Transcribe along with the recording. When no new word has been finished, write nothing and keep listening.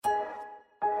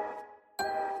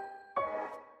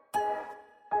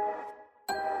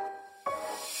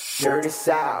Dirty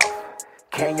South,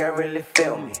 can you really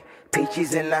feel me?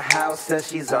 Peachy's in the house, says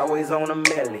she's always on a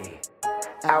milli.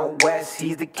 Out west,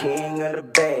 he's the king of the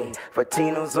bay.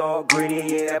 Fatino's all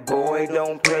gritty, yeah, that boy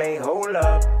don't play. Hold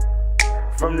up.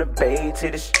 From the bay to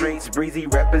the streets, Breezy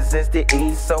represents the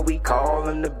east, so we call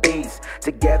him the beast.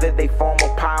 Together they form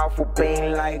a powerful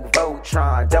being like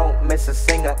Voltron. Don't miss a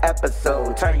single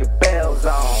episode, turn your bells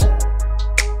on.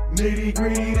 Nitty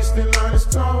gritty, this the line is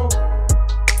tall.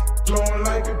 Blowing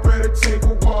like it better take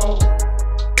a walk.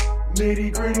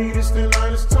 Nitty gritty, this the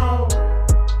line is tall.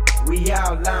 We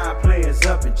outline players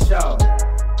up in chalk.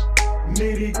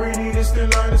 Nitty gritty, this the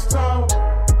line is tall.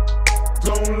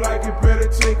 Don't like it, better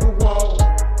take a walk.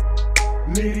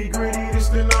 Nitty gritty, this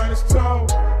the line is tall.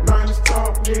 Line is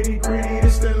tall. Nitty gritty,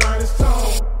 this the line is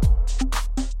tall.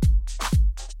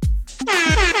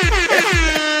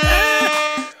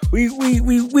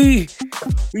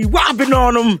 We whopping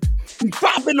on them. We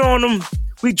popping on them.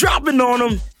 We dropping on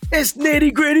them. It's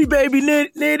nitty gritty, baby.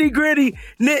 Nitty gritty.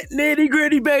 Nitty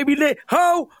gritty, baby.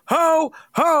 Ho, ho,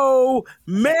 ho.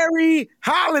 Merry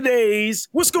holidays.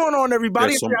 What's going on, everybody?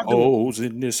 There's some hoes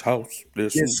in this house.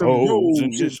 There's some hoes in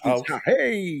this house.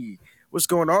 Hey, what's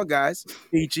going on, guys?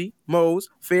 Peachy, Mose,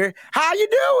 Fair. How you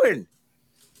doing?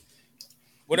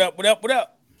 What up? What up? What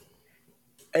up?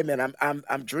 Hey, man,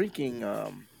 I'm drinking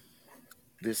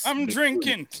this. I'm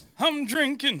drinking.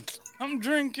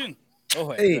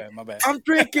 Oh, hey, my bad. I'm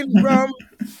drinking rum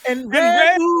and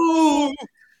Red Bull.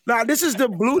 Now, this is the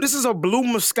blue. This is a blue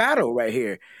Moscato right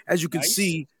here. As you can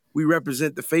see, we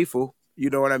represent the faithful. You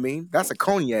know what I mean? That's a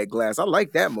cognac glass. I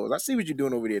like that, Mose. I see what you're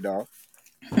doing over there, dog.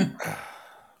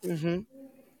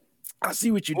 I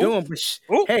see what you're doing. But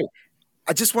hey,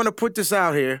 I just want to put this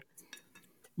out here.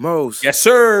 Mose. Yes,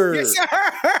 sir. Yes, sir.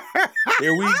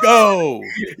 Here we go.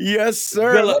 Yes,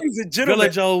 sir. Ladies and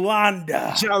gentlemen.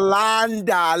 Villa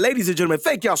Jolanda. Ladies and gentlemen,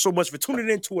 thank y'all so much for tuning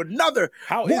in to another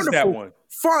wonderful,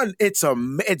 fun. It's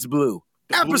blue.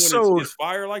 The episode. Blue it's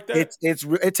fire like that?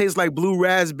 It tastes like blue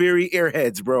raspberry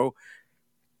Airheads, bro.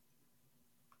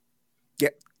 Yeah.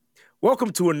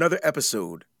 Welcome to another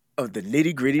episode of the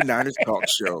Nitty Gritty Niners Talk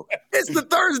Show. It's the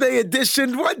Thursday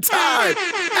edition. One time.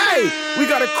 Hey, we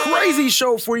got a crazy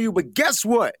show for you, but guess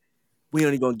what? We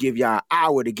only gonna give y'all an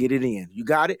hour to get it in. You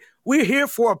got it? We're here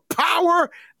for a power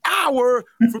hour.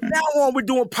 From now on, we're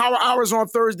doing power hours on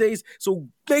Thursdays. So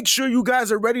make sure you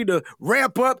guys are ready to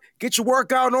ramp up, get your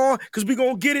workout on, because we're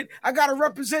gonna get it. I gotta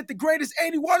represent the greatest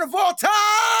 81 of all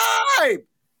time.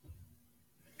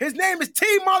 His name is T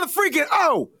Motherfreaking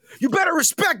O. You better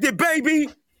respect it, baby.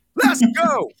 Let's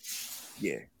go.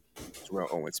 Yeah, it's real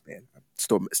Owens, man. I'm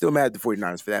still mad at the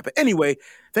 49ers for that. But anyway,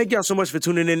 thank y'all so much for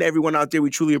tuning in. Everyone out there, we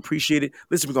truly appreciate it.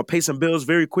 Listen, we're going to pay some bills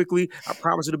very quickly. I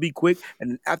promise it'll be quick.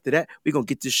 And then after that, we're going to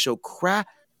get this show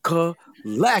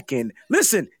crack-a-lacking.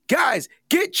 Listen, guys,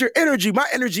 get your energy. My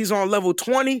energy is on level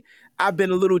 20. I've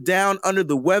been a little down under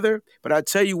the weather, but I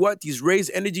tell you what, these Raise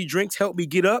energy drinks help me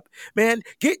get up. Man,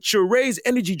 get your Raise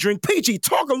energy drink. Peachy,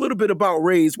 talk a little bit about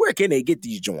Raise. Where can they get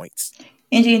these joints?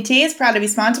 NG&T is proud to be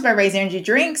sponsored by Raise Energy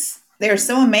Drinks. They are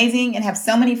so amazing and have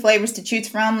so many flavors to choose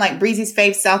from, like Breezy's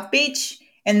fave South Beach,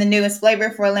 and the newest flavor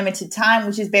for a limited time,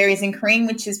 which is berries and cream,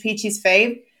 which is Peachy's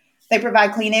fave. They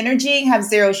provide clean energy, have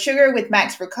zero sugar with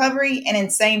max recovery, and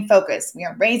insane focus. We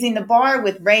are raising the bar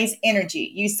with Raise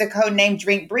Energy. Use the code name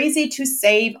DrinkBreezy to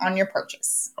save on your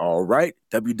purchase. All right.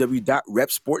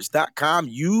 www.repsports.com.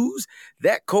 Use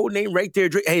that code name right there.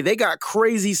 Hey, they got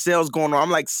crazy sales going on.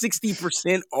 I'm like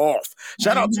 60% off.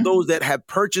 Shout out to those that have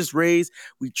purchased Raise.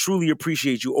 We truly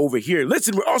appreciate you over here.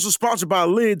 Listen, we're also sponsored by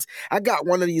Lids. I got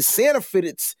one of these Santa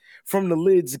fitteds from the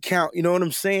Lids account. You know what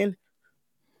I'm saying?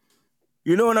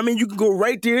 You know what I mean? You can go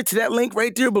right there to that link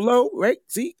right there below, right?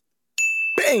 See?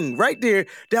 Bang! Right there,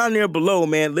 down there below,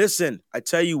 man. Listen, I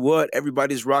tell you what,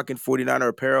 everybody's rocking 49er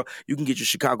apparel. You can get your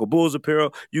Chicago Bulls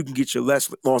apparel. You can get your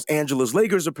Los Angeles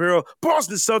Lakers apparel,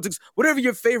 Boston Celtics, whatever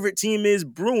your favorite team is,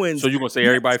 Bruins. So you're going to say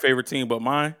everybody's favorite team but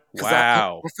mine?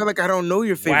 Wow. I feel like I don't know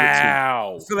your favorite team.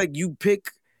 Wow. I feel like you pick,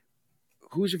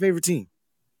 who's your favorite team?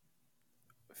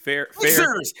 Fair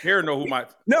know who my...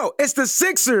 No, it's the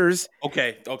Sixers.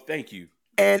 Okay. Oh, thank you.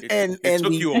 And it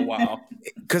took you a while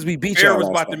because we beat you. Fair was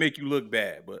about to make you look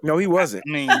bad, but no, he wasn't.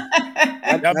 I mean,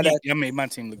 I made my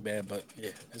team look bad, but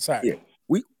yeah, it's all right. Yeah,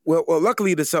 well,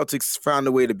 luckily the Celtics found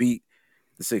a way to beat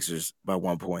the Sixers by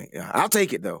 1 point. Yeah, I'll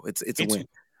take it though. It's a win.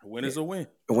 A win is a win.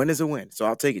 A win is a win. So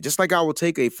I'll take it. Just like I will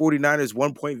take a 49ers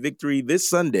 1-point victory this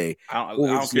Sunday. I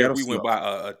don't care if we went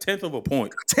by a tenth of a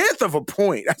point. Tenth of a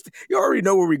point. You already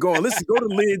know where we're going. Listen, go to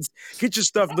Lids, get your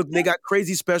stuff. Look, they got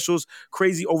crazy specials,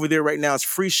 crazy over there right now. It's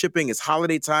free shipping. It's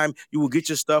holiday time. You will get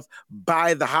your stuff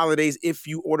by the holidays if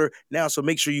you order now. So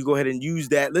make sure you go ahead and use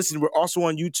that. Listen, we're also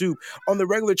on YouTube on the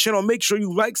regular channel. Make sure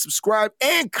you like, subscribe,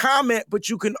 and comment. But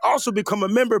you can also become a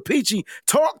member. Peachy,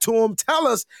 talk to them. Tell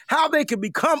us how they can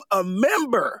become a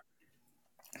member.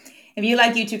 If you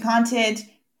like YouTube content,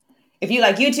 if you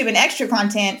like YouTube and extra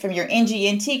content from your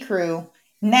NGNT crew,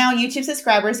 now YouTube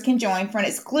subscribers can join for an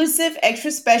exclusive,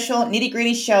 extra special Nitty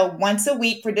Gritty show once a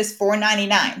week for just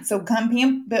 $4.99. So come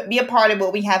be a part of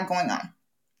what we have going on.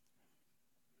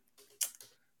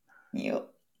 Yep.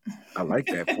 I like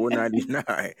that.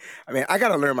 $4.99. I mean, I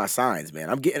gotta learn my signs, man.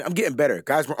 I'm getting better.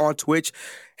 Guys, we're on Twitch.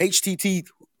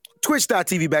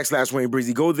 Twitch.tv/Wayne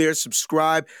Breezy. Go there,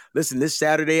 subscribe. Listen, this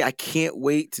Saturday, I can't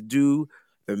wait to do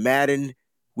the Madden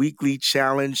Weekly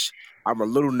Challenge. I'm a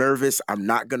little nervous. I'm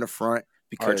not going to front.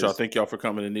 Because... All right, y'all. Thank y'all for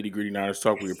coming to Nitty Gritty Niners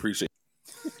Talk. We appreciate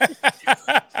it.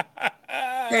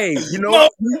 Hey, you know, out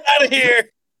of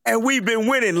here. And we've been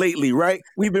winning lately, right?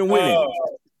 We've been winning.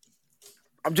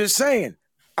 I'm just saying.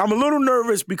 I'm a little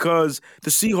nervous because the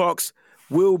Seahawks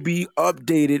will be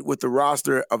updated with the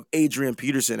roster of Adrian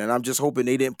Peterson. And I'm just hoping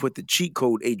they didn't put the cheat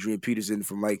code Adrian Peterson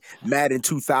from like Madden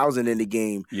 2000 in the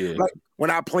game. Yeah. Like when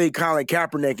I played Colin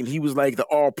Kaepernick and he was like the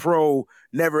all-pro,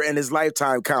 never in his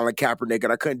lifetime Colin Kaepernick,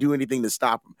 and I couldn't do anything to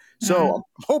stop him. So I'm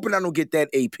hoping I don't get that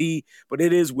AP, but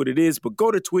it is what it is. But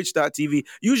go to twitch.tv,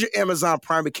 use your Amazon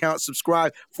Prime account,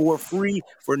 subscribe for free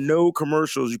for no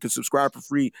commercials. You can subscribe for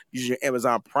free using your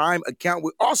Amazon Prime account.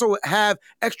 We also have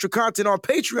extra content on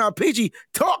Patreon. PG,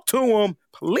 talk to them,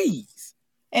 please.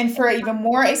 And for even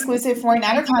more exclusive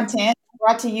 49er content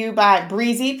brought to you by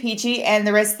Breezy, Peachy, and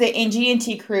the rest of the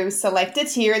NGNT crew, select a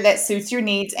tier that suits your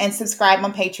needs and subscribe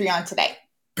on Patreon today.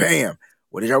 Bam.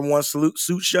 Whatever one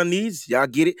suits your needs, y'all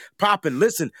get it. Poppin'.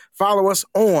 Listen, follow us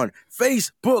on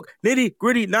Facebook, Nitty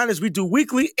Gritty Niners. We do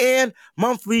weekly and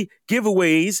monthly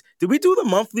giveaways. Did we do the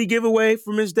monthly giveaway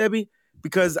for Miss Debbie?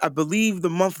 Because I believe the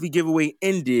monthly giveaway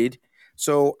ended.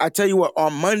 So I tell you what,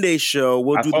 on Monday's show,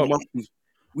 we'll do the monthly.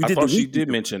 I thought she did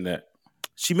mention that.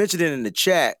 She mentioned it in the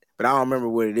chat, but I don't remember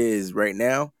what it is right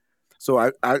now. So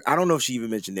I don't know if she even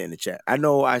mentioned it in the chat. I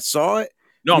know I saw it.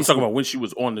 No, I'm talking about when she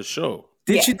was on the show.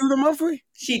 Did she do the monthly?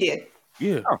 She did.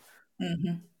 Yeah. Oh.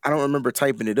 Mm-hmm. I don't remember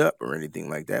typing it up or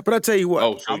anything like that. But I tell you what.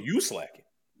 Oh, so you slacking?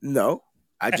 No,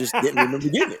 I just didn't remember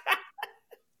getting it.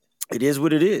 It is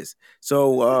what it is.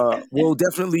 So we'll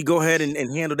definitely go ahead and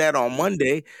handle that on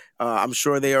Monday. I'm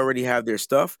sure they already have their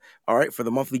stuff, all right, for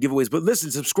the monthly giveaways. But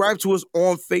listen, subscribe to us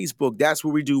on Facebook. That's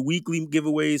where we do weekly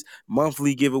giveaways,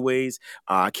 monthly giveaways.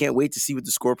 I can't wait to see what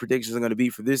the score predictions are going to be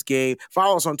for this game.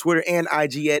 Follow us on Twitter and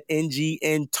IG at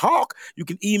NGN Talk. You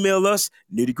can email us,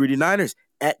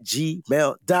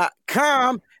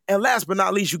 nittygrittyniners@gmail.com. And last but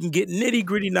not least, you can get Nitty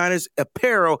Gritty Niners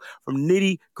apparel from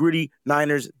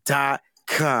nittygrittyniners.com.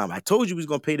 I told you we was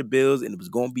going to pay the bills and it was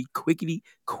going to be quick.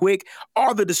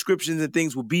 All the descriptions and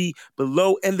things will be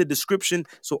below in the description.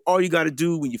 So all you got to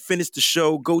do when you finish the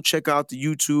show, go check out the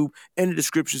YouTube and the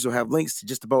descriptions will have links to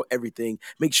just about everything.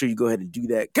 Make sure you go ahead and do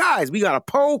that. Guys, we got a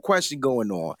poll question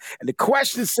going on. And the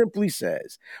question simply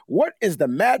says, what is the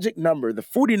magic number the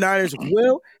 49ers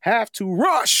will have to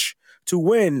rush to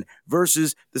win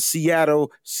versus the Seattle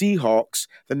Seahawks?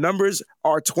 The numbers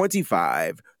are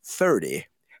 25, 30,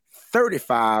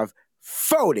 35,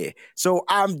 40. So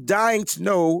I'm dying to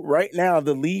know right now.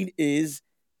 The lead is,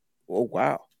 oh,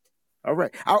 wow. All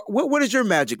right. What is your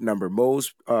magic number,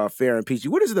 Mose, Fair, and Peachy?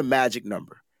 What is the magic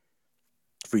number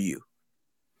for you?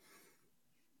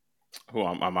 Who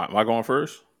am I going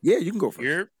first? Yeah, you can go first.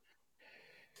 Here.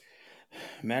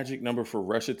 Magic number for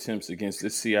rush attempts against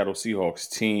this Seattle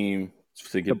Seahawks team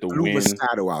to get the Blue win.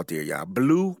 Moscato out there, y'all.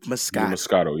 Blue Moscato. Blue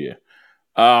Moscato, yeah.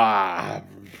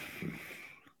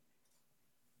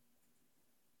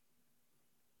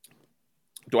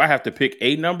 Do I have to pick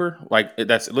a number like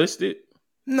that's listed?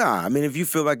 Nah, I mean, if you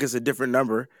feel like it's a different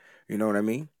number, you know what I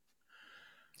mean?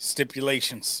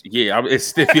 Stipulations. Yeah, it's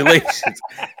stipulations.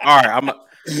 All right,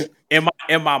 in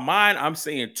my mind, I'm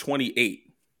saying 28.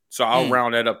 So I'll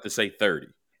round that up to say 30.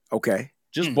 Okay.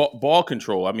 Just ball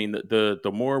control. I mean,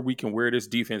 the more we can wear this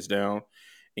defense down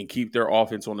and keep their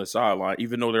offense on the sideline,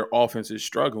 even though their offense is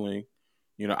struggling,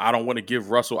 you know, I don't want to give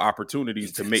Russell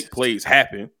opportunities to make plays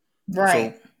happen.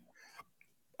 Right. So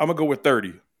I'm going to go with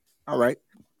 30. All right.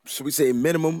 So we say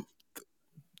minimum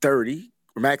 30,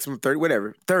 maximum 30,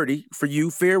 whatever. 30 for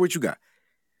you. Fair, what you got?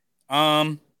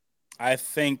 I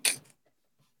think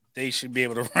they should be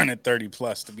able to run at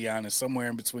 30+, to be honest, somewhere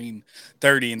in between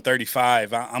 30 and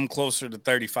 35. I'm closer to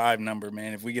 35 number,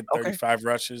 man. If we get 35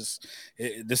 rushes,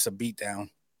 this is a beatdown.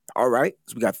 All right.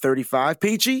 So we got 35.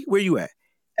 Peachy, where you at?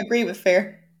 Agree with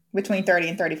Fair. Between 30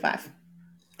 and 35.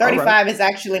 35 is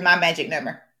actually my magic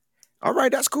number. All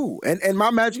right, that's cool. And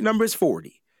my magic number is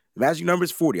 40. The magic number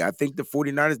is 40. I think the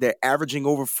 49ers, they're averaging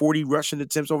over 40 rushing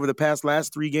attempts over the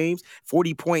last 3 games.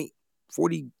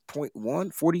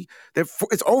 40.1, 40.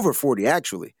 It's over 40,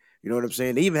 actually. You know what I'm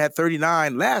saying? They even had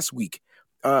 39 last week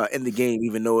in the game,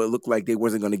 even though it looked like they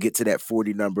wasn't going to get to that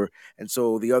 40 number. And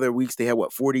so the other weeks, they had,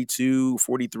 42,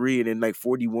 43, and then like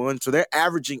 41. So they're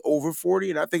averaging over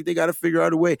 40, and I think they got to figure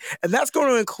out a way. And that's going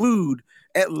to include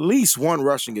at least one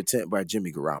rushing attempt by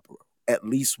Jimmy Garoppolo. At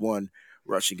least one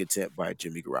rushing attempt by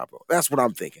Jimmy Garoppolo. That's what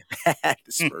I'm thinking.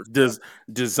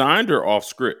 Designed or off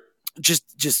script?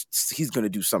 Just he's going to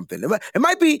do something. It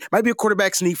might be a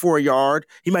quarterback sneak for a yard.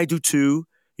 He might do 2.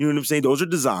 You know what I'm saying? Those are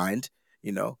designed,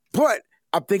 you know. But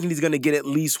I'm thinking he's going to get at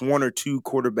least 1 or 2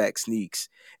 quarterback sneaks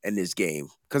in this game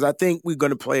because I think we're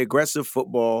going to play aggressive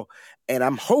football, and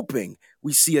I'm hoping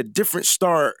we see a different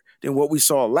start than what we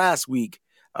saw last week,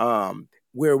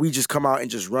 where we just come out and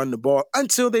just run the ball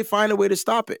until they find a way to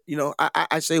stop it. You know,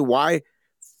 I say why.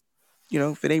 You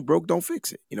know, if it ain't broke, don't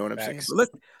fix it. You know what I'm saying? So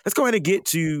let's go ahead and get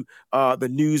to the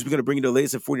news. We're going to bring you the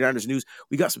latest in 49ers news.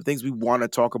 We got some things we want to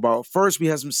talk about. First, we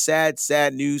have some sad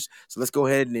news. So let's go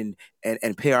ahead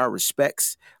and pay our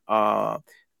respects.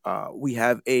 We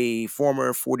have a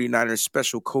former 49ers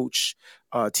special coach,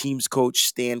 teams coach,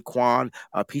 Stan Kwan.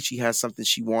 Peachy has something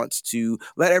she wants to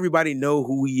let everybody know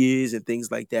who he is and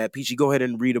things like that. Peachy, go ahead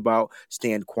and read about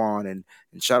Stan Kwan and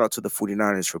shout out to the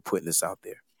 49ers for putting this out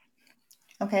there.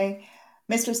 Okay.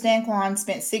 Mr. Stan Kwan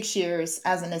spent 6 years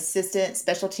as an assistant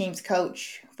special teams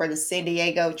coach for the San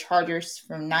Diego Chargers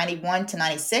from 91 to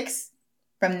 96.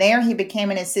 From there, he became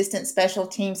an assistant special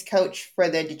teams coach for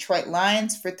the Detroit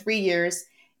Lions for 3 years,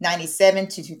 97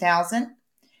 to 2000.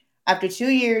 After 2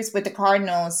 years with the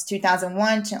Cardinals,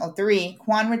 2001 to 2003,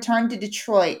 Kwan returned to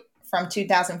Detroit from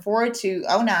 2004 to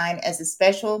 2009 as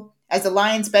the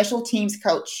Lions special teams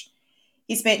coach.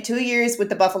 He spent 2 years with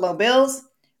the Buffalo Bills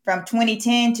from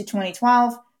 2010 to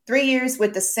 2012, 3 years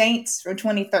with the Saints from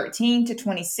 2013 to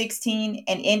 2016,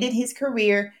 and ended his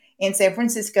career in San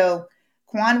Francisco.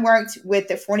 Kwan worked with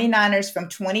the 49ers from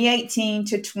 2018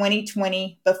 to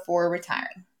 2020 before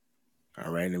retiring.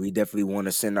 All right, and we definitely want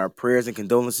to send our prayers and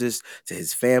condolences to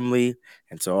his family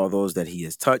and to all those that he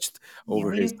has touched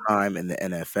over his time in the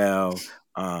NFL.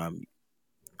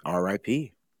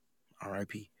 R.I.P.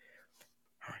 R.I.P.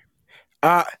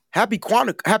 Happy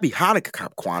Hanukkah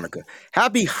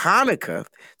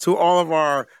to all of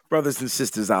our brothers and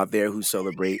sisters out there who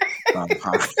celebrate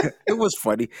Hanukkah. It was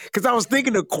funny because I was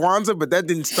thinking of Kwanzaa, but that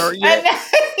didn't start yet.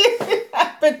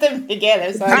 I put them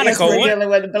together, so I guess we're dealing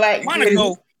with the black.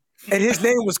 And his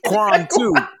name was Kwan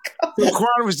too. So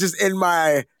Kwan was just in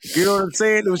my, you know what I'm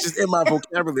saying? It was just in my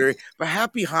vocabulary. But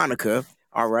happy Hanukkah.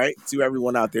 All right, to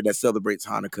everyone out there that celebrates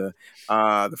Hanukkah,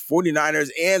 the 49ers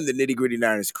and the Nitty Gritty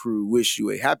Niners crew wish you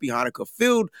a happy Hanukkah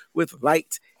filled with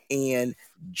light and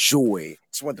joy.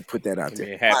 Just wanted to put that out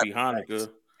there. Happy Hanukkah.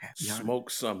 Smoke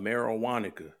some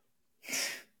marijuana.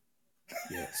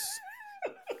 Yes.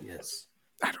 Yes.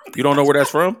 You don't know where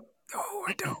that's from? No,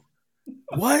 I don't.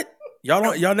 What?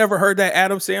 Y'all never heard that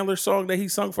Adam Sandler song that he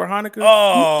sung for Hanukkah?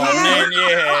 Oh, man,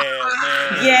 yeah.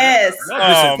 Man. Yes.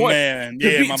 Man.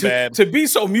 Yeah, my bad. To be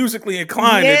so musically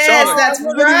inclined. Yes, that's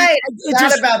right. I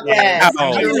thought about that.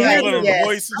 I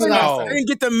didn't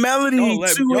get the melody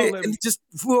to it. It just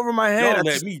flew over my head. Don't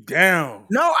let me down.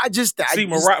 No, I just...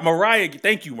 Mariah.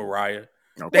 Thank you, Mariah.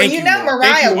 Well, you know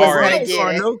Mariah was going to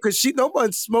get it. Because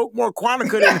nobody smoked more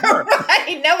Quantica than her.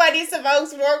 Right? Nobody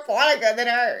smokes more Quantica than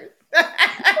her.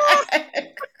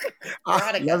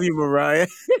 I love you, Mariah.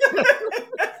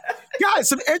 Guys,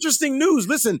 some interesting news.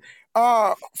 Listen,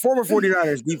 former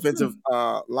 49ers defensive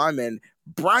lineman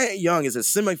Bryant Young is a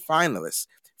semifinalist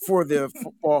for the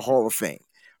Football Hall of Fame.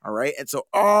 All right. And so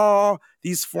all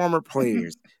these former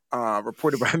players,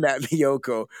 reported by Matt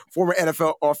Miyoko, former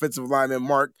NFL offensive lineman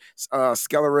Mark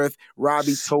Schlereth,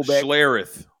 Robbie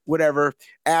Tobeck, whatever,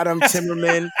 Adam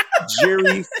Timmerman,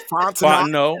 Jerry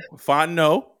Fontenot.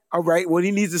 All right. Well,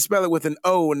 he needs to spell it with an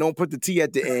O and don't put the T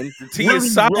at the end. The T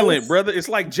is silent, brother. It's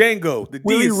like Django. The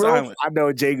D is silent. I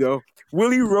know, Django.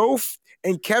 Willie Rofe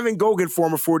and Kevin Gogan,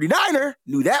 former 49er,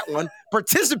 knew that one,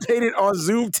 participated on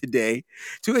Zoom today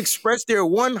to express their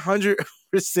 100%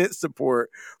 support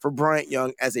for Bryant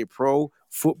Young as a Pro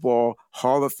Football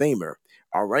Hall of Famer.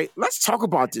 All right, let's talk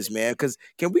about this, man, because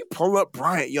can we pull up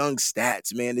Bryant Young's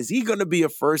stats, man? Is he going to be a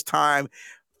first-time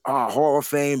Hall of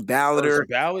Fame balloter. First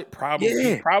ballot, probably.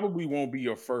 Yeah. He probably won't be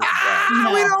your first ballot.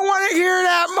 No. We don't want to hear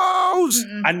that, Mose.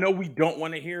 Mm-mm. I know we don't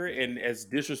want to hear it, and as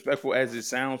disrespectful as it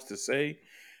sounds to say,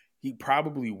 he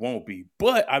probably won't be.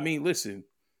 But I mean, listen,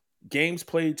 games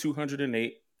played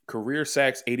 208, career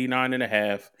sacks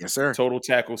 89.5, Yes, sir. total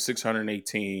tackles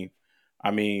 618.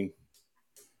 I mean,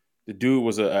 the dude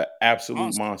was an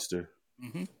absolute monster.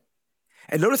 Mm-hmm.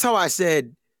 And notice how I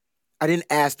said I didn't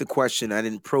ask the question. I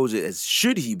didn't pose it as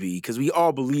should he be, because we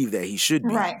all believe that he should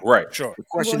be. Right. Right. Sure. The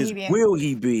question Will is, he be? will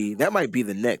he be? That might be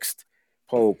the next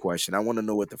poll question. I want to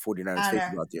know what the 49ers I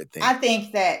fans know. out there think. I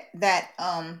think that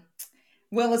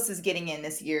Willis is getting in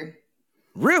this year.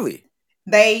 Really?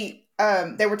 They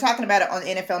were talking about it on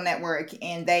NFL Network,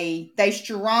 and they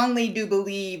strongly do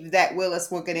believe that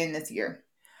Willis will get in this year.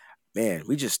 Man,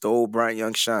 we just stole Bryant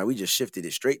Young's shine. We just shifted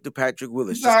it straight to Patrick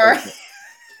Willis. Just Sorry. like that.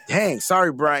 Dang,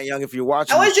 sorry, Bryant Young, if you're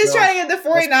watching. I was the just show. trying to get the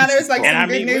 49ers like And some I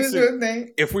good mean, news listen, with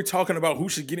me. If we're talking about who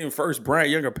should get in first, Bryant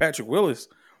Young or Patrick Willis,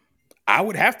 I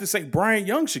would have to say Bryant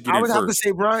Young should get I in would first. have to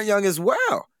say Bryant Young as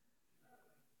well.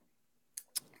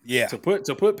 Yeah. To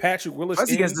put Patrick Willis Plus,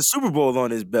 he in, gets the Super Bowl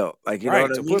on his belt. Like, you know right,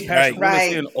 what I to mean? put Patrick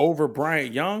Right. Willis in over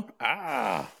Bryant Young.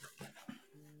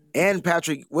 And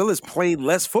Patrick Willis played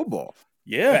less football.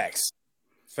 Yeah. Facts.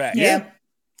 Yeah.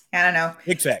 I don't know.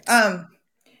 Big facts.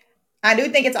 I do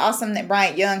think it's awesome that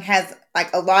Bryant Young has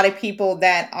like a lot of people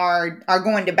that are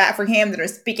going to bat for him, that are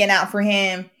speaking out for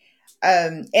him.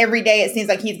 Every day it seems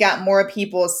like he's got more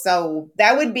people, so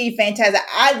that would be fantastic.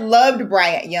 I loved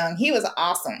Bryant Young; he was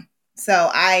awesome. So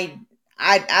I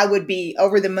would be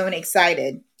over the moon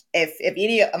excited if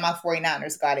any of my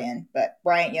 49ers got in. But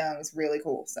Bryant Young is really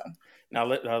cool. So Now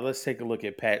let's take a look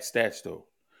at Pat's stats though.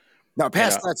 Now,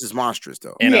 past Yeah. stats is monstrous,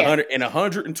 though. In Yeah.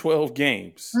 112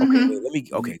 games, Okay, Mhm. wait, let me.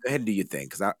 Okay, go ahead and do your thing,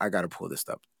 because I got to pull this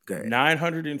up. Go ahead.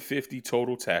 950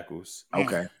 total tackles,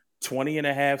 Okay. 20 and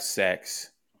a half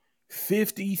sacks,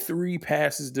 53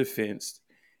 passes defensed,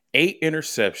 8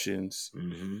 interceptions,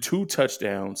 Mm-hmm. 2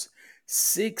 touchdowns,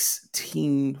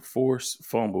 16 forced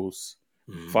fumbles,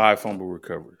 Mm-hmm. 5 fumble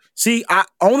recoveries. See,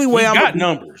 only way He I'm got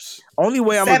gonna numbers. only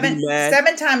way I'm gonna be mad.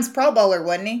 7 times Pro Bowler,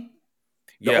 wasn't he?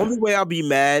 The Yeah. only way I'll be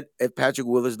mad if Patrick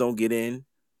Willis don't get in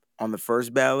on the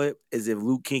first ballot is if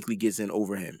Luke Kuechly gets in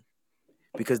over him,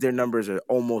 because their numbers are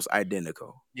almost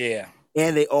identical, yeah.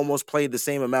 and they almost played the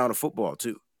same amount of football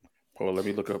too. Hold on, let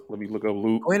me look up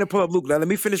Luke. Go ahead and pull up Luke. Now let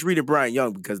me finish reading Bryant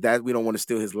Young, because that we don't want to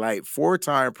steal his light.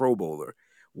 4-time Pro Bowler,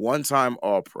 1-time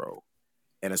All-Pro,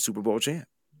 and a Super Bowl champ.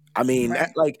 I mean, Right.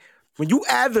 that, like when you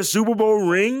add the Super Bowl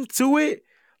ring to it,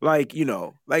 like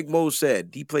like Mo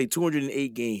said, he played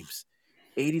 208 games,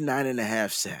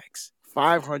 89.5 sacks,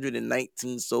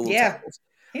 519 solo Yeah. tackles.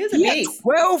 He was a He had beast.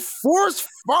 12 forced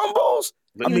fumbles.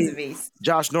 He I was mean, a beast.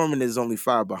 Josh Norman is only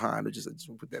 5 behind. I just want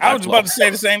to put that. I out was about to say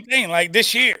the same thing. Like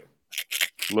this year.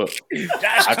 Look,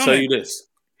 Josh I tell Cummings. you this.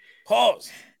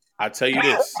 Pause. I tell you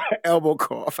this. elbow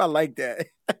cough. I like that.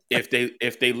 If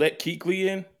they let Kuechly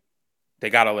in, they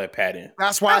gotta let Pat in.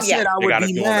 That's why I Oh, yeah. said I They would gotta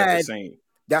be do them at the mad. same.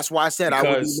 That's why I said I would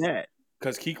be Because- mad.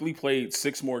 Because Kuechly played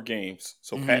 6 more games.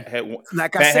 So Mhm. Pat had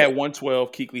Like I Pat said, had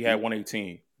 112, Kuechly had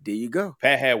 118. there you go.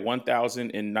 Pat had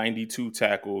 1,092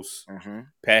 tackles.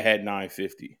 Pat had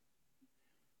 950.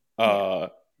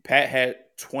 Pat had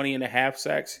 20 and a half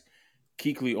sacks.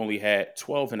 Kuechly only had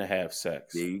 12 and a half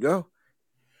sacks. There you go.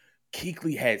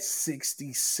 Kuechly had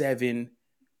 67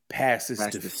 passes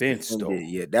That's defense, though.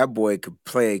 Yeah, that boy could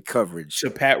play coverage. To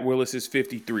Pat Willis's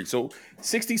 53. So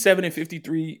 67 and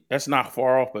 53, that's not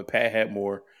far off, but Pat had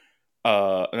more.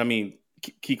 And I mean,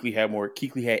 Kuechly had more.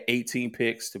 Kuechly had 18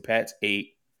 picks to Pat's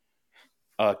 8.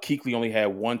 Kuechly only had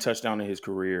 1 touchdown in his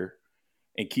career,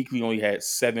 and Kuechly only had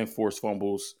 7 forced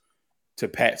fumbles to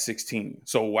Pat's 16.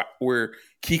 So where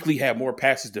Kuechly had more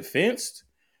passes defensed,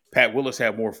 Pat Willis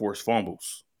had more forced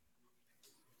fumbles.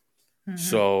 Mhm.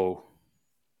 So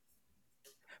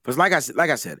But like I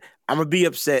said, I'm gonna be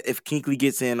upset if Kuechly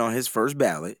gets in on his first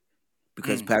ballot,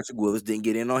 because Patrick Willis didn't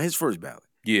get in on his first ballot.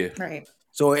 yeah, Right.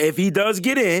 So if he does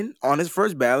get in on his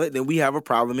first ballot, then we have a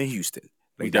problem in Houston.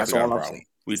 we Like, that's definitely all got a I'm problem. saying.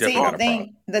 We See, definitely got a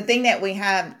problem. the thing that we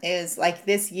have is like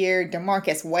this year,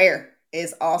 DeMarcus Ware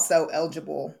is also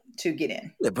eligible to get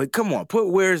in. Yeah, but come on, put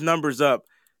Ware's numbers up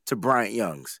to Bryant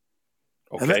Young's.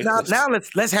 And Okay, now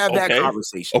let's have that Okay.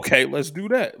 conversation. okay, let's do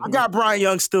that. I got Bryant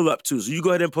Young still up too, so you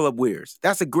go ahead and pull up Ware's.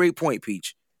 That's a great point,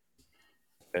 Peach.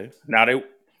 Okay. Now they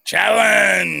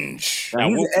Challenge. Now, Now,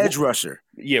 he's what- an edge rusher.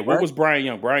 Yeah, what Right? was Brian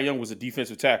Young? Brian Young was a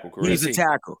defensive tackle, correct? He's a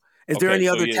tackle. Is there Okay, any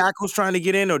so other yeah. tackles trying to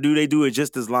get in, or do they do it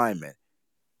just as linemen?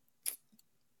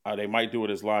 They might do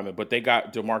it as lineman, but they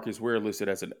got DeMarcus Ware listed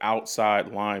as an outside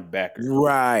linebacker.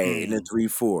 Right, in the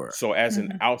 3-4. So as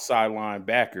an outside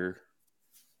linebacker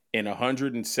in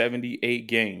 178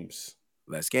 games,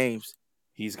 less games,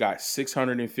 he's got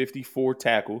 654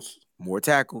 tackles, more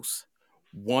tackles,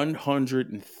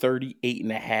 138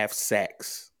 and a half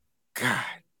sacks. God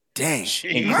dang.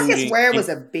 Marcus Ware was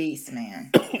a beast,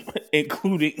 man.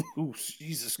 Including,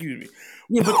 excuse me.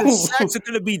 Yeah, but the sacks are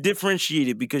going to be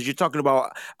differentiated because you're talking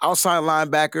about outside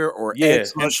linebacker or edge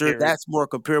rusher. That's more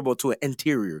comparable to an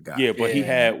interior guy. Yeah, but he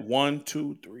had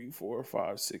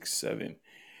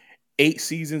 8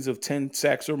 seasons of 10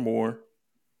 sacks or more.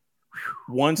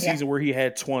 One season where he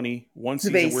had 20. One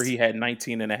season where he had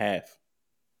 19 and a half.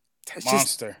 That's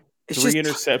monster. 3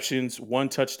 interceptions, 1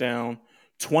 touchdown,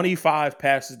 25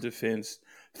 passes defense,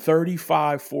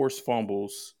 35 forced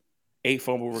fumbles, 8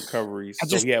 fumble recoveries.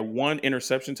 So he had 1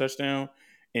 interception touchdown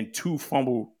and 2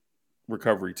 fumble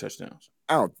recovery touchdowns.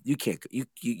 You can't.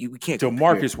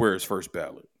 DeMarcus Ware is first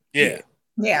ballot. Yeah.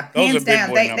 Yeah, hands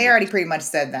down. They already pretty much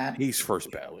said that. He's first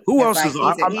ballot. Who else is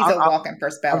on? He's a walking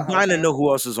first ballot. I'm trying to know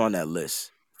who else is on that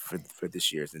list for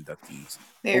this year's inductees.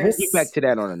 We'll get back to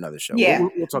that on another show. Yeah,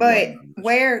 we'll talk but about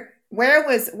Where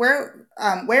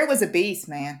was a beast,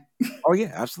 man. Oh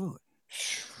yeah, absolutely.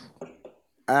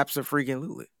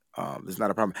 Absolutely. There's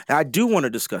not a problem. Now, I do want to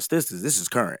discuss this. This is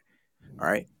current. All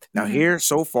right. Now, here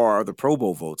so far are the Pro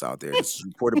Bowl votes out there. This is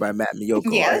reported by Matt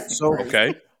Miyoko. Yeah, right? So,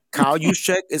 okay. Kyle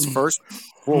Juszczyk is first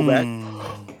fullback.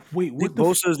 Wait, Nick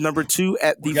Bosa is number 2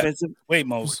 at defensive. Wait,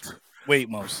 Mose.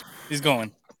 He's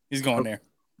going there.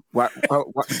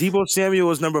 Deebo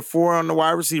Samuel is number 4 on the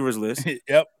wide receivers list.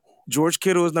 Yep. George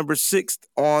Kittle is number 6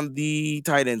 on the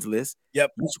tight ends list.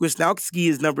 Yep. Wisnowski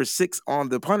is number 6 on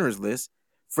the punters list.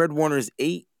 Fred Warner is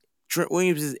 8. Trent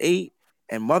Williams is 8.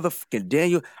 And motherfucking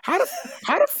Daniel. How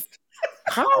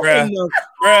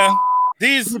Bruh.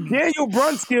 These Daniel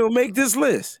Brunskill make this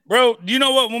list? Bro, you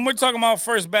know what? When we're talking about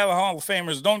first ballot Hall of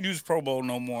Famers, don't use Pro Bowl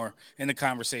no more in the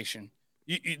conversation.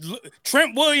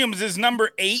 Trent Williams is number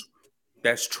 8.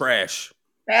 That's trash.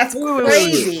 That's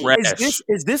crazy.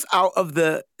 Is this out of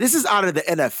the? This is out of the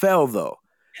NFL though.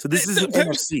 So this is the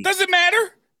NFC. Does it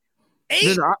matter?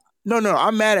 8. No.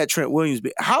 I'm mad at Trent Williams.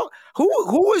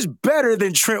 Who is better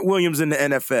than Trent Williams in the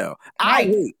NFL?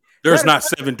 There's not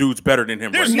 7 dudes better than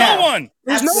him. There's no one.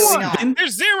 There's no one.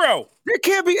 There's 0. There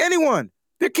can't be anyone.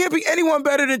 There can't be anyone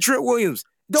better than Trent Williams.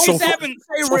 So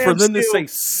for them to say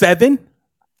 7?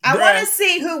 I want to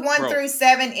see who 1 through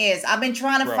 7 is. I've been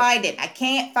trying to find it. I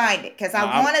can't find it because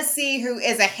I want to see who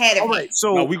is ahead of me. Right,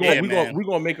 so we're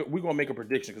gonna make a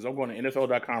prediction because I'm going to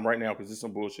NFL.com right now because it's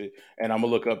some bullshit and I'm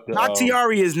gonna look up.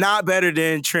 Bakhtiari is not better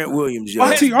than Trent Williams.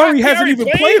 Bakhtiari hasn't even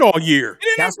played all year. He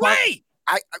didn't play.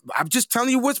 I'm just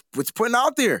telling you what's putting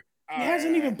out there. He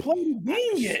hasn't even played a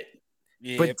game yet.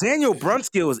 Yeah. But Daniel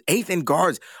Brunskill is 8th in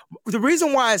guards. The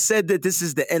reason why I said that this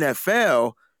is the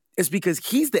NFL is because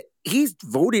he's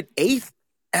voted 8th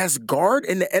as guard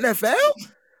in the NFL.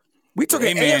 We took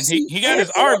an AFC. He got his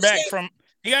R back from.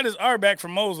 He got his R back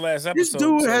from Mo's last episode. This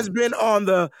dude has been on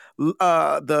the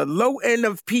low end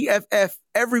of PFF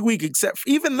every week, except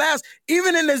even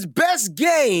in his best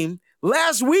game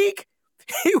last week,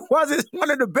 he wasn't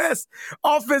one of the best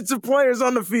offensive players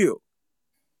on the field.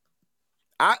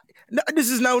 This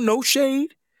is no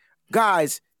shade,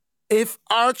 guys. If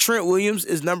our Trent Williams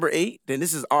is number 8, then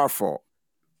this is our fault.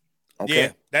 Okay?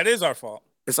 Yeah, that is our fault.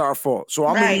 It's our fault. So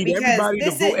I'm gonna need everybody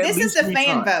to vote. This is a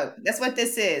fan vote. That's what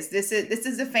this is. This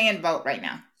is a fan vote right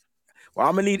now. Well,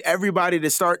 I'm gonna need everybody to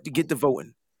start to get the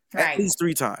voting at least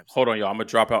 3 times. Hold on, y'all. I'm gonna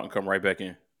drop out and come right back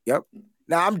in. Yep.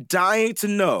 Now I'm dying to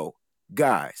know,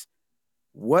 guys,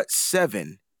 what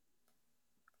 7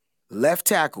 left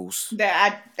tackles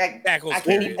tackles I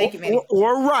can't even think of any.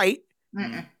 or right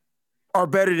are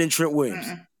better than Trent Williams.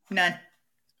 None.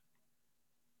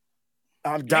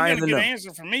 I'm dying to know. An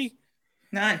answer for me.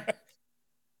 None.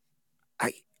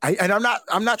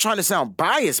 I'm not trying to sound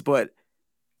biased, but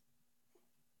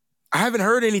I haven't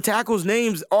heard any tackles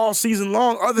names all season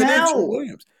long other than Trent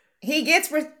Williams. He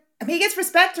gets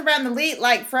respect around the league,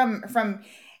 like from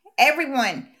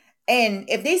everyone. And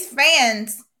if these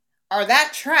fans are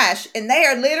that trash and they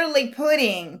are literally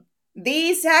putting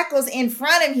these tackles in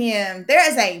front of him, there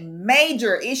is a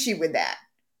major issue with that.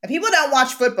 And people don't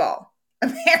watch football.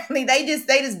 Apparently, they just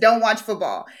don't watch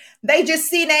football. They just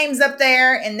see names up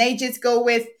there and they just go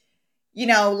with,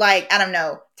 like, I don't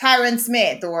know, Tyron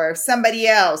Smith or somebody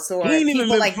else or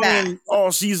people like that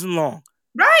all season long.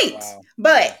 Right. Wow.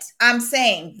 But I'm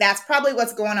saying that's probably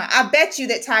what's going on. I bet you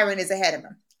that Tyron is ahead of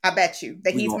him. I bet you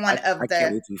that he's one of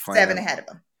the 7 ahead of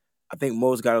him. I think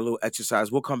Mo's got a little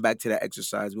exercise. We'll come back to that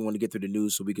exercise. We want to get through the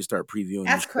news so we can start previewing.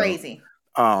 That's crazy.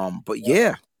 But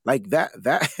yeah, like that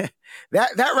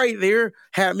right there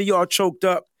had me all choked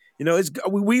up. You know,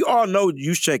 we all know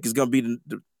Juszczyk is going to be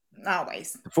the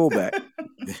always the fullback.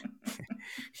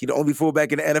 He's the only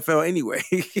fullback in the NFL anyway.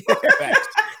 He's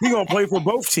going to play for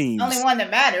both teams. Only one that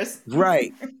matters.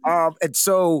 Right. And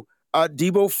so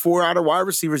Debo, 4 out of wide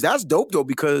receivers. That's dope though,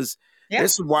 because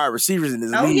there's some wide receivers in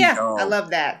this league. Oh yeah, I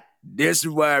love that. There's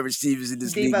some wide receivers in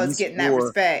this league. Debo's getting that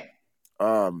respect.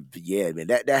 Yeah, man,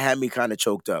 that had me kind of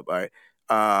choked up. All right.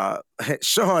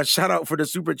 Sean, shout out for the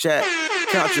super chat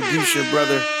contribution,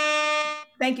 brother.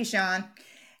 Thank you, Sean.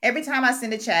 Every time I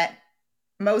send a chat,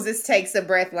 Moses takes a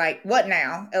breath like, what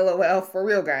now? LOL, for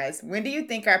real, guys. When do you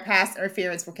think our pass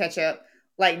interference will catch up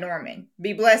like Norman?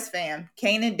 Be blessed, fam.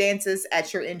 Kanan dances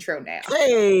at your intro now.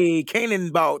 Hey, Kanan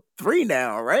about 3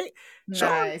 now, right?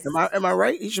 Nice. Sean, am I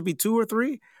right? He should be 2 or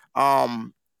 3.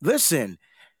 Listen,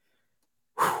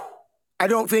 I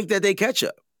don't think that they catch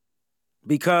up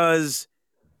because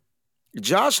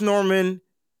Josh Norman,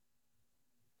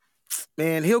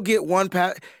 man, he'll get one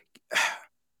pass.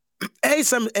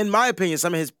 In my opinion,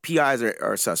 some of his PIs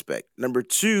are suspect. Number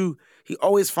 2, he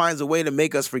always finds a way to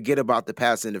make us forget about the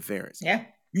pass interference. Yeah.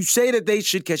 You say that they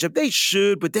should catch up. They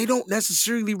should, but they don't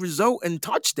necessarily result in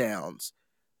touchdowns.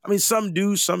 I mean, some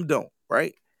do, some don't,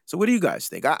 right? So what do you guys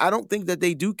think? I don't think that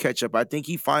they do catch up. I think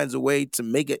he finds a way to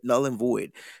make it null and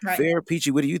void. Right. Fair,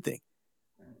 Peachy, what do you think?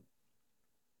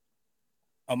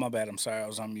 Oh, my bad. I'm sorry. I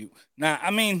was on mute. Nah,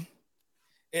 I mean,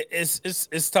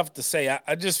 it's tough to say.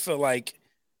 I just feel like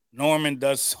Norman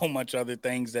does so much other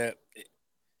things that,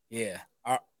 no.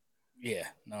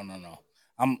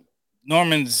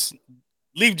 Norman's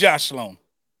leave Josh alone.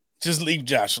 Just leave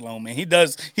Josh alone, man.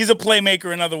 He's a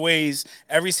playmaker in other ways.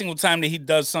 Every single time that he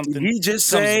does something, did he just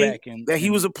say that he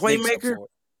was a playmaker?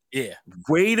 Yeah.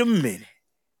 Wait a minute.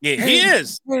 Yeah, he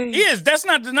is. He is. That's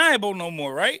not deniable no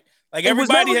more, right? Like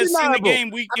everybody has seen the game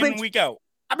week in and week out.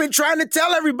 I've been trying to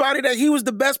tell everybody that he was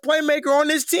the best playmaker on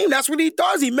this team. That's what he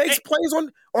does. He makes plays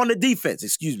on the defense.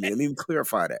 Excuse me. Let me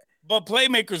clarify that. But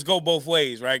playmakers go both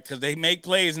ways, right? Because they make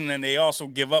plays and then they also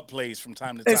give up plays from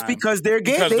time to time. It's because they're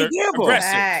aggressive. Exactly.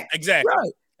 Right. Exactly.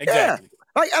 Yeah.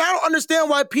 Like, and I don't understand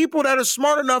why people that are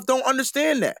smart enough don't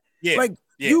understand that. Yeah. Like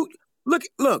you look.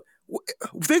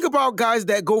 Think about guys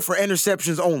that go for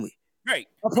interceptions only, right?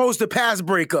 Opposed to pass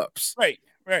breakups, right?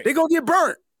 They're gonna get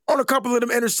burnt on a couple of them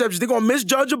interceptions. They're gonna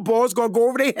misjudge a ball. It's gonna go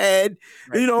over their head.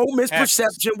 Right.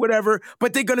 Misperception, whatever.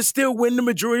 But they're gonna still win the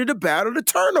majority of the battle, the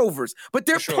turnovers. But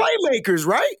they're playmakers,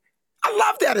 right? I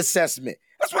love that assessment.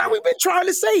 That's what we've been trying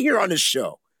to say here on this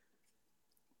show.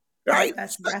 Right?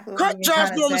 That's exactly Cut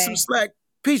Josh Norman some slack.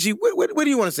 PG, what do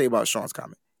you want to say about Sean's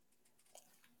comment?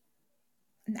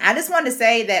 I just wanted to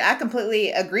say that I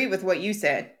completely agree with what you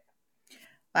said.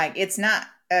 Like, it's not,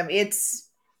 it's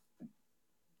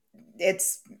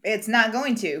not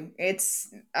going to.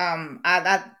 It's,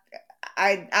 I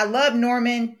love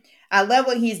Norman. I love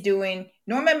what he's doing.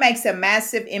 Norman makes a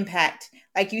massive impact.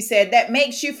 Like you said, that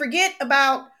makes you forget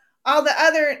about all the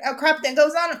other crap that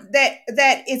goes on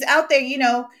that is out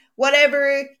there,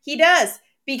 whatever he does.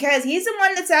 Because he's the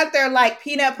one that's out there like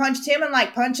Peanut punched him and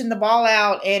like punching the ball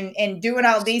out and doing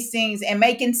all these things and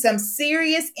making some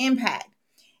serious impact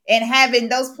and having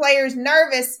those players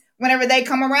nervous whenever they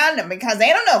come around them because they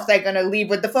don't know if they're going to leave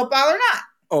with the football or not.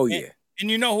 Oh, yeah. And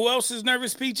you know who else is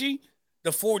nervous, Peachy? The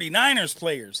 49ers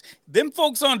players. Them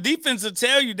folks on defense will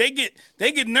tell you they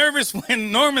get nervous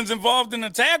when Norman's involved in a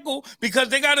tackle because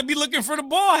they got to be looking for the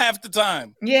ball half the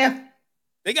time. Yeah.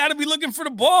 They got to be looking for the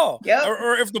ball. Yep.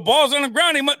 Or if the ball's on the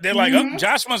ground, they're like, oh,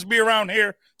 Josh must be around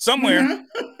here somewhere.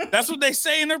 Mm-hmm. That's what they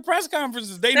say in their press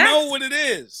conferences. They know what it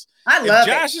is. I love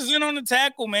it. If Josh is in on the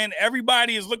tackle, man,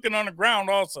 everybody is looking on the ground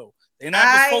also. They're not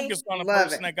just focused on the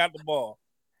person that got the ball.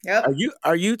 Yep.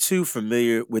 Are you two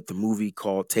familiar with the movie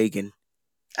called Taken?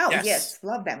 Oh, yes.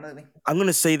 Love that movie. I'm going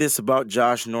to say this about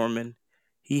Josh Norman.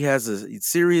 He has a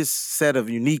serious set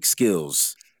of unique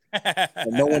skills that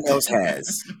no one else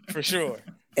has. For sure.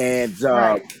 And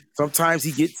sometimes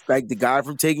he gets, like the guy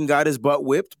from Taken got his butt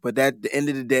whipped, but at the end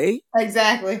of the day,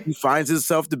 exactly, he finds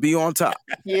himself to be on top.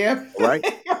 Yeah. Right?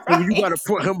 So you got to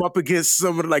put him up against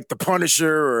someone like the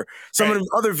Punisher or some of them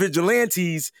other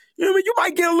vigilantes. You know what I mean? You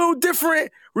might get a little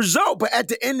different result, but at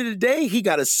the end of the day, he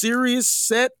got a serious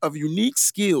set of unique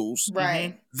skills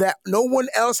that no one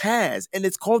else has. And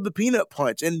it's called the Peanut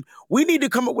Punch. And we need to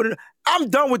come up with I'm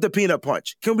done with the Peanut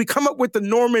Punch. Can we come up with the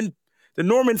Norman the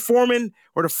Norman Foreman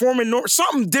or the Foreman Norman,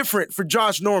 something different for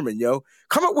Josh Norman, yo.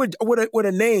 Come up with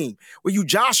a name where you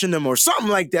joshing them or something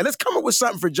like that. Let's come up with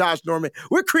something for Josh Norman.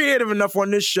 We're creative enough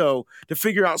on this show to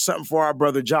figure out something for our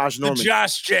brother Josh Norman. The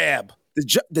Josh Jab.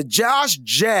 The Josh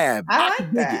Jab. I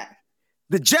like that.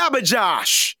 The Jabba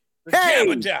Josh. The Hey,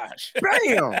 Jabba Josh.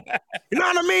 bam. You know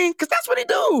what I mean? Because that's what he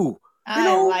do. I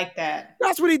know, like that.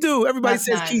 That's what he do. Everybody That's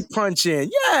says nice. keep punching.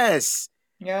 Yes.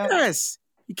 Yeah. Yes.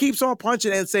 He keeps on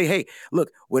punching and say, hey, look,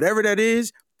 whatever that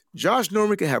is, Josh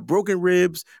Norman can have broken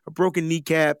ribs, a broken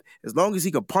kneecap. As long as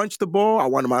he can punch the ball, I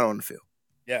want him out on the field.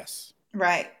 Yes.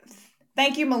 Right.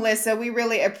 Thank you, Melissa. We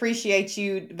really appreciate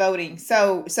you voting.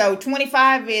 So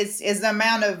 25 is the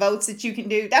amount of votes that you can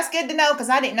do. That's good to know because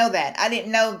I didn't know that. I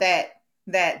didn't know that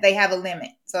they have a limit.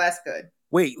 So that's good.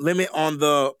 Wait, limit on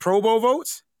the Pro Bowl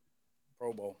votes?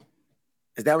 Pro Bowl.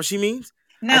 Is that what she means?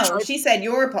 No, she said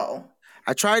your poll.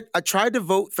 I tried to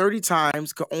vote 30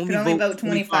 times, could only, You can only vote vote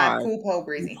 25. Cool poll,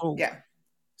 Breezy. Cool. Yeah.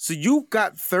 So you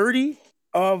got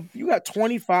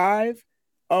 25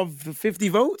 of the 50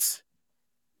 votes?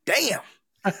 Damn.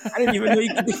 I didn't even know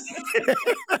you could do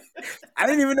I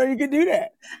didn't even know you could do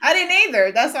that. I didn't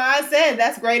either. That's why I said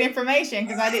that's great information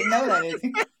because I didn't know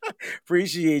that.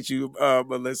 Appreciate you,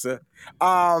 Melissa.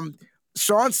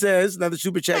 Sean says, another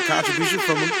super chat contribution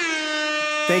from him.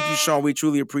 Thank you, Sean. We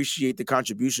truly appreciate the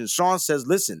contribution. Sean says,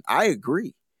 listen, I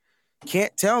agree.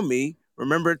 Can't tell me.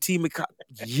 Remember T. McConnell?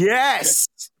 Yes.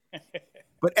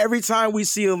 But every time we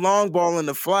see a long ball in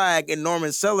the flag and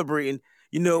Norman celebrating,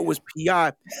 you know, it was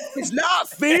PI. It's not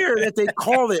fair that they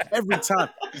call it every time.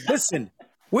 Listen,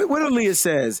 what Aaliyah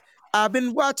says, I've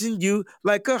been watching you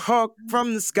like a hawk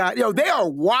from the sky. Yo, they are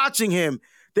watching him.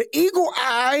 The eagle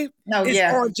eye is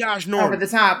on Josh Norman. Over the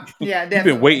top. Yeah,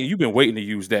 definitely. You've been waiting to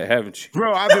use that, haven't you?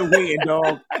 Bro, I've been waiting,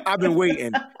 dog. I've been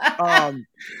waiting. And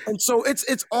so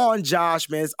it's on Josh,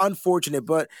 man. It's unfortunate,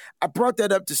 but I brought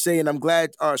that up to say, and I'm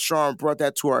glad Sean brought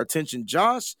that to our attention.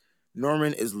 Josh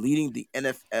Norman is leading the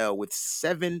NFL with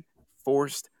 7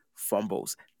 forced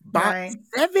fumbles. By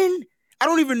 7? I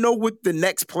don't even know what the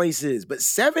next place is, but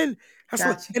 7?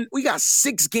 And we got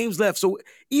 6 games left. So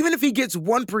even if he gets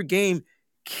 1 per game,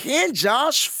 can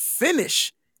Josh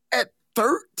finish at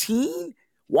 13?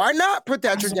 Why not put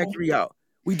that trajectory out?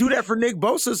 We do that for Nick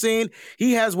Bosa, saying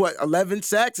he has, 11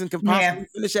 sacks and can possibly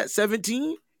finish at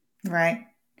 17? Right.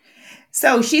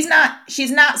 So she's not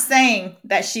saying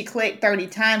that she clicked 30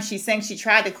 times. She's saying she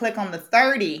tried to click on the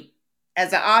 30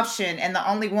 as an option, and the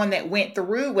only one that went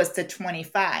through was the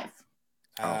 25.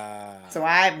 So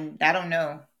I don't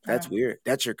know. That's weird.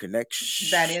 That's your connection.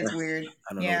 That is weird.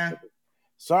 I don't know.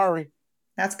 Sorry.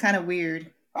 That's kind of weird.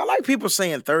 I like people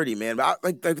saying 30, man. But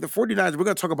like the 49ers, we're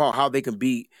going to talk about how they can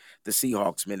beat the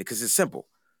Seahawks, man, because it's simple.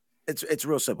 It's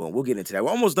real simple. And we'll get into that. We're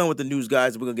almost done with the news,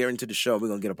 guys. We're going to get into the show. We're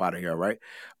going to get up out of here, all right?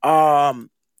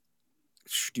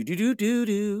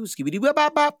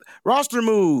 Skibidi-bop-bop. Roster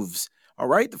moves. All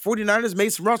right? The 49ers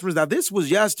made some roster moves. Now, this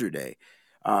was yesterday.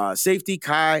 Safety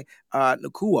Kai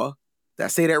Nakua. Did I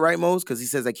say that right, Mose? Because he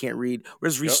says I can't read.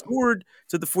 Was restored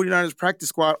to the 49ers practice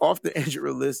squad off the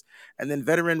injury list. And then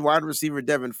veteran wide receiver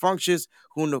Devin Funchess,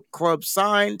 whom the club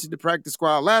signed to the practice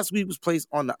squad last week, was placed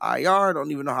on the IR. Don't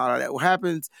even know how that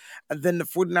happens. And then the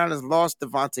 49ers lost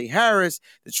Devontae Harris.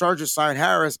 The Chargers signed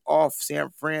Harris off San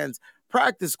Fran's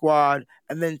practice squad.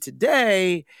 And then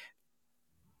today,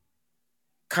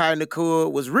 Kai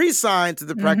Nakua was re-signed to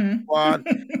the practice squad.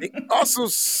 They also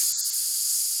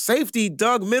safety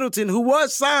Doug Middleton, who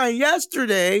was signed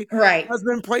yesterday, has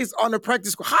been placed on the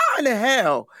practice squad. How in the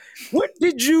hell? What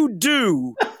did you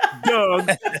do, Doug?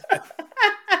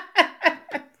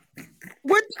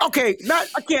 What? Okay, I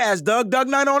can't ask Doug. Doug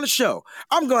not on the show.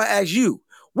 I'm going to ask you.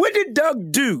 What did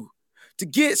Doug do to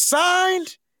get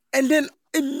signed and then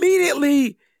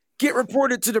immediately get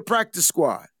reported to the practice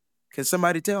squad? Can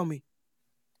somebody tell me?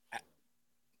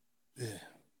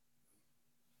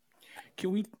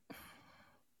 Can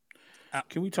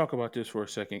we talk about this for a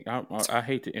second? I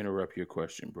hate to interrupt your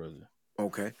question, brother.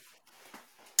 Okay.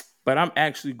 But I'm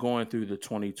actually going through the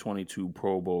 2022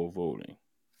 Pro Bowl voting.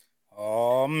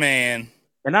 Oh, man.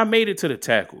 And I made it to the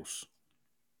tackles.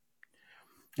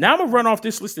 Now I'm going to run off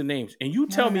this list of names, and you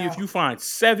tell me if you find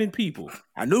 7 people.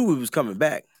 I knew we was coming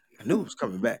back.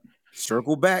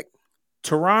 Circle back.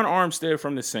 Teron Armstead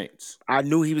from the Saints. I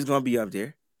knew he was going to be up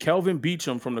there. Kelvin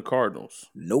Beachum from the Cardinals.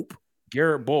 Nope.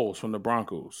 Garrett Bowles from the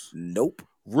Broncos. Nope.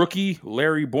 Rookie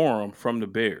Larry Borum from the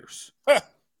Bears.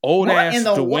 Old ass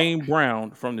Dwayne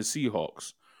Brown from the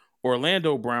Seahawks.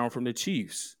 Orlando Brown from the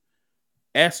Chiefs.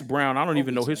 S. Brown, I don't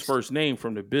even know his first name,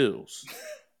 from the Bills.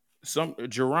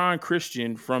 Jaron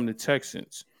Christian from the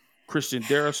Texans. Christian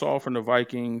Darrisaw from the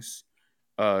Vikings.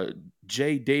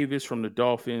 Jay Davis from the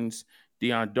Dolphins,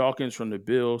 Deion Dawkins from the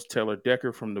Bills, Taylor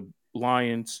Decker from the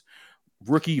Lions,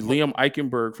 rookie Liam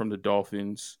Eichenberg from the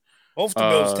Dolphins, Both the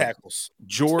Bills tackles.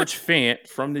 George Fant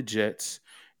from the Jets,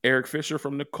 Eric Fisher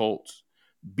from the Colts,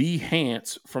 B.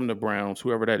 Hance from the Browns,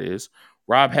 whoever that is,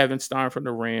 Rob Havenstein from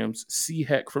the Rams, C.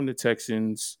 Heck from the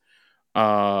Texans,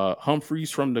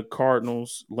 Humphreys from the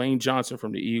Cardinals, Lane Johnson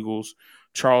from the Eagles,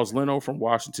 Charles Leno from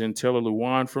Washington, Taylor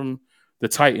Lewan from the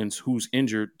Titans, who's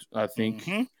injured, I think.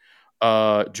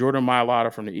 Mm-hmm. Jordan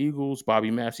Mailata from the Eagles,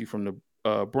 Bobby Massey from the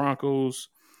Broncos,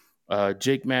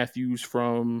 Jake Matthews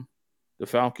from the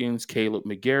Falcons, Caleb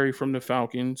McGarry from the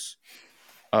Falcons,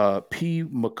 P.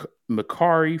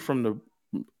 McCarry from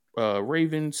the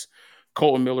Ravens,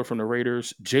 Colton Miller from the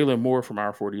Raiders, Jalen Moore from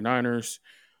our 49ers,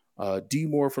 D.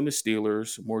 Moore from the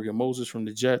Steelers, Morgan Moses from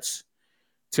the Jets,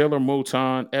 Taylor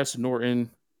Moton, S.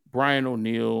 Norton, Brian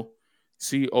O'Neill,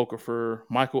 C. Okafor,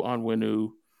 Michael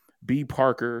Onwenu, B.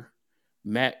 Parker,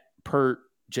 Matt Pert,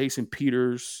 Jason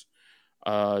Peters,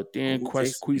 Dan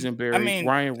Quisenberry,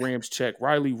 Ryan Ramczyk,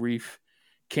 Riley Reif,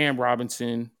 Cam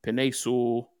Robinson, Penei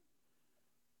Sewell,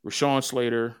 Rashawn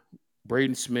Slater,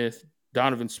 Braden Smith,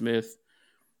 Donovan Smith,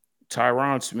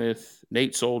 Tyron Smith,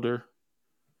 Nate Solder.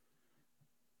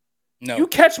 No. You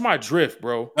catch my drift,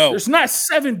 bro. No. There's not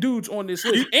 7 dudes on this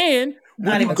list. And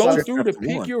when you go through to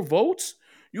pick your votes,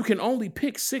 you can only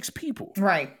pick 6 people.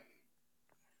 Right.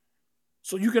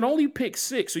 So you can only pick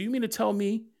 6. So you mean to tell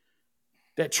me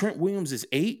that Trent Williams is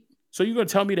 8? So you're going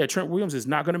to tell me that Trent Williams is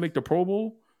not going to make the Pro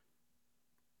Bowl?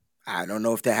 I don't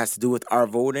know if that has to do with our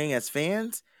voting as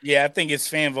fans. Yeah, I think it's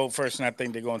fan vote first, and I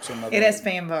think they're going to another. It is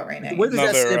fan vote right now. What does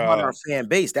that say about our fan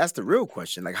base? That's the real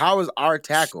question. Like, how is our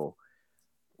tackle?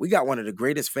 We got one of the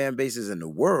greatest fan bases in the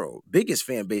world, biggest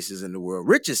fan bases in the world,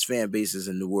 richest fan bases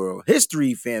in the world,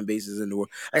 history fan bases in the world.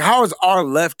 Like, how is our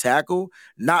left tackle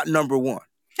not number 1?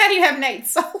 How do you have Nate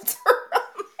Solder?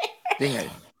 They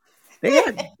had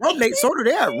Nate Solder.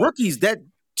 They had rookies that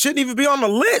shouldn't even be on the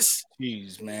list.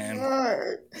 Jeez, man.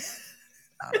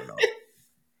 I don't know.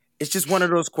 It's just one of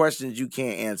those questions you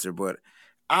can't answer, but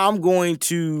I'm going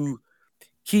to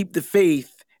keep the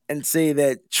faith and say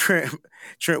that Trent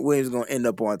Williams is going to end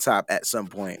up on top at some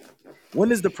point.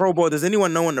 When is the Pro Bowl? Does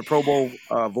anyone know when the Pro Bowl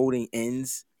voting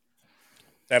ends?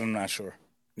 That I'm not sure.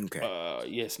 Okay.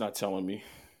 Yeah, it's not telling me.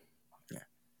 Yeah.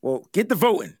 Well, get the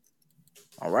voting.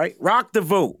 All right. Rock the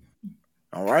vote.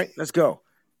 All right. Let's go.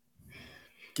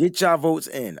 Get y'all votes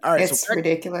in. All right. It's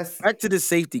ridiculous. Back to the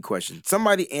safety question.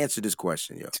 Somebody answer this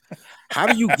question, yo. How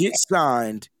do you get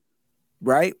signed,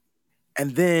 right?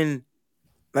 And then,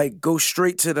 like, go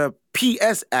straight to the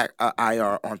PS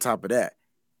IR on top of that?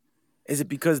 Is it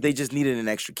because they just needed an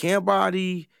extra camp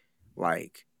body?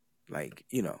 Like,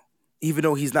 you know, even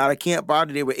though he's not a camp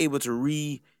body, they were able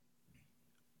to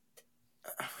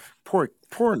poor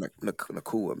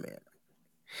Nacua, man.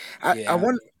 I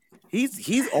wonder.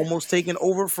 He's almost taken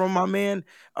over from my man.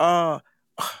 My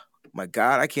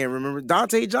God, I can't remember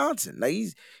Dante Johnson. Like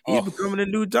he's becoming the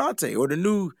new Dante or the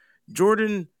new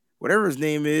Jordan, whatever his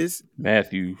name is.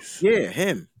 Matthews. Yeah,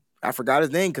 him. I forgot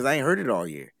his name because I ain't heard it all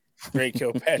year. Ray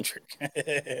Kilpatrick.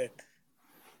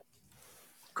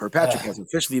 Kirkpatrick has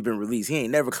officially been released. He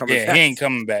ain't never coming back. Yeah, he ain't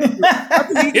coming back.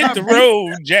 Hit the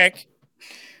road, Jack.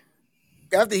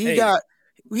 After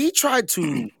he tried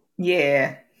to.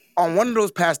 Yeah. On one of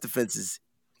those pass defenses,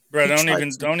 bro. Don't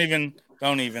even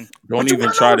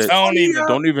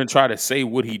try to say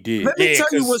what he did. Let me tell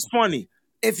you what's funny.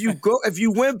 If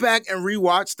you went back and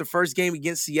rewatched the first game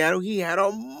against Seattle, he had a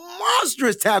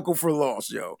monstrous tackle for loss,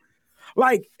 yo.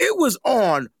 Like it was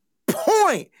on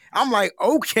point. I'm like,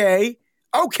 okay,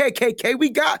 KK,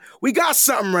 we got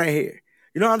something right here.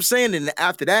 You know what I'm saying? And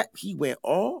after that, he went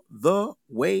all the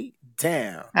way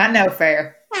down. I know,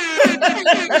 fair.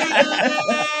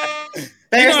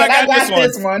 There's I got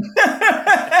this one.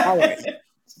 All right.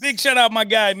 Big shout out my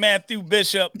guy Matthew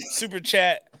Bishop, super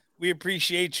chat. We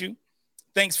appreciate you.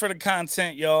 Thanks for the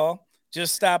content, y'all.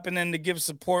 Just stopping in to give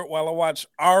support while I watch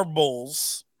our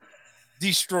Bulls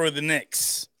destroy the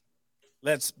Knicks.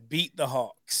 Let's beat the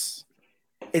Hawks.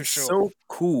 It's so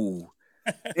cool.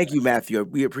 Thank you, Matthew.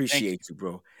 We appreciate you,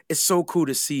 bro. It's so cool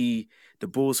to see the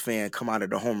Bulls fan come out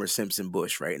of the Homer Simpson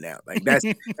bush right now. Like that's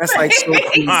like so cool.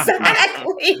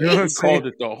 Exactly. You know what I'm called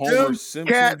it the Homer Simpson.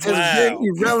 Cat has been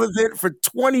irrelevant for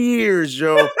 20 years,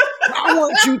 yo. I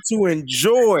want you to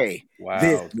enjoy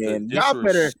this, man. Y'all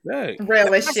better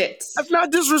real as shit. That's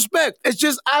not disrespect. It's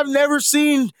just I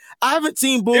haven't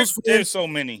seen Bulls. There's so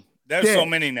many. There's so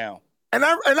many now. And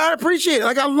I appreciate it.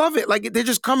 Like I love it. Like they're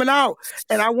just coming out.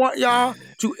 And I want y'all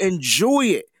to enjoy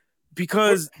it.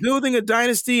 Because building a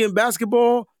dynasty in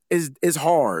basketball is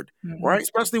hard, right?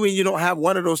 Especially when you don't have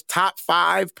one of those top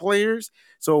 5 players.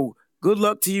 So good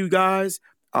luck to you guys.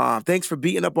 Thanks for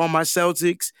beating up on my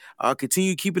Celtics.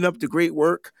 Continue keeping up the great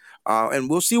work. And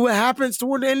we'll see what happens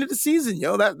toward the end of the season.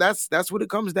 Yo, that's what it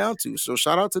comes down to. So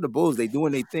shout out to the Bulls. They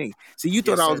doing their thing. See, you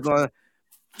thought I was gonna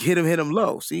hit him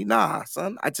low. See, nah,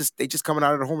 son. They just coming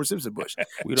out of the Homer Simpson bush.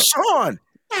 Sean.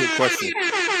 Quick question.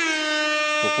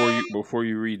 Before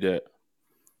you read that,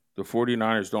 the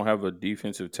 49ers don't have a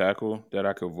defensive tackle that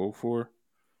I could vote for.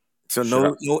 So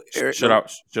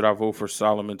should I vote for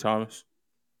Solomon Thomas?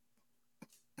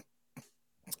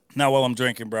 Not while I'm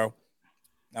drinking, bro.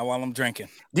 Not while I'm drinking.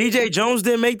 DJ Jones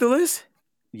didn't make the list?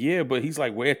 Yeah, but he's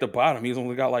like way at the bottom. He's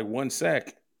only got like 1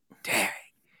 sack. Dang.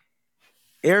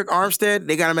 Eric Armstead,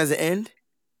 they got him as an end?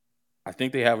 I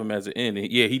think they have him as an end.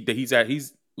 Yeah,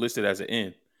 he's listed as an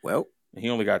end. Well, and he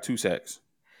only got 2 sacks.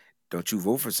 Don't you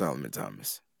vote for Solomon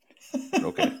Thomas?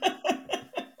 Okay.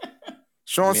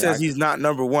 Sean says he's not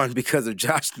number 1 because of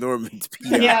Josh Norman's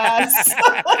PR. Yes.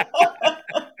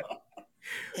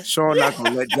 Sean not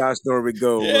gonna let Josh Norman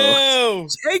go. Bro.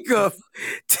 Jacob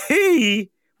T,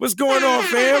 what's going on,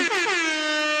 fam?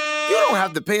 You don't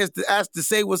have to pay us to ask to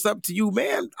say what's up to you,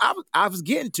 man. I was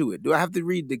getting to it. Do I have to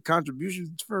read the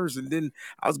contributions first, and then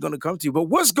I was gonna come to you? But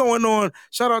what's going on?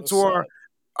 Shout out to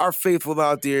our faithful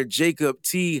out there, Jacob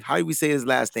T. How do we say his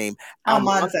last name?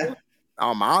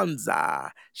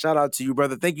 Almanza. Shout out to you,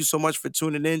 brother. Thank you so much for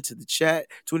tuning in to the chat,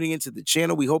 tuning into the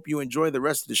channel. We hope you enjoy the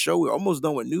rest of the show. We're almost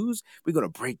done with news. We're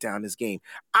going to break down this game.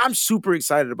 I'm super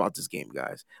excited about this game,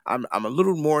 guys. I'm a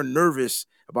little more nervous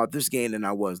about this game than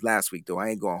I was last week, though. I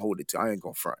ain't going to hold it to. I ain't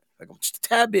going to front. Like, I'm just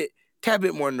a tad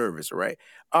bit more nervous, all right?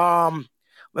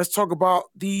 Let's talk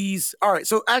about these. All right,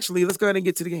 so actually, let's go ahead and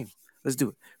get to the game. Let's do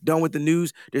it. Done with the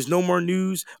news. There's no more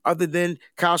news other than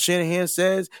Kyle Shanahan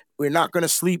says we're not going to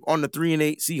sleep on the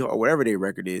 3-8 Seahawks, or whatever their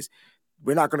record is.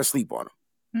 We're not going to sleep on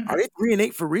them. Are they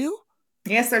 3-8 for real?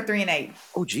 Yes, they're 3-8.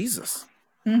 Oh, Jesus.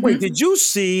 Wait, did you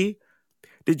see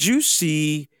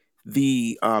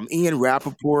the Ian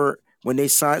Rappaport when they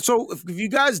signed? So if you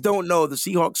guys don't know, the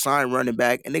Seahawks signed running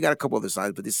back, and they got a couple other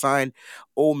signs, but they signed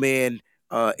old man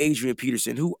Adrian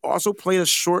Peterson, who also played a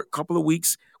short couple of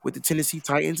weeks with the Tennessee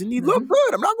Titans, and he looked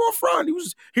good. I'm not going front.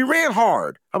 He ran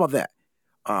hard. How about that?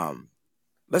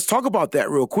 Let's talk about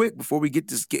that real quick before we get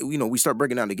this. We start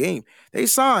breaking down the game. They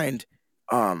signed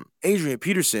Adrian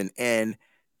Peterson, and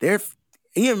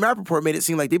Ian Rappaport made it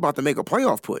seem like they about to make a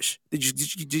playoff push.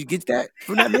 Did you get that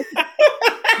from that?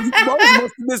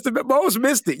 Most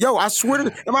missed it. Yo, I swear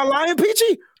to. Am I lying,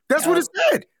 Peachy? That's what it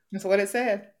said. That's what it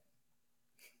said.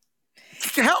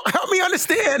 Help me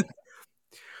understand.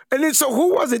 And then, so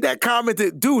who was it that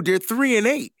commented, dude, they're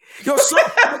 3-8? Yo,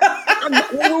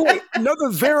 wait, another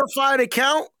verified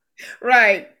account?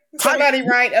 Right. Somebody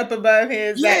right up above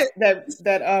his that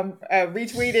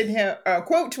retweeted him,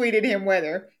 quote tweeted him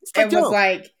whether, and was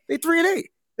like, they're 3-8.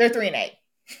 They're 3-8.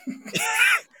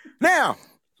 Now,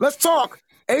 let's talk.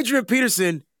 Adrian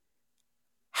Peterson,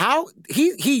 how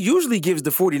he usually gives the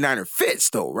 49er fits,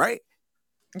 though, right?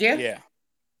 Yeah.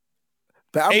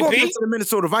 But I'm going back to the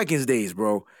Minnesota Vikings days,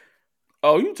 bro.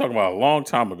 Oh, you talking about a long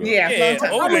time ago? Yeah,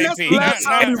 long time. That's the last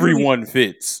time everyone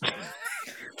fits.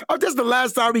 Oh, that's the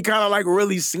last time we kind of like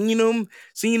really seen him.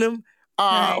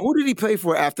 Right. Who did he play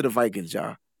for after the Vikings,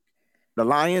 y'all? The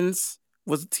Lions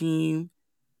was a team.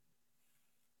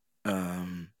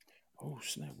 Oh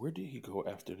snap! Where did he go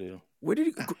after them? Where did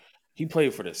he go? He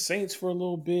played for the Saints for a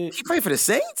little bit. He played for the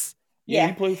Saints? Yeah,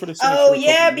 he played for the Saints. Oh,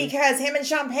 yeah, because him and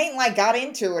Sean Payton got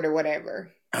into it or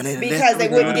whatever. Because they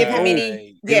wouldn't give him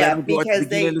any. Yeah, because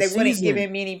they wouldn't give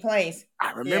him any plays.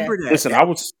 I remember that. Listen, I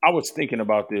was thinking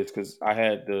about this because I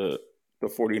had the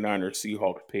 49ers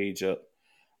Seahawks page up,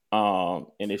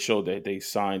 and it showed that they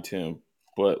signed him.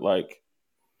 But like,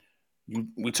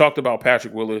 we talked about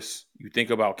Patrick Willis. You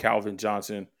think about Calvin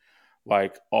Johnson.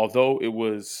 Like, although it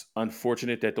was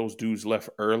unfortunate that those dudes left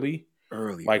early,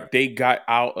 like they got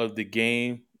out of the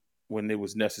game when it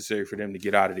was necessary for them to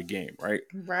get out of the game, right?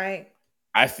 Right.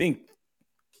 I think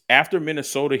after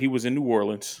Minnesota, he was in New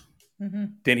Orleans. Mm-hmm.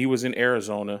 Then he was in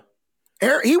Arizona.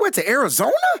 He went to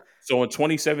Arizona? So in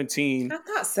 2017, I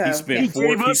thought so. He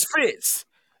gave us fits.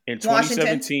 In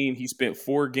 2017, he spent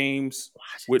 4 games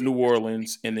with New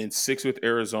Orleans and then 6 with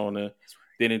Arizona.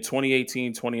 Then in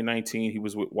 2018, 2019, he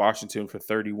was with Washington for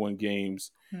 31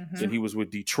 games. Mm-hmm. Then he was with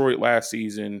Detroit last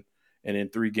season and then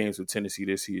 3 games with Tennessee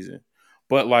this season.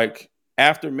 But like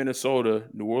after Minnesota,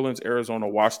 New Orleans, Arizona,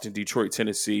 Washington, Detroit,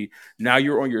 Tennessee, now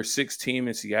you're on your 6th team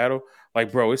in Seattle.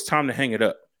 Like, bro, it's time to hang it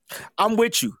up. I'm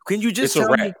with you. Can you just tell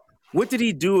me, what did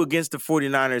he do against the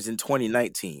 49ers in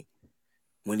 2019?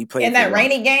 when he played In that for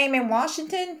rainy game in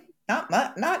Washington. Not.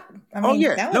 I mean, Oh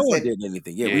yeah, that no was one a did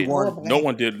anything. Yeah, Yeah, we won. horrible no game.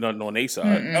 one did nothing on their side.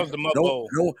 Mm-mm. That was the Mud No,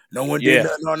 Bowl. no one Yeah. did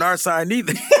nothing on our side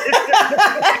neither.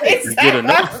 We did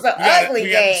enough. That was an ugly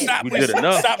we got to game. stop. We did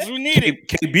enough. Stops we needed.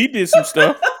 KB did some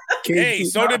stuff. Hey,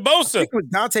 so did I Bosa. think it was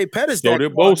Dante Pettis. So that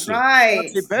did called- Bosa. Right.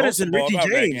 Dante Pettis Bosa and Ricky balled out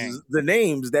that James. game. Is the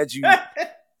names that you.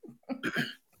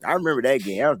 I remember that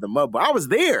game. That was the mud. But I was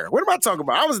there. What am I talking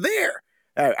about? I was there.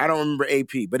 I don't remember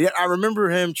AP, but I remember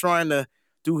him trying to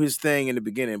do his thing in the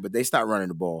beginning, but they stopped running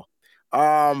the ball.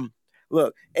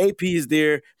 Look, AP is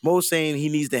there. Mo saying he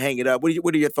needs to hang it up.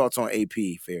 What are your thoughts on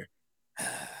AP, Fair?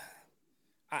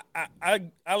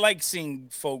 I like seeing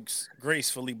folks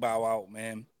gracefully bow out,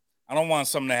 man. I don't want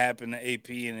something to happen to AP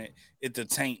and it to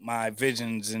taint my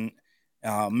visions and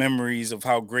memories of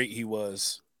how great he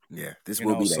was. Yeah, this You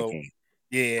will know, be that so- game.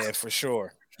 Yeah, for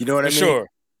sure. You know what I For mean? sure.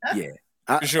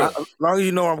 Yeah. For sure. As long as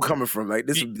you know where I'm coming from, like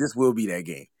this will be that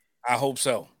game. I hope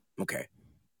so. Okay.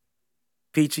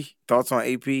 Peachy, thoughts on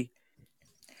AP?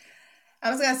 I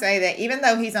was gonna say that even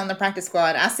though he's on the practice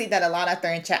squad, I see that a lot out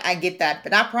there in chat. I get that,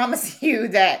 but I promise you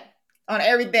that on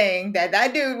everything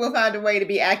that dude will find a way to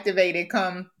be activated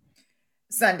come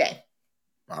Sunday.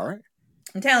 All right.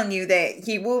 I'm telling you that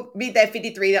he will beat that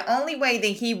 53. The only way that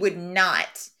he would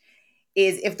not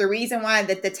is if the reason why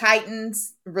that the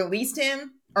Titans released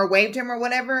him or waived him or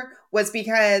whatever was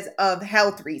because of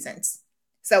health reasons.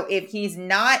 So if he's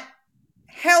not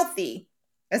healthy,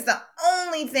 that's the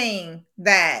only thing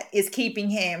that is keeping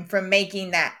him from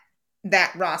making that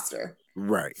roster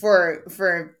Right.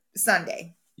 for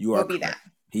Sunday. You are Will be correct.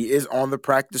 that. He is on the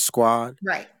practice squad.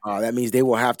 Right. That means they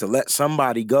will have to let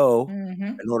somebody go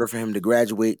Mm-hmm. in order for him to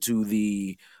graduate to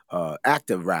the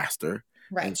active roster.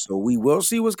 Right. And so we will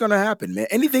see what's going to happen, man.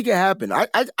 Anything can happen.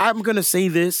 I'm going to say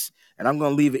this, and I'm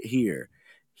going to leave it here.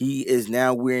 He is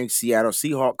now wearing Seattle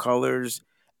Seahawks colors,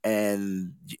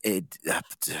 and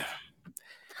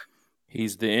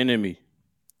He's the enemy.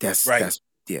 that's Right.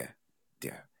 yeah.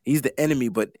 He's the enemy,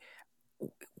 but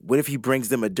what if he brings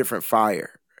them a different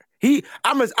fire?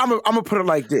 I'm gonna put it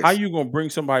like this. How you gonna bring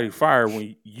somebody fire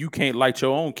when you can't light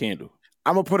your own candle?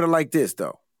 I'm gonna put it like this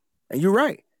though, and you're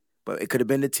right. But it could have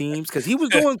been the teams because he was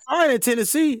doing fine in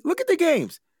Tennessee. Look at the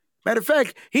games. Matter of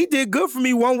fact, he did good for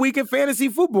me 1 week in fantasy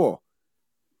football.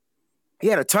 He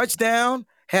had a touchdown,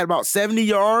 had about 70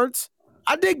 yards.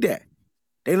 I dig that.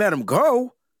 They let him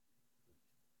go,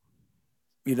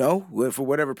 for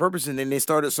whatever purpose, and then they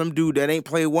started some dude that ain't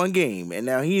played one game, and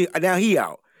now he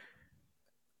out.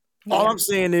 All I'm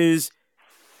saying is,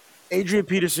 Adrian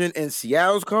Peterson and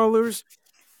Seattle's colors,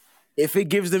 if it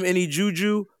gives them any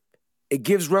juju, it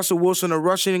gives Russell Wilson a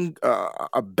rushing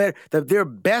their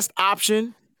best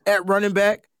option at running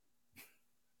back.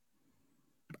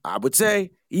 I would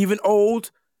say, even old,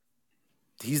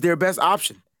 he's their best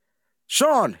option.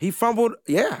 Sean, he fumbled.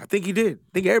 Yeah, I think he did. I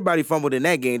think everybody fumbled in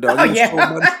that game, dog. Oh, He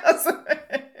was so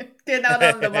much- Did not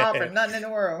on the ball for nothing in the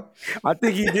world. I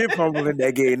think he did fumble in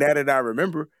that game. Now that I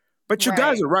remember. But you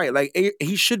guys are right. Like,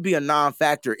 he should be a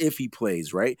non-factor if he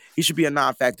plays, right? He should be a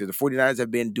non-factor. The 49ers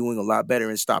have been doing a lot better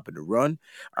in stopping the run.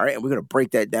 All right, and we're going to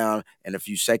break that down in a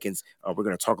few seconds. We're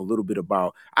going to talk a little bit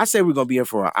about, I say we're going to be in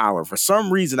for an hour. For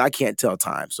some reason, I can't tell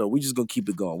time. So we're just going to keep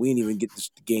it going. We ain't even get the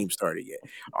game started yet.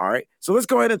 All right, so let's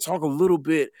go ahead and talk a little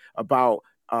bit about,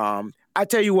 I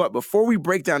tell you what, before we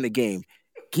break down the game,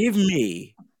 give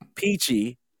me,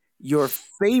 Peachy, your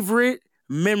favorite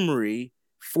memory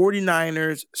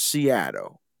 49ers,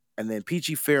 Seattle, and then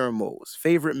Peachy Fair Mo's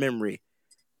favorite memory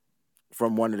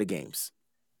from one of the games.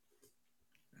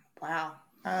 Wow.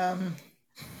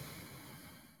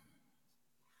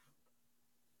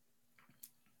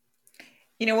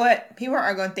 You know what? People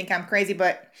are going to think I'm crazy,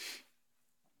 but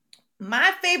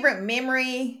my favorite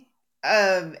memory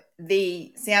of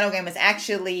the Seattle game was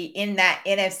actually in that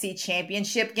NFC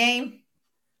Championship game.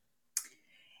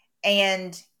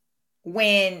 And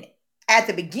when at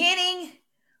the beginning,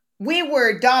 we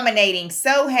were dominating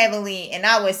so heavily and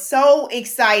I was so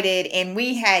excited and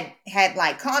we had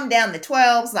like calmed down the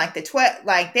 12s,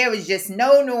 like there was just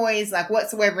no noise like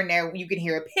whatsoever in there. You could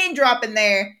hear a pin drop in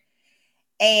there.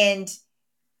 And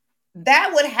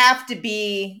that would have to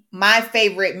be my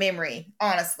favorite memory,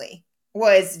 honestly,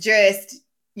 was just,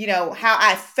 how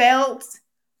I felt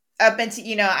up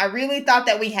until, I really thought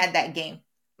that we had that game.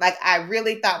 Like, I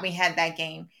really thought we had that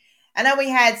game. I know we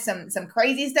had some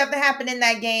crazy stuff that happened in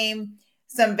that game,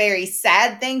 some very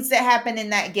sad things that happened in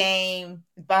that game.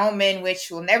 Bowman, which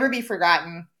will never be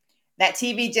forgotten. That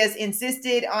TV just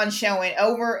insisted on showing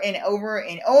over and over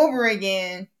and over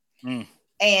again.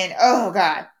 And, oh,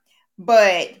 God.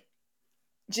 But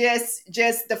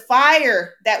just the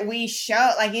fire that we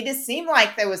showed. Like, it just seemed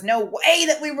like there was no way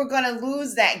that we were going to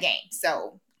lose that game.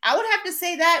 So I would have to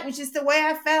say that was just the way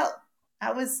I felt.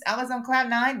 I was on cloud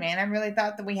 9, man. I really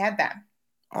thought that we had that.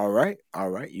 All right,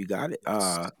 you got it.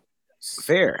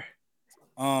 Fair.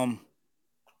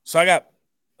 So I got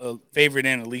a favorite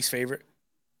and a least favorite.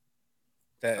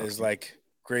 That is like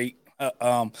great.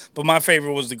 But my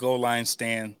favorite was the goal line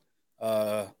stand.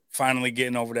 Finally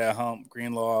getting over that hump.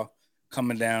 Greenlaw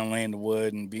coming down, laying the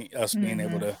wood, and being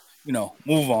able to,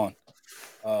 move on.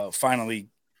 Finally,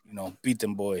 beat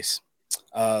them boys.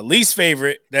 Least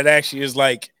favorite that actually is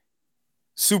like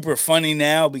super funny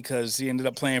now because he ended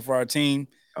up playing for our team.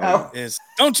 Is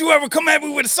don't you ever come at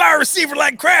me with a sorry receiver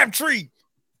like Crabtree.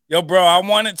 Yo, bro, I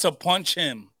wanted to punch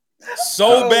him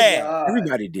so bad. God.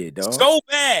 Everybody did, though. So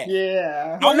bad.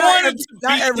 Yeah. I wanted to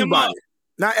not beat everybody. him up.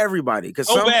 Not everybody, because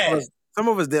So bad. some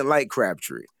of us didn't like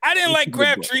Crabtree. I didn't like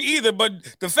Crabtree either, but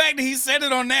the fact that he said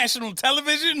it on national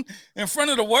television in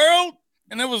front of the world,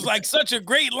 and it was like such a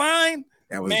great line,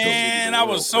 That was man, dope. I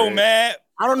was so mad.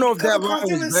 I don't know if that line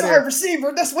was better.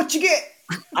 Receiver, that's what you get.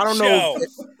 I don't know.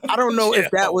 Yo. I don't know if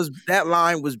Yo. that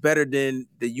line was better than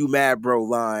the "You Mad Bro"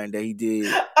 line that he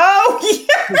did. Oh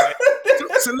yeah.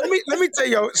 So let me tell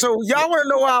y'all. So y'all want to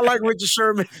know why I like Richard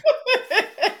Sherman?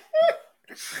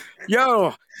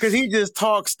 Yo, because he just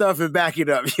talks stuff and back it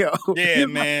up, yo. Yeah,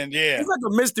 man, yeah. He's like a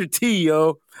Mr. T,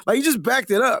 yo. Like, he just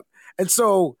backed it up. And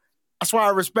so that's why I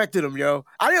respected him, yo.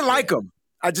 I didn't like him.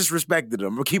 I just respected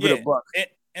him. We'll keep it a buck.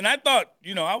 And I thought,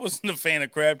 I wasn't a fan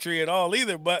of Crabtree at all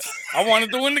either, but I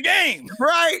wanted to win the game.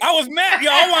 Right. I was mad, yo.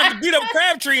 I wanted to beat up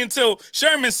Crabtree until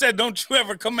Sherman said, "Don't you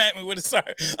ever come at me with a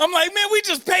sorry." I'm like, man, we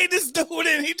just paid this dude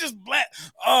and he just black.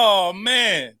 Oh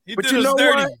man, he But did you us know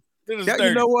dirty. what? Did us You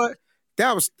dirty. know what?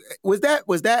 That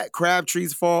was that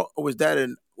Crabtree's fault, or was that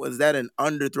an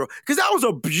underthrow? Because that was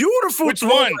a beautiful Which throw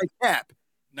one? by Cap.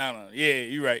 No, yeah,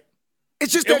 you're right.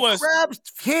 It's just It that was- Crab's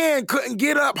hand couldn't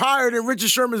get up higher than Richard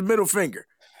Sherman's middle finger.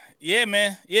 Yeah,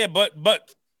 man. Yeah, but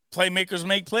playmakers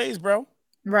make plays, bro.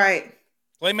 Right.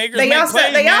 Playmakers They make also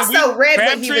plays. they man. also read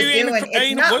what he was Crabtree ain't doing.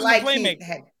 It's not wasn't a like he playmaker.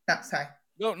 had. No, sorry.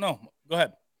 No, go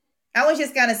ahead. I was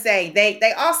just gonna say they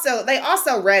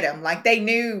also read him. Like, they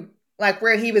knew like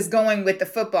where he was going with the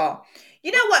football.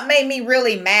 You know what made me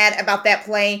really mad about that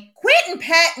play? Quentin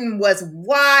Patton was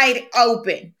wide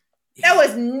open. There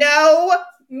was no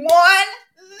one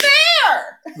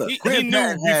there. Look, He Quentin knew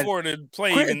Patton had- before the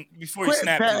play, Quentin- before he Quentin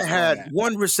snapped. Patton his had phone.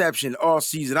 one reception all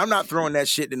season. I'm not throwing that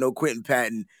shit to no Quentin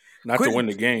Patton. Not Quentin- to win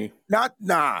the game. Like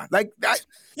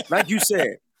you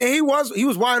said. And he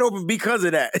was wide open because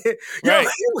of that. Right.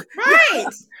 Right.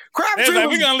 Crabtree It's like,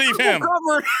 was we're gonna leave him.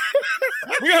 covered.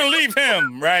 We're gonna leave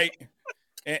him, right?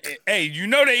 Hey, they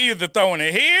either throwing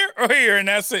it here or here, and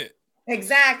that's it.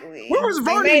 Exactly. Where was They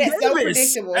Vernon made it so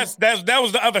Davis? predictable. That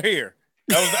was the other here.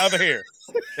 That was the other here.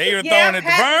 They either Yeah, throwing it to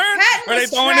Patton Vern or they was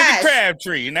throwing it trash. to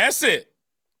Crabtree, and that's it.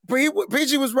 But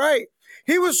PG was right.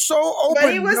 He was so open.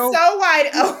 But he was yo. so wide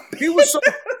open. He was so.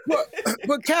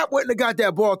 but Cap wouldn't have got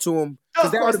that ball to him Oh, because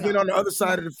of that would course have been not. on the other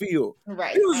side of the field.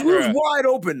 Right. He was Right. wide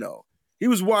open though. He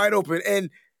was wide open, and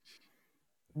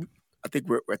I think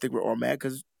we're all mad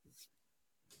because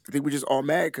I think we're just all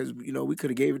mad because we could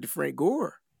have gave it to Frank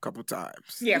Gore a couple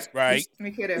times. Yeah. Right.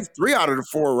 We could have. It's 3 out of the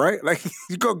 4, right? Like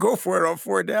you go for it on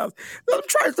 4 downs. Let him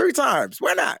try it 3 times.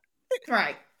 Why not?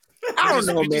 Right. I don't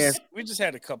know, we man. We just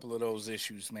had a couple of those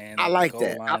issues, man. I at the like goal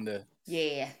that. line to-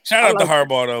 Yeah. Shout I out to like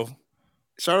Harbaugh though,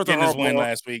 Shout out to getting his win Harbaugh.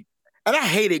 last week. And I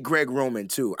hated Greg Roman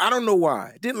too. I don't know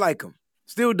why. Didn't like him.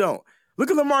 Still don't. Look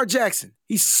at Lamar Jackson.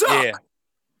 He sucked.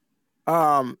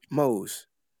 Yeah. Mose.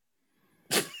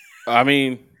 I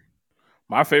mean,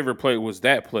 my favorite play was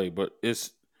that play, but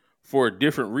it's for a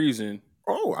different reason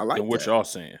Oh, I like than what that. y'all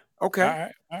saying.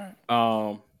 Okay. All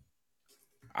right.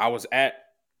 I was at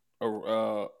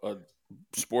a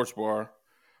sports bar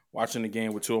watching the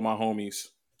game with 2 of my homies.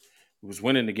 We was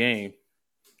winning the game,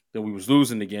 then we was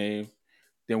losing the game,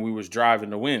 then we was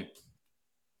driving to win.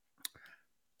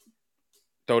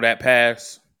 Throw that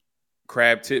pass,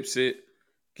 Crab tips it,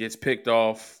 gets picked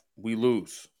off, we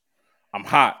lose. I'm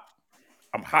hot.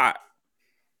 I'm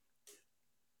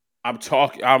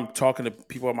talking to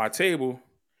people at my table,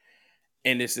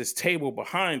 and it's this table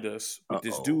behind us with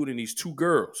this dude and these 2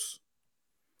 girls.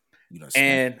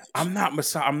 And I'm not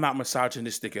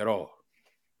misogynistic at all.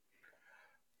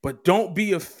 But don't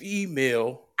be a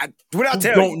female who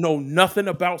don't know nothing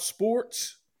about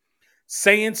sports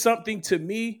saying something to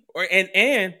me,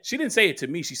 and she didn't say it to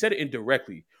me, she said it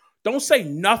indirectly. Don't say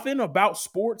nothing about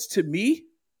sports to me,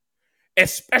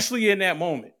 especially in that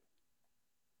moment.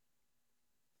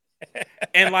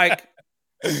 And like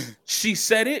she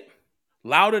said it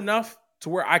loud enough to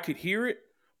where I could hear it,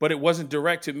 but it wasn't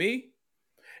direct to me.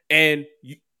 And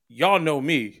y'all know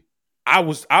me. I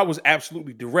was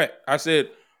absolutely direct. I said,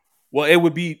 well, it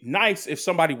would be nice if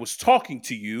somebody was talking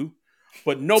to you,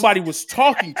 but nobody was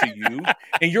talking to you,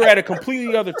 and you're at a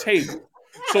completely other table.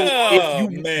 So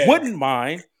if you wouldn't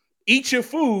mind, eat your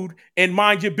food and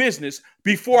mind your business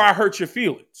before I hurt your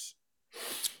feelings.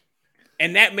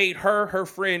 And that made her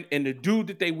friend, and the dude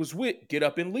that they was with get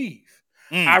up and leave.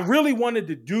 I really wanted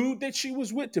the dude that she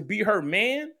was with to be her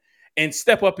man and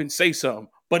step up and say something.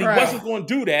 But he wasn't going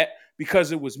to do that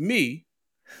because it was me,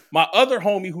 my other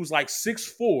homie who's like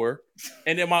 6'4",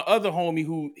 and then my other homie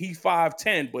who he's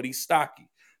 5'10", but he's stocky.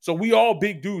 So we all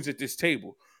big dudes at this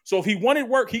table. So if he wanted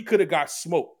work, he could have got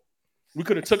smoked. We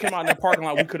could have took him out in the parking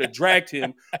lot. We could have dragged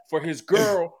him for his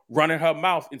girl running her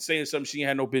mouth and saying something she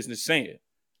had no business saying.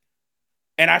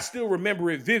 And I still remember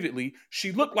it vividly.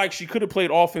 She looked like she could have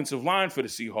played offensive line for the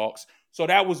Seahawks. So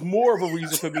that was more of a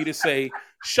reason for me to say,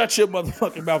 shut your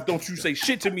motherfucking mouth. Don't you say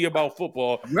shit to me about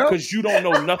football because you don't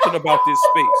know nothing about this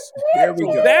space. There we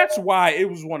go. That's why it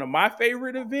was one of my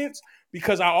favorite events,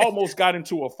 because I almost got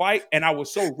into a fight and I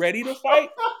was so ready to fight,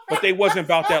 but they wasn't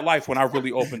about that life when I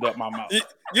really opened up my mouth.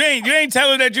 You ain't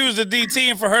telling that you was the DT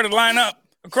and for her to line up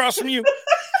across from you?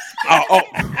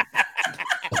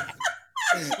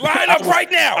 Line up right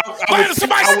now.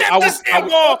 Somebody snap this damn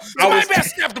ball. Somebody better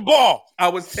snap the ball. I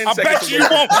was 10 seconds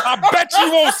away. I bet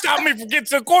you won't stop me from getting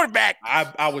to the quarterback.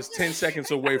 I was 10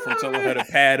 seconds away from telling her to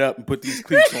pad up and put these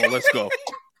cleats on. Let's go.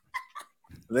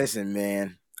 Listen,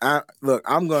 man.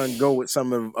 I'm going to go with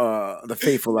some of the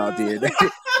faithful out there.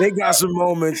 They got some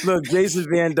moments. Look, Jason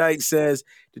Van Dyke says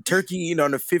the turkey eating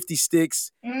on the 50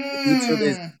 sticks until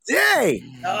this day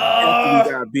after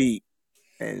we got beat.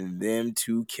 And them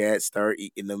two cats start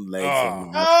eating them legs.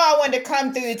 I wanted to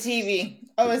come through the TV.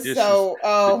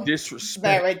 Disrespect.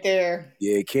 That right there.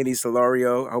 Yeah, Kenny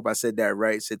Solario, I hope I said that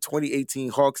right, said 2018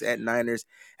 Hawks at Niners.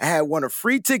 I had won a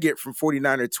free ticket from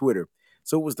 49er Twitter.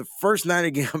 So it was the first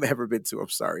Niner game I've ever been to. I'm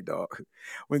sorry, dog.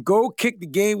 When Gold kicked the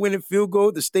game-winning field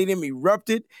goal, the stadium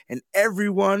erupted, and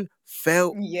everyone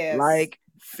felt like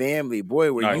family.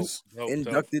 Boy, were you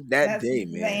inducted that day,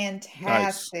 man.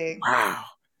 Fantastic. Nice. Wow.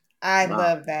 I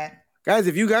love that. Guys,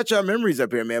 if you got your memories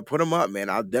up here, man, put them up,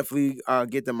 man. I'll definitely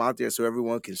get them out there so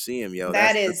everyone can see them, yo.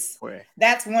 That's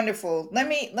wonderful. Let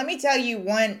me tell you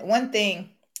one thing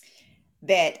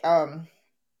that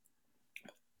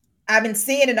I've been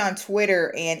seeing it on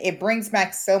Twitter, and it brings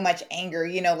back so much anger.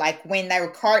 You know, like when they were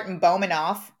carting Bowman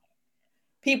off,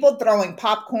 people throwing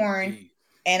popcorn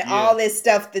and all this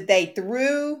stuff that they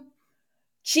threw,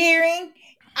 cheering.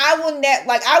 I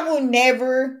will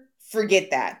never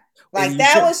forget that. Like,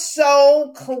 that was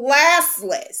so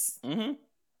classless. Mm-hmm.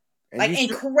 Like,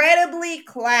 incredibly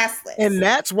classless. And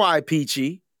that's why,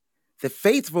 Peachy, the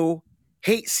faithful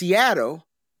hate Seattle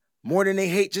more than they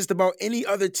hate just about any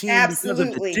other team.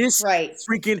 Absolutely. Because of the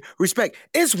freaking respect.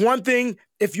 It's one thing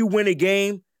if you win a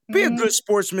game, be a good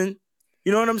sportsman.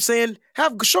 You know what I'm saying?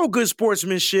 Show good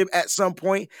sportsmanship at some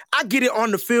point. I get it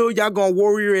on the field. Y'all gonna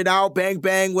warrior it out, bang,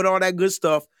 bang, with all that good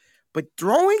stuff. But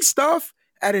throwing stuff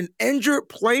at an injured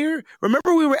player.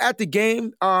 Remember we were at the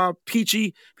game,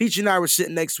 Peachy and I were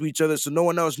sitting next to each other, so no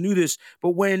one else knew this.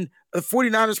 But when the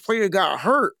 49ers player got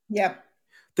hurt,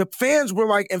 the fans were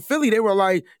like, in Philly, they were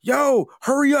like, yo,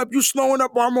 hurry up, you slowing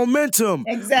up our momentum.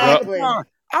 Exactly. I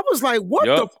was like, what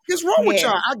the fuck is wrong with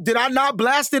y'all? Did I not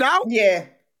blast it out? Yeah.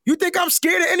 You think I'm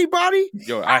scared of anybody?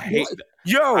 Yo, I hate that.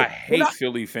 I hate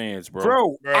Philly fans,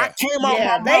 bro. I came out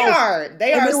my mouth.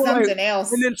 They are something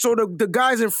else. And then so the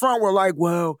guys in front were like,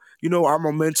 well, you know, our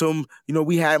momentum, you know,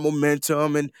 we had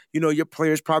momentum, and, you know, your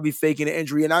player's probably faking an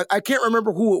injury. And I can't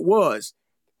remember who it was.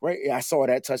 Right? Yeah, I saw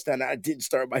that touchdown. I didn't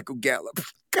start Michael Gallup.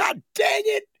 God dang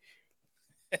it.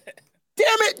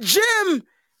 Damn it, Jim.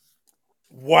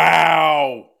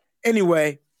 Wow.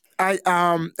 Anyway,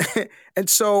 and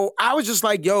so I was just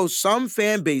like, yo, some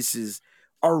fan bases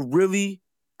are really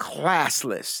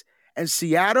classless. And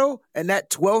Seattle and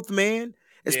that 12th man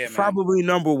is probably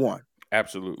number one.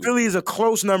 Absolutely. Philly is a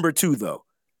close number two, though.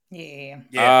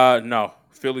 No.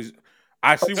 Philly's.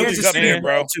 I see what you're saying,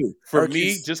 bro. For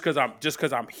me, just because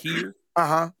I'm here,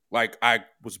 like I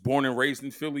was born and raised in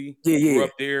Philly. Grew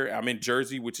up there. I'm in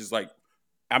Jersey, which is like,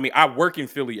 I mean, I work in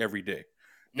Philly every day.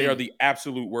 They are the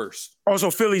absolute worst. Oh, so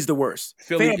Philly's the worst.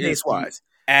 Philly fan base wise.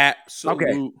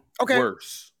 Absolute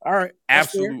worst. All right.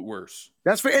 Absolute worst.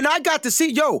 That's fair. And I got to see,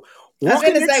 I was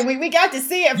going to say, we got to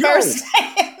see it first.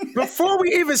 Before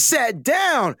we even sat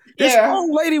down, this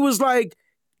old lady was like,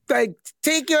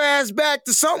 take your ass back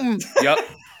to something. Yep.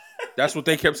 That's what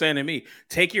they kept saying to me.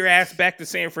 Take your ass back to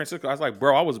San Francisco. I was like,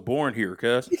 bro, I was born here,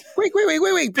 cuz. Wait.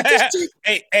 But this chick,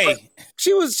 Hey.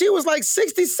 she was like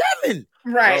 67.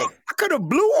 Right. I could have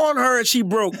blew on her and she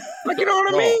broke. Like, you know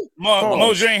what I mean?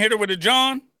 Mose ain't hit her with a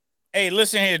John. Hey,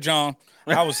 listen here, John.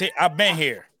 I was here. I've been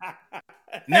here.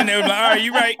 And then they were like, all right,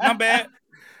 you right. My bad.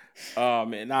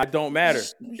 Man, nah, it don't matter.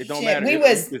 It don't matter. We you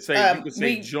could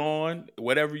say John,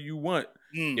 whatever you want.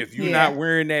 If you're not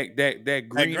wearing that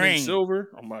green and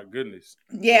silver, oh my goodness.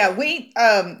 Yeah, we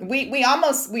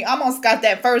almost got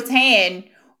that firsthand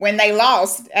when they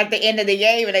lost at the end of the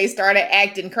game and they started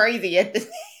acting crazy at the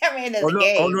end of the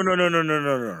game. Oh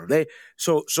no.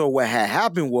 So what had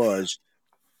happened was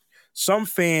some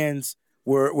fans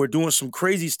were doing some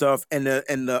crazy stuff, and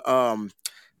the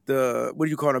what do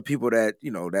you call them, people that,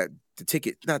 you know, that the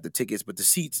ticket, not the tickets, but the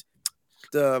seats,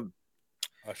 the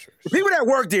ushers. The people that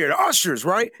worked there, the ushers,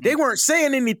 right? They weren't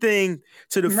saying anything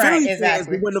to the Philly fans,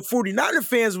 but when the 49er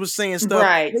fans was saying stuff,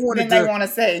 right? They want to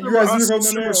say, you guys do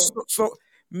something else. So,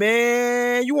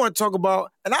 man, you want to talk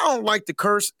about, and I don't like to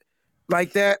curse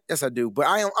like that. Yes, I do, but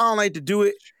I don't like to do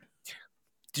it.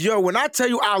 Yo, when I tell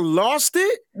you I lost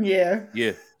it, yeah,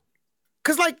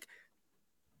 because like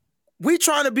we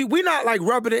not like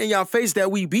rubbing it in y'all face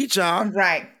that we beat y'all,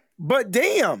 right? But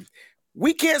damn.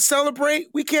 We can't celebrate.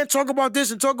 We can't talk about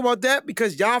this and talk about that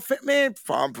because y'all, man,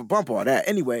 bump all that.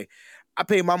 Anyway, I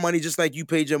paid my money just like you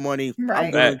paid your money. Right. I'm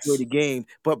going to enjoy the game.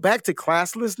 But back to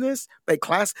classlessness,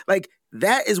 like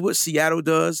that is what Seattle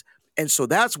does. And so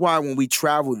that's why when we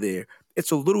travel there,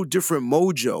 it's a little different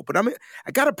mojo. But I mean,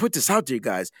 I got to put this out there,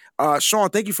 guys. Sean,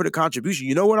 thank you for the contribution.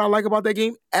 You know what I like about that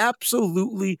game?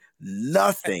 Absolutely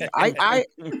nothing. I'm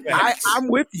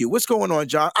with you. What's going on,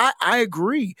 John? I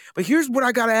agree. But here's what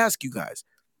I got to ask you guys.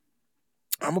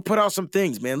 I'm going to put out some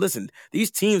things, man. Listen,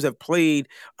 these teams have played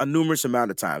a numerous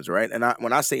amount of times, right? And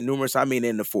when I say numerous, I mean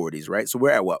in the 40s, right? So we're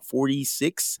at what,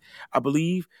 46, I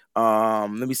believe?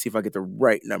 Let me see if I get the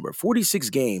right number.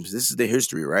 46 games. This is the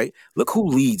history, right? Look who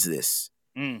leads this.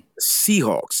 The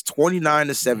Seahawks,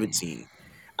 29-17.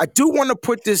 I do want to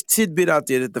put this tidbit out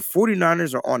there that the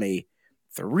 49ers are on a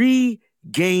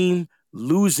 3-game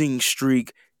losing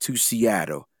streak to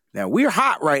Seattle. Now, we're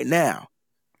hot right now.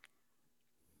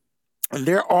 And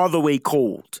they're all the way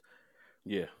cold.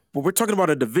 Yeah. But we're talking about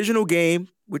a divisional game.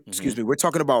 We're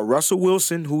talking about Russell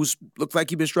Wilson, who's looked like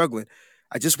he's been struggling.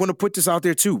 I just want to put this out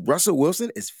there, too. Russell Wilson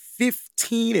is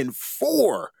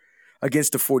 15-4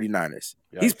 against the 49ers.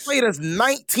 Yikes. He's played us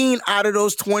 19 out of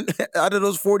those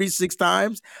 46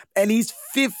 times, and he's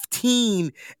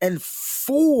 15-4.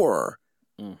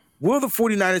 Will the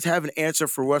 49ers have an answer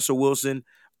for Russell Wilson?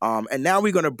 And now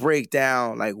we're going to break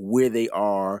down like where they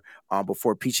are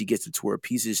before Peachy gets into her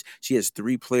pieces. She has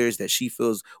 3 players that she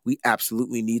feels we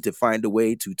absolutely need to find a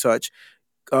way to touch.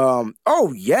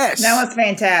 Oh, yes. That was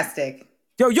fantastic.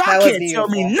 Yo, y'all can't tell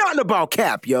me nothing about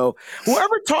Cap, yo.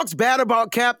 Whoever talks bad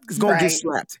about Cap is going to get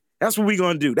slapped. That's what we're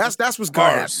going to do. That's what's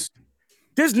going to happen.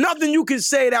 There's nothing you can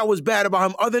say that was bad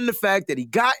about him other than the fact that he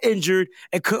got injured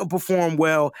and couldn't perform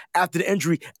well after the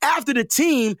injury. After the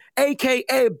team,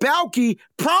 a.k.a. Balky,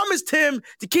 promised him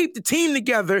to keep the team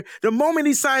together the moment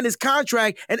he signed his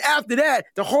contract, and after that,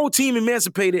 the whole team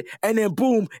emancipated, and then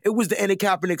boom, it was the end of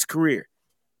Kaepernick's career.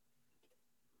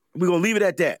 We're going to leave it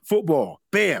at that. Football.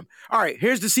 Bam. All right,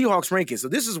 here's the Seahawks ranking. So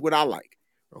this is what I like.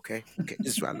 Okay,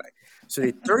 this is what I like. So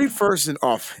they're 31st in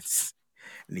offense.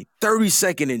 And he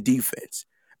 32nd in defense.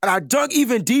 And I dug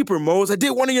even deeper, Mose. I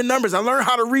did one of your numbers. I learned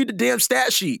how to read the damn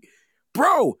stat sheet.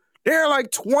 Bro, they're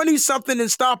like 20-something in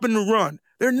stopping the run.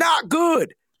 They're not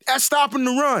good at stopping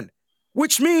the run,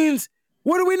 which means,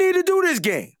 what do we need to do this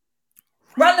game?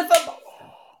 Run the football.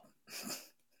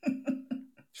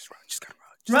 Just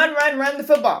gotta run. Run the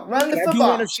football. Run the football. I do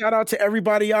want to shout out to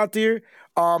everybody out there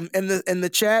in the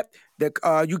chat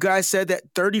that you guys said that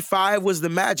 35 was the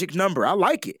magic number. I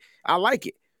like it.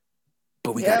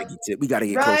 But we gotta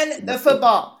get run the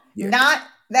football. Yeah.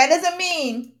 That doesn't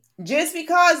mean just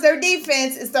because their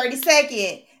defense is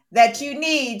 32nd that you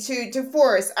need to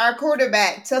force our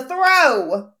quarterback to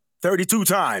throw 32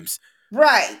 times.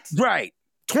 Right.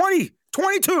 20,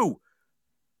 22.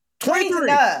 20's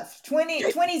enough.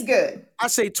 20's good. I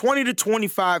say 20 to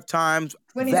 25 times.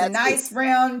 20's a nice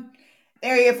round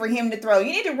area for him to throw.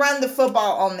 You need to run the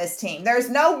football on this team. There's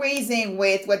no reason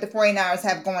with what the 49ers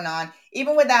have going on,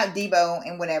 even without Debo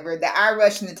and whatever, that our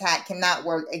rushing attack cannot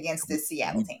work against this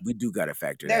Seattle team. We do got to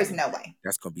factor that in. There's no way.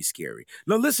 That's going to be scary.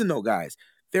 Now, listen, though, guys.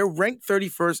 They're ranked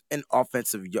 31st in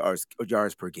offensive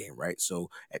yards per game, right? So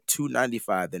at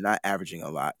 295, they're not averaging a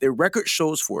lot. Their record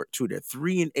shows for it, too. They're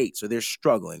 3-8, so they're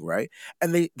struggling, right?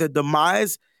 And the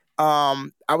demise, I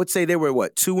would say they were,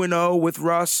 2-0 with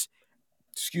Russ.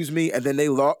 Excuse me. And then they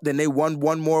lost. Then they won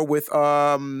one more with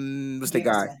what's the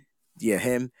guy? Danielson. Yeah,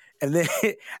 him. And then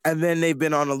and then they've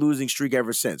been on a losing streak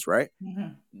ever since, right?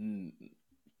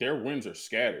 Their wins are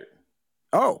scattered.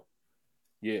 Oh,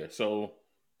 Yeah, so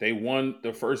they won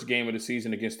the first game of the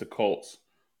season against the Colts,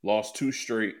 lost 2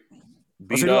 straight,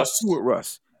 beat so they lost us. 2 with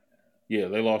Russ. Yeah,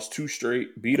 they lost 2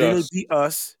 straight, beat Then us, they beat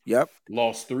us. Yep.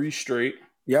 lost 3 straight,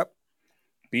 Yep.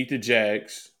 beat the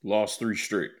Jags, lost 3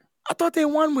 straight. I thought they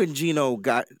won when Gino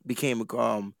became their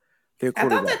I thought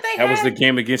quarterback. that they That was had. the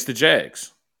game against the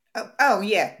Jags. Oh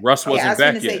yeah. Russ Yeah, I wasn't was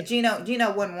back going to say yet.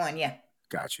 Gino won one. Yeah.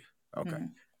 Got you. Okay.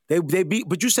 Mhm. They beat,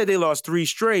 but you said they lost 3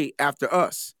 straight after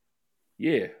us.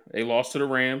 Yeah, they lost to the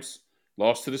Rams,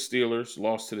 lost to the Steelers,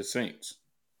 lost to the Saints.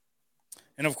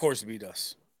 And of course beat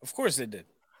us. Of course they did.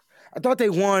 I thought they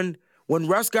won when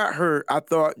Russ got hurt. I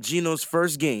thought Gino's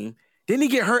first game. Didn't he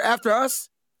get hurt after us?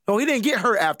 No, he didn't get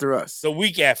hurt after us. The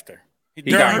week after. He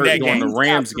got hurt that during game. the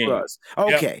Rams After game. us.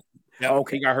 Okay. Yep.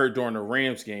 Okay. He got hurt during the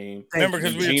Rams game. Remember,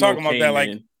 because we were Geno talking about came that, like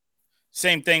in.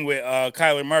 same thing with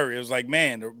Kyler Murray. It was like,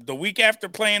 man, the week after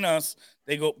playing us,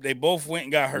 they both went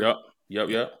and got hurt.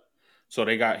 Yep. So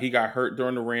he got hurt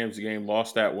during the Rams game,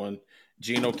 lost that one.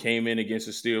 Geno came in against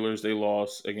the Steelers, they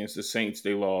lost. Against the Saints,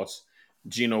 they lost.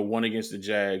 Geno won against the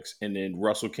Jags, and then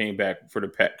Russell came back for the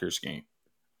Packers game.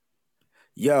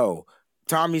 Yo,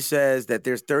 Tommy says that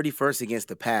there's 31st against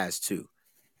the pass too.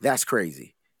 That's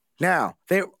crazy. Now,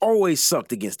 they always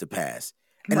sucked against the pass.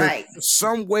 And Right. they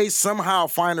some way, somehow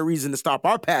find a reason to stop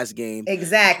our pass game.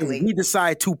 Exactly. We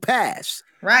decide to pass.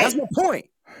 Right. That's my point.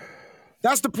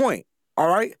 That's the point. All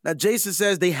right. Now, Jason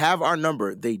says they have our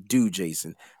number. They do,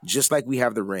 Jason. Just like we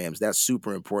have the Rams. That's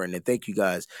super important. And thank you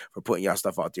guys for putting y'all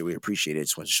stuff out there. We appreciate it.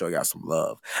 Just want to show y'all some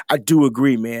love. I do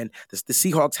agree, man. The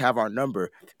Seahawks have our number.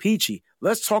 Peachy,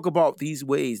 let's talk about these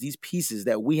ways, these pieces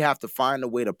that we have to find a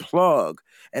way to plug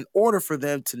in order for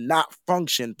them to not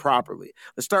function properly.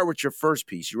 Let's start with your first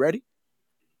piece. You ready?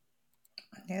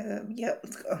 Yep.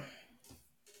 Let's go.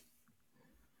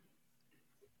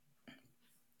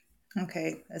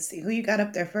 Okay. Let's see. Who you got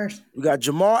up there first? We got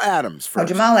Jamal Adams Oh, first.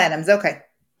 Jamal Adams. Okay.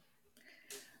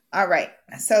 All right.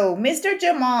 So, Mr.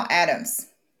 Jamal Adams.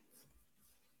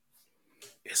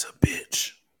 It's a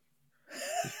bitch.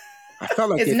 I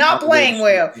felt like Is it's not playing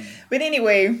well. outrageous. But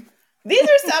anyway, these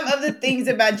are some of the things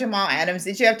about Jamal Adams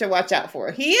that you have to watch out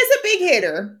for. He is a big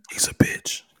hitter He's a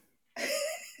bitch.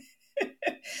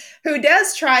 who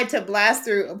does try to blast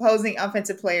through opposing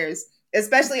offensive players,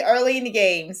 especially early in the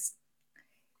games.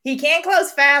 He can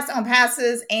close fast on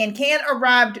passes and can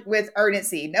arrive with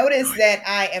urgency. Notice that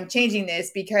I am changing this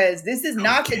because this is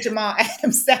not the Jamal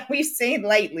Adams that we've seen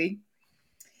lately.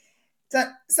 So,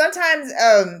 sometimes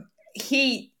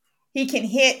he can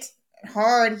hit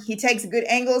hard. He takes good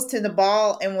angles to the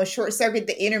ball and will short circuit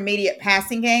the intermediate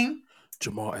passing game.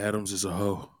 Jamal Adams is a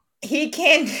hoe. He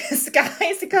can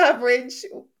disguise coverage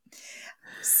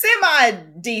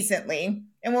semi-decently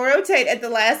and will rotate at the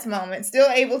last moment, still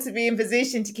able to be in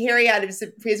position to carry out his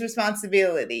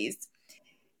responsibilities.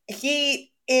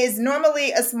 He is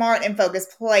normally a smart and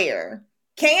focused player,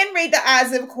 can read the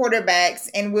eyes of quarterbacks,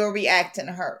 and will react in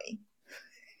a hurry.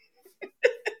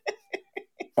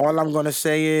 All I'm gonna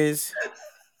say is,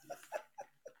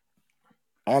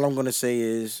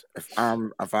 if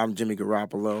I'm Jimmy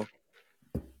Garoppolo,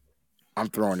 I'm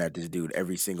throwing at this dude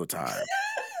every single time.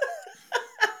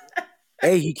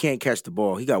 He can't catch the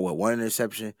ball. He got one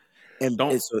interception, and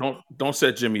Don't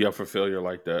set Jimmy up for failure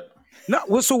like that. no.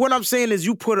 Well, so what I'm saying is,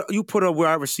 you put a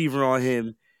wide receiver on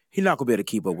him, he's not gonna be able to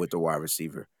keep up with the wide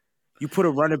receiver. You put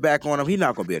a running back on him, he's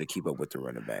not gonna be able to keep up with the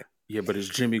running back. Yeah, but is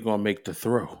Jimmy gonna make the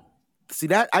throw? See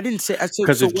that I didn't say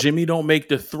Because if Jimmy don't make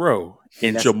the throw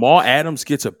and That's- Jamal Adams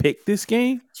gets a pick this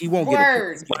game, he won't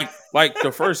Word. get a like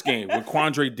the first game when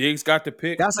Quandre Diggs got the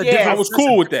pick, That's a Yeah. different. I was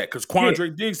cool with that because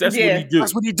Quandre Diggs, that's Yeah. what he do.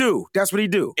 That's what he do. That's what he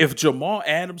do. If Jamal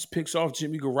Adams picks off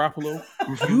Jimmy Garoppolo,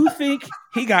 you think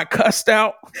he got cussed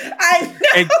out? I know.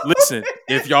 And listen,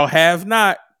 if y'all have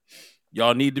not,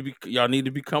 y'all need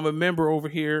to become a member over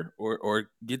here or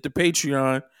get the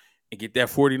Patreon and get that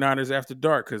 49ers After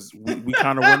Dark because we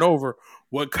kind of went over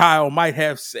what Kyle might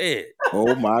have said.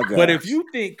 Oh my god! But if you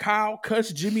think Kyle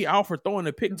cussed Jimmy out for throwing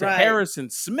a pick to Right. Harrison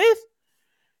Smith,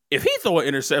 if he throw an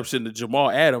interception to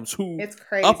Jamal Adams, who It's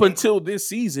crazy. up until this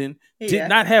season Yeah. did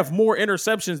not have more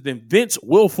interceptions than Vince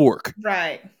Wilfork.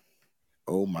 Right.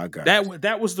 oh my god,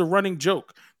 That was the running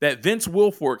joke that Vince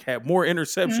Wilfork had more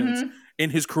interceptions Mhm. in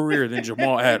his career than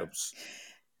Jamal Adams.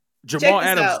 Check Jamal this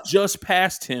Adams out. just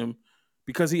passed him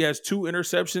because he has 2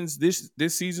 interceptions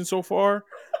this season so far.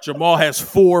 Jamal has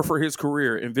 4 for his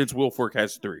career, and Vince Wilfork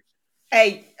has 3.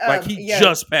 Hey, Like he yeah.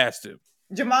 just passed him.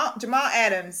 Jamal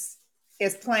Adams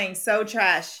is playing so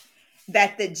trash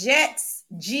that the Jets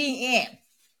GM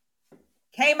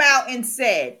came out and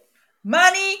said,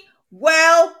 money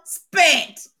well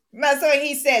spent. That's what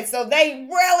he said. So they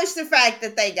relish the fact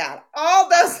that they got all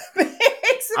those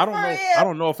picks. I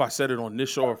don't know if I said it on this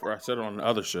show or if I said it on the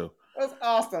other show. That's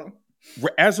awesome.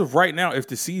 As of right now, if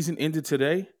the season ended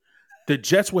today, the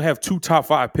Jets would have 2 top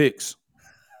 5 picks.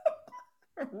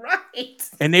 Right.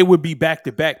 And they would be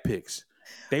back-to-back picks.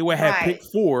 They would have Right. pick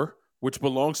 4, which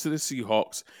belongs to the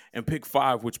Seahawks, and pick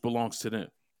 5, which belongs to them.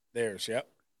 Theirs, yep.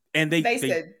 And They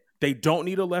said, they don't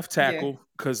need a left tackle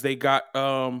because they got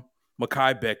Mekhi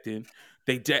Becton.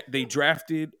 They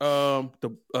drafted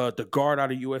the guard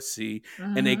out of USC,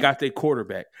 and they got their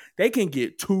quarterback. They can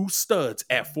get 2 studs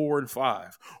at 4 and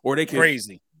 5, or they can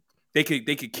Crazy. They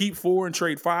could keep 4 and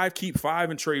trade 5, keep 5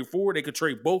 and trade 4. They could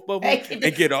trade both of them They could-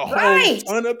 and get a right. whole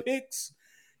ton of picks.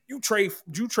 You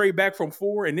trade back from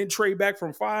 4 and then trade back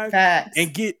from 5 facts.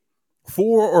 and get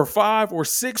 4 or 5 or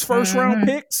 6 first round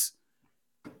picks.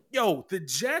 Yo, the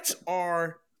Jets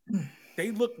are.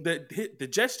 The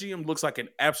Jets GM looks like an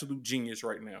absolute genius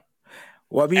right now.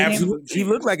 Well, I mean, Absolute he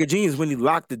looked like a genius when he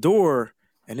locked the door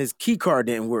and his key card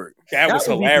didn't work. That was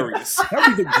would be hilarious. That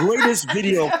would be the greatest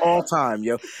video of all time,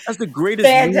 yo. That's the greatest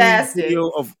Fantastic. video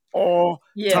of all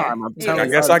time. I'm telling I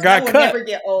you. guess I got That will cut. never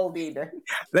get old either.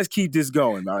 Let's keep this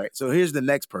going. All right. So here's the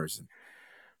next person.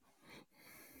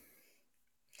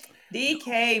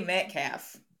 DK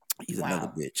Metcalf. He's Wow.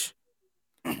 another bitch.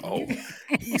 Oh,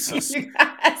 he's a, You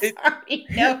guys already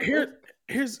know.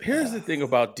 here's the thing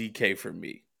about DK for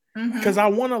me, Mhm. because I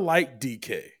want to like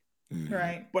DK,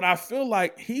 Right. but I feel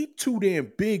like he too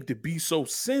damn big to be so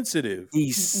sensitive.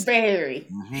 He's Very.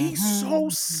 He's so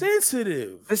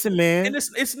sensitive. listen, man. And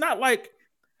it's not like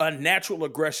a natural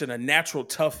aggression, a natural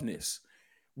toughness.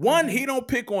 One, he don't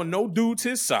pick on no dudes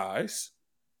his size.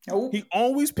 Nope. He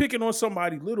always picking on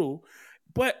somebody little.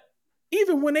 But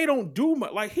even when they don't do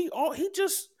much, like he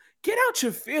just get out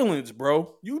your feelings,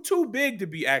 bro. You too big to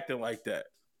be acting like that.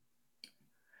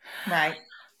 Right.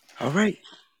 All right.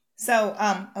 So,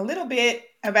 a little bit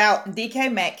about DK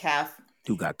Metcalf.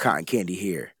 Dude got cotton candy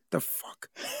hair. The fuck?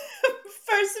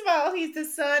 First of all, he's the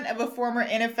son of a former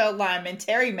NFL lineman,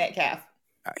 Terry Metcalf.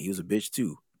 He was a bitch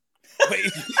too.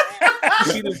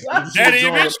 Daddy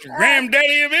a bitch.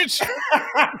 Granddaddy a bitch.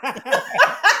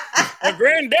 My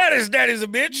granddaddy's daddy's a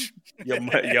bitch.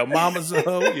 Your mama's a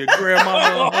hoe, your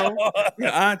grandmama a hoe,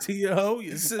 your auntie a hoe,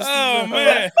 your sister's a Oh, hoe.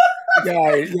 man.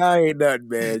 Y'all ain't nothing,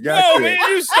 man. Y'all Oh, good. man,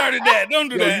 you started that. Don't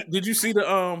do Yo, that. did you see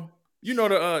the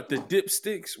the dip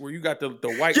sticks where you got the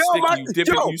white Yo, stick my- and you dip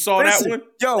yo, it? You saw listen, that one?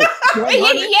 Yo,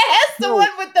 Yes, the Yo. one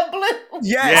with the blue.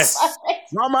 yes. Yes.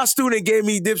 My student gave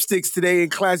me dipsticks today in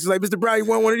class. He's like, Mr. Brown, you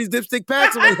want one of these dipstick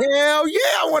packs? I'm like, hell yeah,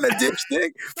 I want a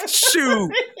dipstick.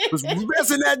 Shoot. Was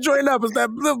messing that joint up. It's that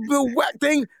little whack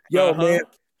thing. Yo, Uh-huh. man.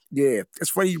 Yeah, it's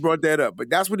funny you brought that up, but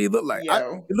that's what he looked like.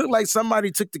 Yo. It looked like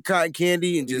somebody took the cotton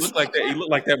candy and You just look like that. You look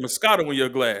like that Moscato in your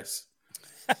glass.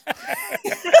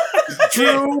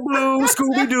 True Blue,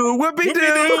 Scooby Doo, Whoopie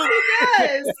Doo. He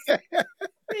does.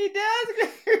 He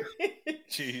does.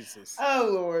 Jesus. Oh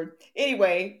Lord.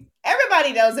 Anyway,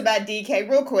 everybody knows about DK.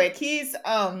 Real quick, he's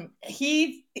a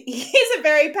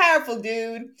very powerful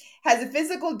dude. Has a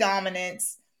physical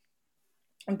dominance,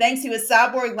 and thanks to his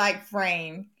cyborg-like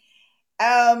frame,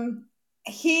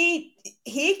 he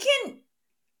can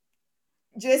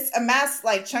just amass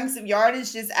like chunks of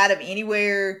yardage just out of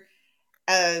anywhere.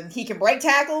 He can break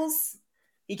tackles.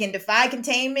 He can defy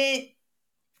containment.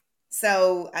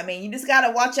 So, I mean, you just got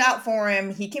to watch out for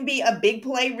him. He can be a big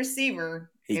play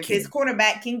receiver if his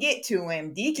quarterback can get to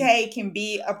him. DK can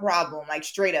be a problem, like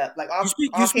straight up, like all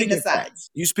kidding aside. facts.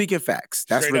 You speaking facts.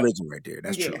 That's Straight up. religion right there.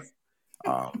 That's Yeah.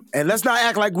 true. And let's not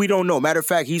act like we don't know. Matter of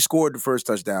fact, he scored the first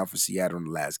touchdown for Seattle in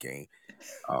the last game.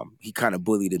 He kind of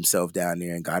bullied himself down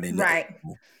there and got in there.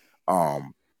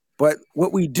 Right. But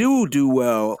what we do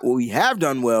well, what we have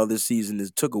done well this season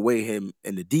is took away him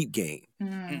in the deep game.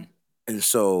 Mhm. And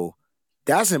so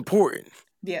that's important.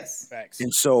 Yes. Facts.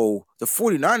 And so the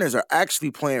 49ers are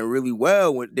actually playing really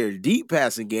well with their deep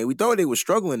passing game. We thought they were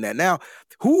struggling that. Now,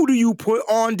 who do you put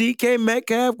on DK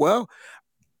Metcalf? Well,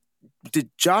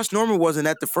 Josh Norman wasn't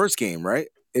at the first game, right?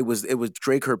 It was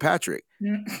Dre Kirkpatrick.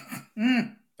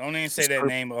 Mm. Don't even say that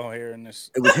name out here in this.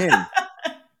 It was him.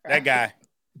 That guy.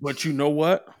 But you know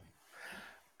what?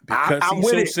 Because I'm he's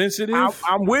with so it. sensitive,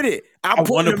 I'm with it. I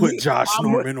want to put Josh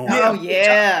Norman on. Oh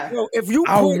yeah. Yo, if you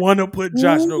I put, want to put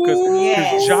Josh Norman because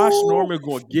Yes. Josh Norman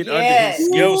going to get Yes. under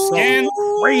his Yo, skin skin.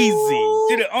 so crazy.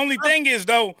 See, the only thing is,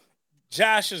 though,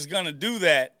 Josh is going to do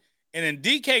that, and then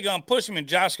DK going to push him, and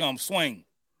Josh going to swing.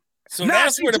 So Nah,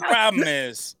 that's see, where the Josh- problem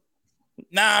is.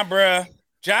 Nah, bruh.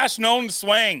 Josh known to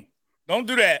swing. Don't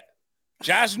do that.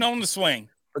 Josh known to swing.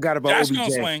 Forgot about Josh OBJ.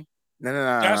 gonna swing. No.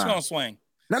 Josh gonna swing.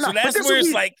 No. So that's where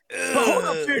it's like. But hold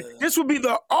up, here. This would be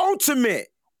the ultimate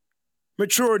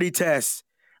maturity test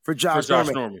for Josh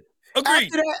Norman.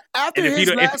 Agreed. After And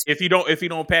his if he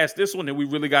don't pass this one, then we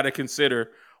really got to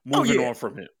consider moving on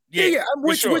from him. Yeah.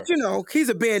 Which he's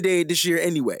a Band-Aid this year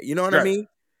anyway. You know what I mean?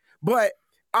 But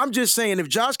I'm just saying, if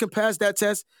Josh can pass that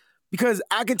test, because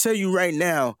I can tell you right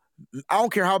now, I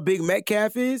don't care how big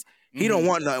Metcalf is, he don't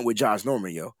want nothing with Josh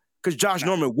Norman, yo. Because Josh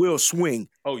Norman will swing.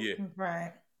 Oh, yeah.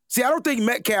 Right. See, I don't think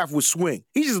Metcalf would swing.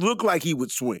 He just looked like he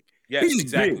would swing. Yes,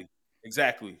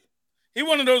 exactly. He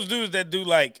one of those dudes that do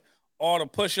like all the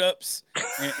push-ups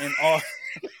and all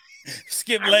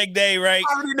skip leg day, right?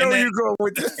 I already know where you're going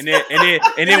with this. And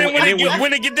then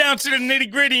when they get down to the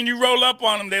nitty-gritty and you roll up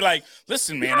on them, they like,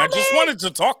 listen, man, I just wanted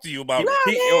to talk to you about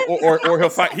it. Or he'll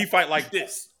fight like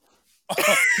this.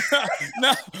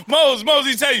 No,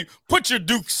 Mosey tell you, put your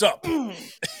dukes up.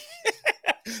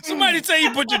 Somebody tell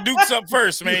you put your dukes up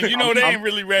first, man. You know they ain't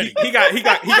really ready. He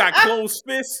got closed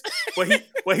fists,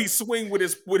 but he swing with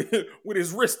his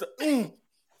wrist.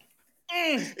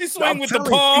 He swing with the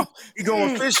paw. He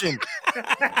going fishing.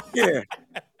 Yeah.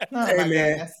 Oh, Hey, man.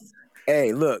 goodness.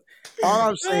 Hey, look. All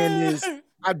I'm saying is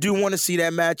I do want to see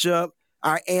that matchup.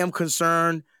 I am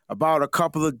concerned about a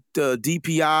couple of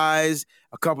DPIs,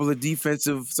 a couple of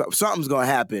defensive. Something's going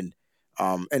to happen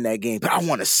in that game. But I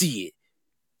want to see it.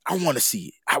 I want to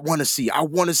see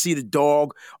the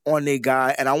dog on their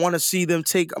guy, and I want to see them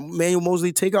take Emmanuel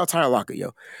Mosley, take out Tyler Lockett,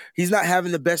 yo. He's not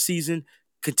having the best season.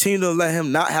 Continue to let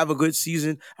him not have a good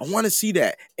season. I want to see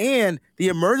that. And the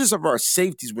emergence of our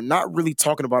safeties. We're not really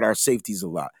talking about our safeties a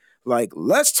lot. Like,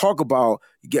 let's talk about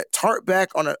you get Tart back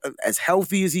on as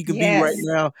healthy as he can be right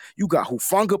now. You got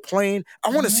Hufanga playing. I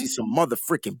want to see some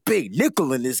motherfucking big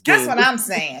nickel in this game. That's what I'm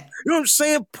saying. You know what I'm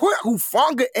saying? Put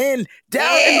Hufanga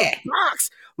down in the box.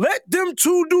 Let them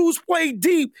two dudes play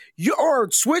deep.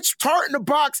 Or switch Tart in the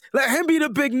box. Let him be the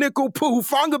big nickel. Put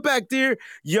Hufanga back there.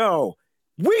 Yo,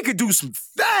 we could do some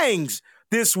things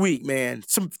this week, man.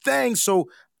 Some things. So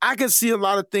I can see a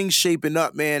lot of things shaping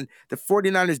up, man. The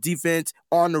 49ers defense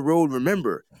on the road,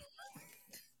 remember.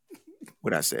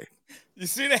 What'd I say? You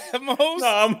see that, Mose? No,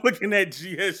 I'm looking at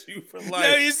GSU for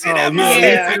life. Yo, you see that, Mose?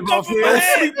 yeah. Don't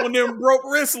sleep on them broke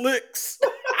wrist licks.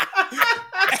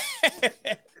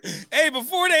 Hey,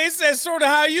 before they said sort of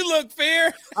how you look,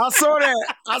 Fair. I saw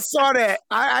that.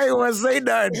 I ain't want to say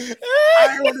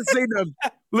nothing.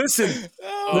 Listen.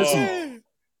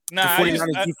 Nah, The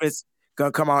 49ers defense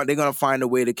gonna come out. They're gonna find a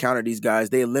way to counter these guys.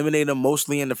 They eliminated them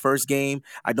mostly in the first game.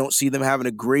 I don't see them having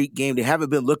a great game. They haven't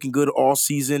been looking good all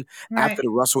season after the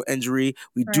Russell injury.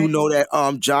 We do know that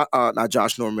not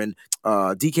Josh Norman,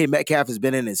 DK Metcalf has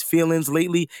been in his feelings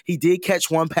lately. He did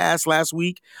catch one pass last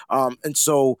week. And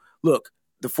so look,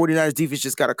 the 49ers defense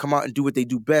just got to come out and do what they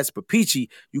do best. But Peachy,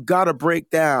 you got to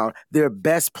break down their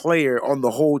best player on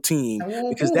the whole team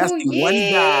because that's the one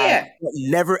guy that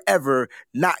never, ever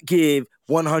not give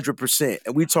 100%.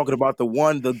 And we're talking about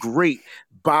the great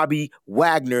Bobby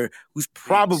Wagner, who's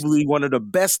probably one of the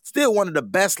best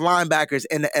linebackers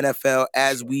in the NFL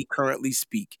as we currently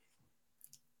speak.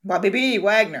 Bobby B.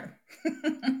 Wagner.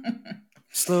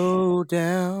 Slow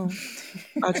down.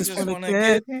 I just want to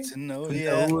get to know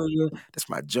you. That's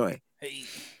my joint. Hey.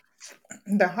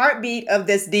 The heartbeat of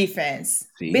this defense.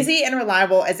 See? Busy and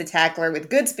reliable as a tackler with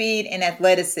good speed and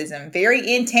athleticism. Very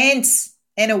intense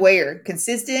and aware.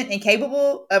 Consistent and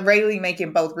capable of regularly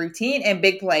making both routine and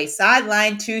big plays.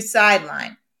 Sideline to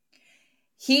sideline.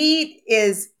 He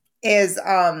is he's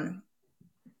a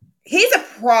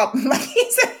problem.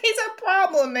 He's a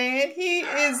problem, man. He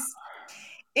is.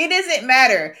 It doesn't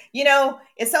matter. You know,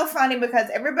 it's so funny because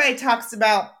everybody talks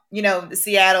about, you know, the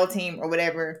Seattle team or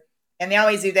whatever, and they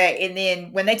always do that. And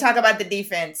then when they talk about the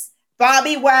defense,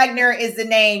 Bobby Wagner is the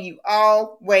name you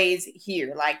always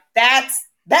hear. Like, that's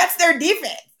their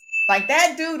defense. Like,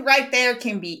 that dude right there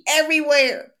can be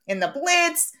everywhere in the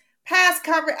blitz, pass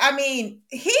cover. I mean,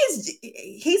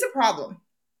 he's a problem.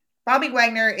 Bobby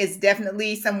Wagner is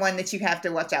definitely someone that you have to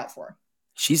watch out for.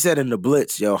 She said in the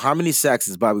blitz, yo, how many sacks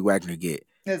does Bobby Wagner get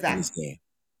in Exactly. this game?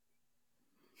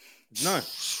 None.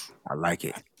 I like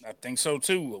it. I think so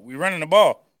too. We running the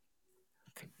ball.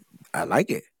 I like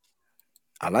it.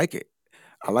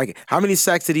 How many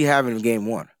sacks did he have in game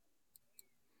one?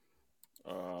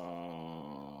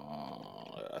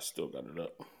 I still got it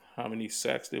up. How many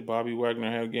sacks did Bobby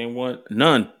Wagner have game one?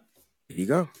 None. There you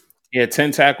go. Yeah,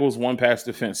 10 tackles, 1 pass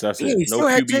defense. That's Yeah, it. he No still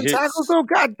had QB 10 hits. tackles, though.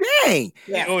 God dang.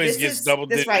 Yeah, always gets double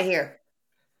this digits. right here.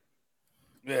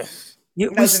 Yeah. Yeah,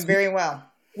 Knows him very well.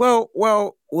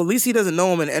 well, Well, at least he doesn't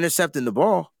know him and intercepting the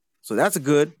ball. So that's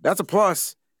a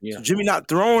plus. Yeah. So Jimmy not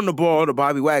throwing the ball to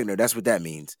Bobby Wagner. That's what that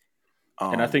means.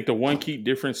 And I think the one key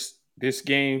difference this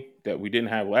game that we didn't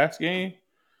have last game,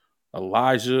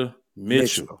 Elijah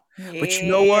Mitchell. But you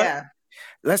know what?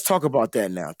 Let's talk about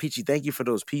that now. Peachy, thank you for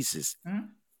those pieces. Hmm?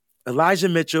 Elijah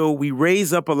Mitchell, we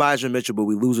raise up Elijah Mitchell, but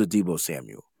we lose a Deebo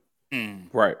Samuel.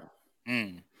 Right.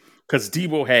 Because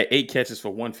Deebo had 8 catches for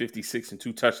 156 and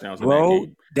 2 touchdowns in that Bro,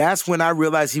 game. that's when I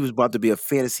realized he was about to be a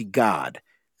fantasy god.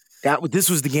 This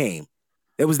was the game.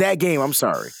 It was that game. I'm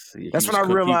sorry. That's when I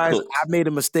realized I made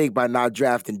a mistake by not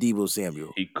drafting Deebo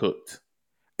Samuel. He cooked.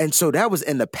 And so that was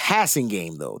in the passing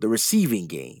game, though, the receiving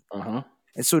game. Uh-huh.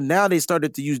 And so now they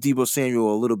started to use Deebo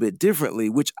Samuel a little bit differently,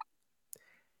 which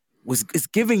is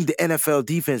giving the NFL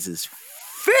defenses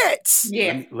fits.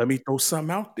 Yeah. Let me throw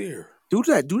something out there. Do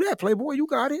that, Playboy. You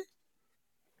got it.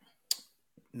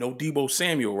 No Deebo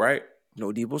Samuel, right?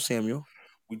 No Deebo Samuel.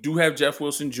 We do have Jeff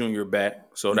Wilson Jr. back,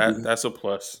 so that's a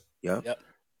plus. Yep.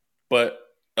 But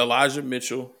Elijah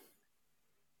Mitchell,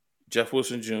 Jeff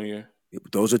Wilson Jr.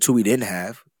 Those are two we didn't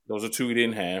have.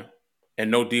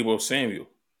 And no Deebo Samuel.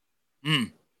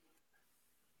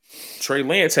 Trey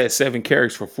Lance had 7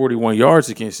 carries for 41 yards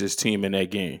against this team in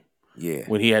that game. Yeah.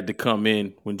 When he had to come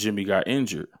in when Jimmy got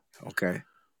injured. Okay.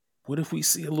 What if we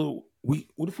see a little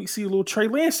Trey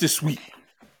Lance this week?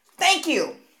 Thank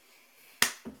you.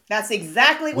 That's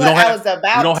exactly what I was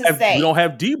about to say. We don't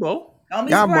have Debo. Don't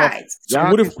be surprised.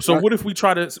 What if we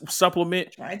try to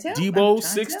supplement Debo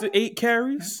 6 to 8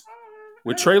 carries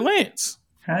with Trey Lance?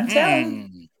 Trying to tell.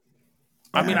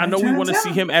 I mean, I know we want to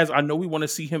see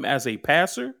him as a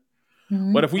passer,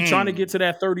 but if we trying to get to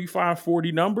that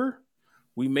 35-40 number,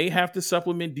 we may have to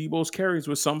supplement Debo's carries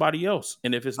with somebody else.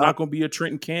 And if it's not going to be a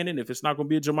Trenton Cannon, if it's not going to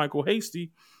be a Jermichael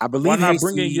Hasty, I believe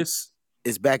Hasty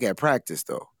is back at practice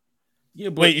though. Yeah,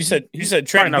 but wait, you said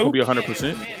Trenton not going to be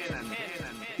 100%.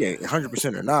 Yeah,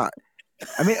 100% or not.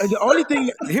 I mean, the only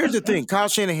thing here's the thing: Kyle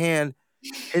Shanahan,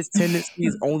 his tendency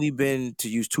has only been to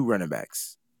use 2 running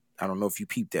backs. I don't know if you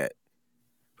peeped that,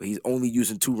 but he's only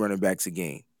using 2 running backs a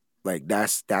game. Like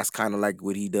that's kind of like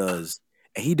what he does,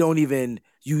 and he don't even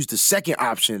use the second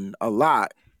option a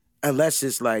lot, unless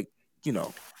it's like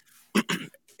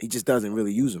he just doesn't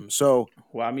really use them. So,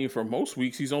 well, I mean, for most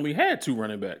weeks he's only had 2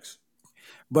 running backs.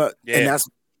 But and that's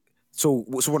so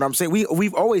what I'm saying,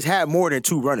 we've always had more than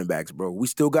 2 running backs, bro. We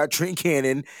still got Trent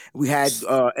Cannon. We had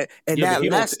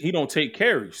he don't take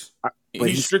carries. But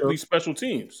he's strictly special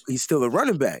teams. He's still a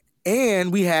running back.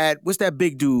 And we had what's that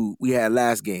big dude we had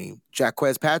last game?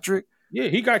 Jaquez Patrick. Yeah,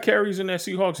 he got carries in that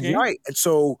Seahawks game. Right. And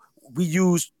so we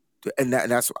used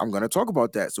that's I'm gonna talk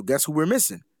about that. So guess who we're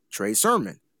missing? Trey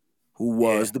Sermon, who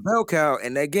was the bell cow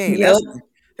in that game. Yep.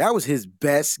 That was his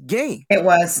best game. It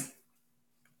was.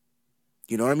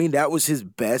 You know what I mean? That was his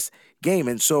best game,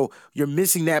 and so you're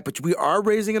missing that. But we are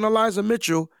raising an Elijah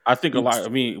Mitchell. I think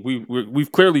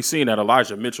we've clearly seen that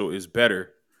Elijah Mitchell is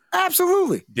better,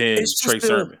 absolutely, than Trey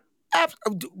Sermon.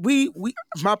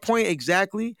 My point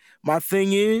exactly. My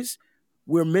thing is,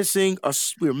 we're missing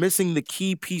the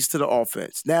key piece to the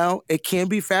offense. Now it can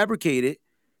be fabricated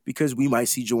because we might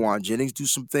see Jawan Jennings do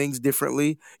some things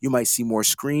differently. You might see more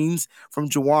screens from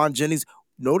Jawan Jennings.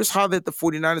 Notice how that the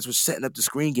 49ers were setting up the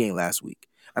screen game last week.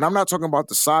 And I'm not talking about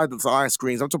the side of the line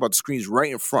screens. I'm talking about the screens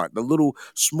right in front, the little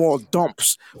small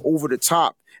dumps over the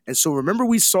top. And so remember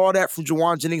we saw that from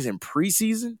Jawan Jennings in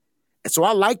preseason? And so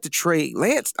I like the Trey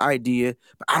Lance idea,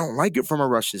 but I don't like it from a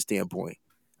rushing standpoint.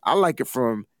 I like it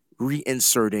from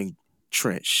reinserting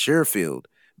Trent Sherfield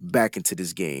back into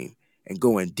this game and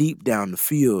going deep down the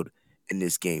field in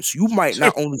this game. So you might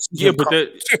not only see but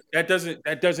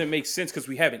that doesn't make sense because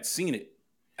we haven't seen it.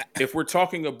 If we're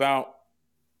talking about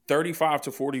 35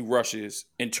 to 40 rushes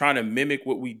and trying to mimic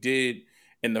what we did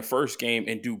in the first game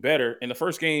and do better. In the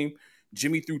first game,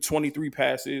 Jimmy threw 23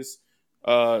 passes,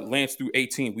 Lance threw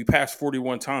 18. We passed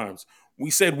 41 times. We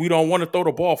said we don't want to throw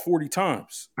the ball 40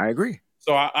 times. I agree.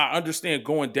 So I understand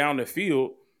going down the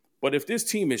field, but if this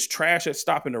team is trash at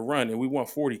stopping the run and we want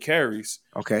 40 carries,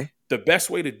 okay, the best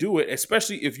way to do it,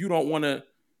 especially if you don't want to,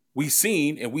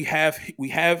 we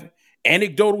have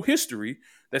anecdotal history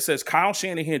that says Kyle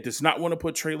Shanahan does not want to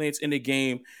put Trey Lance in the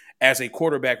game as a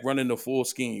quarterback running the full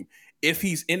scheme. If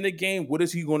he's in the game, what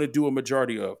is he going to do a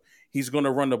majority of? He's going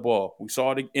to run the ball. We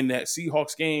saw it in that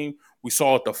Seahawks game. We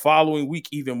saw it the following week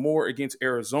even more against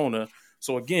Arizona.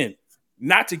 So again,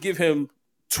 not to give him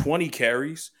 20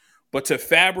 carries, but to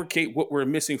fabricate what we're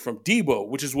missing from Debo,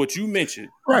 which is what you mentioned.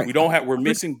 Right. We're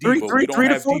missing Debo. Three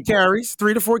to four carries.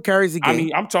 3 to 4 carries a game. I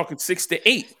mean, I'm talking 6 to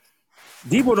 8.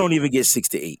 Debo don't even get 6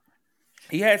 to 8.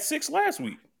 He had 6 last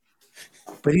week.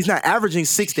 But he's not averaging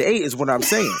 6 to 8 is what I'm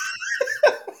saying.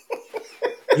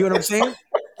 You know what I'm saying?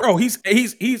 Bro, he's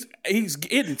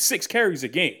getting 6 carries a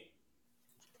game.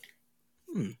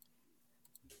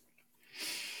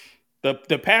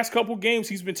 The past couple games,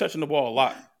 he's been touching the ball a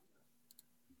lot.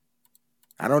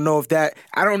 I don't know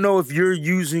if you're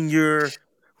using your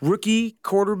rookie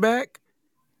quarterback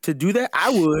to do that.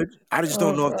 I would. I just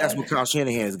don't know if that's what Kyle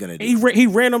Shanahan is going to do. He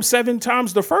ran him 7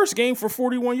 times the first game for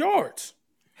 41 yards.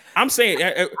 I'm saying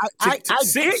I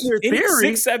get your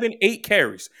theory. 6, 7, 8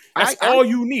 carries. That's all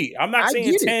you need. I'm not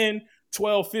saying 10,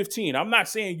 12, 15. I'm not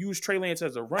saying use Trey Lance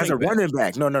as a running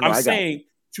back. No. I'm saying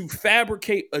to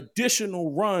fabricate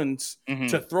additional runs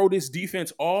to throw this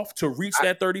defense off to reach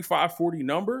that 35-40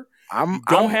 number. You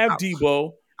don't have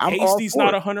Debo. Hasty's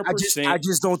not 100%. I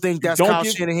just don't think that's Kyle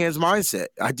Shanahan's mindset.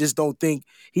 I just don't think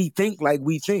he think like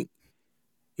we think.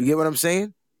 You get what I'm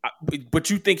saying?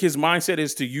 But you think his mindset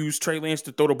is to use Trey Lance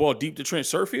to throw the ball deep to Trent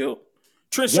Sherfield?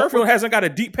 Trent Sherfield hasn't got a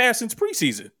deep pass since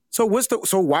preseason. So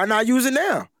why not use it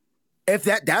now? If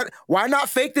that why not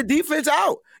fake the defense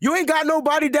out? You ain't got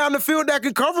nobody down the field that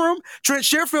can cover him. Trent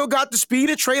Sherfield got the speed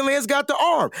and Trey Lance got the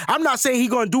arm. I'm not saying he's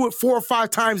going to do it 4 or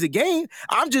 5 times a game.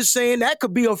 I'm just saying that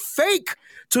could be a fake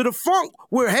to the funk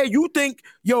where, hey, you think,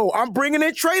 I'm bringing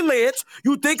in Trey Lance.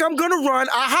 You think I'm going to run.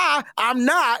 Aha, I'm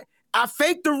not. I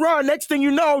faked the run. Next thing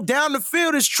you know, down the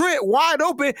field is Trent wide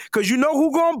open because you know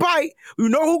who going to bite. You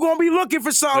know who going to be looking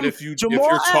for something.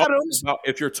 But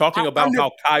if you're talking about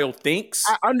how Kyle thinks,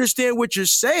 I understand what you're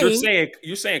saying.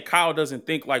 You're saying Kyle doesn't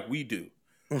think like we do.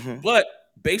 Mm-hmm. But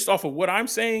based off of what I'm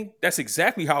saying, that's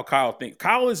exactly how Kyle thinks.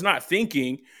 Kyle is not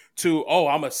thinking I'm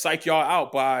going to psych y'all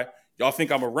out by y'all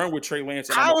think I'm going to run with Trey Lance.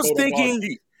 And I was thinking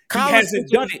he hasn't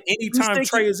done it anytime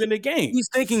Trey is in the game. He's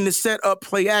thinking to set up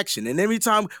play action. And every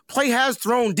time play has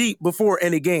thrown deep before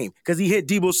in the game because he hit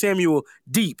Deebo Samuel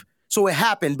deep. So it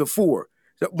happened before.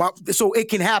 So it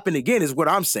can happen again is what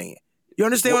I'm saying. You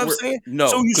understand what I'm saying?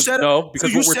 No,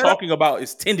 because what we're talking about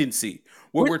is tendency.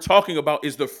 What we're talking about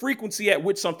is the frequency at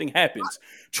which something happens.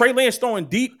 Trey Lance throwing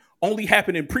deep only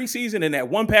happened in preseason, and that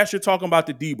one pass you're talking about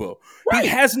the Debo. Right. He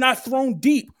has not thrown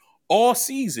deep all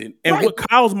season. And what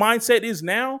Kyle's mindset is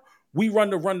now, we run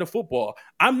the football.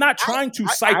 I'm not trying to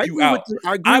psych you out.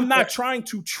 I'm not trying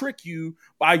to trick you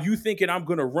by you thinking I'm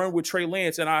going to run with Trey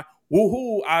Lance and I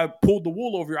pulled the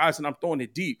wool over your eyes and I'm throwing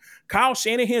it deep. Kyle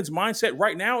Shanahan's mindset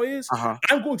right now is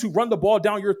I'm going to run the ball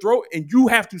down your throat and you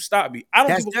have to stop me. I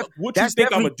don't give a fuck what you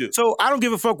think I'm going to do. So I don't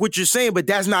give a fuck what you're saying, but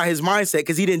that's not his mindset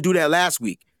because he didn't do that last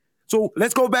week. So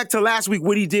let's go back to last week,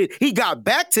 what he did. He got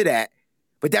back to that.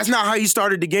 But that's not how he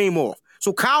started the game off.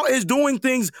 So Kyle is doing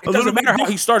things a little bit different. It doesn't matter how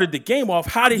he started the game off.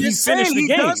 How did he finish the game?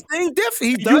 He does things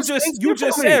different. You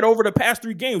just said over the past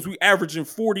 3 games, we averaging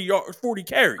 40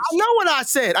 carries. I know what I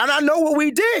said, and I know what we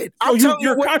did.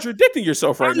 You're contradicting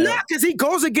yourself right now. I'm not, because he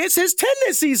goes against his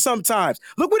tendencies sometimes.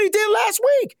 Look what he did last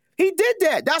week. He did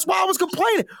that. That's why I was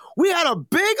complaining. We had a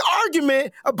big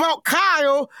argument about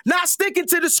Kyle not sticking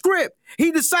to the script. He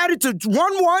decided to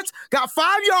run once, got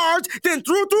 5 yards, then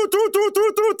threw.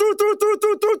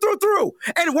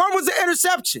 And one was an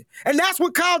interception. And that's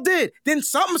what Kyle did. Then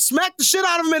something smacked the shit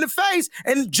out of him in the face,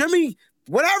 and Jimmy,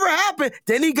 whatever happened,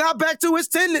 then he got back to his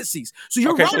tendencies. So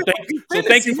you're right. So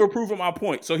thank you for proving my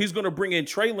point. So he's going to bring in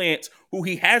Trey Lance, who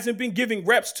he hasn't been giving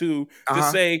reps to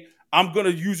say, I'm going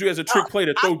to use you as a trick play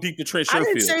to throw deep to Trent Sherfield. I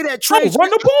didn't say that Trey run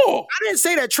the ball. I didn't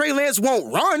say that Trey Lance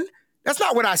won't run. That's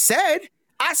not what I said.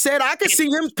 I said I could see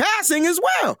him passing as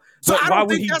well. So I don't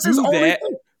think that's his only thing.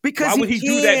 Because why would he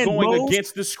do that going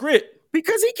against the script?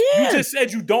 Because he can. You just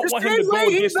said you don't want him to go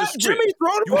against the script. Jimmy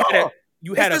throw the ball.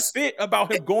 You had a fit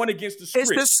about him going against the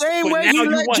script. It's the same way now he you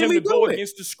let want Jimmy him to go do it.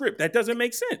 against the script. That doesn't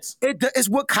make sense. It's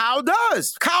what Kyle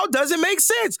does. Kyle doesn't make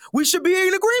sense. We should be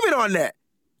in agreement on that.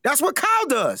 That's what Kyle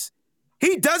does.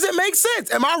 He doesn't make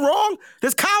sense. Am I wrong?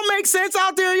 Does Kyle make sense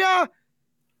out there, y'all?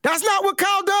 That's not what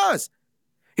Kyle does.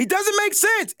 He doesn't make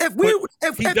sense.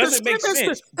 He doesn't make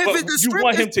sense. But you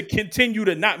want him to continue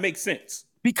to not make sense.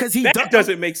 Because that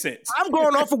doesn't make sense. I'm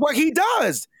going off of what he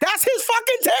does. That's his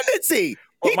fucking tendency.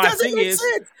 He doesn't make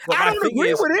sense. I don't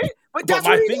agree with it, but that's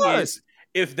what he does.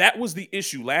 If that was the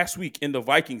issue last week in the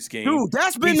Vikings game, dude,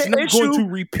 that's been the issue. Going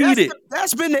to repeat it.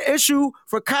 That's been the issue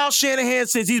for Kyle Shanahan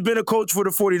since he's been a coach for the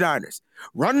 49ers.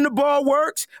 Running the ball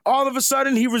works. All of a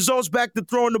sudden, he results back to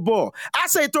throwing the ball. I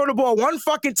say throw the ball one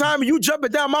fucking time and you jump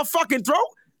it down my fucking throat?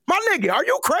 My nigga, are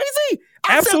you crazy?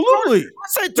 Absolutely. I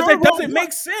said throw the ball. That doesn't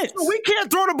make sense. We can't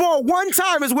throw the ball one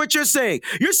time is what you're saying.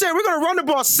 You're saying we're going to run the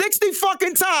ball 60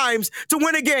 fucking times to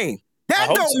win a game. That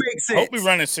don't so. make sense. I hope we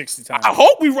run it 60 times. I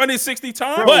hope we run it 60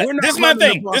 times. Bro, But we're not this is my running the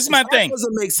thing. ball. This is my That thing.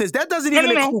 doesn't make sense. That doesn't No,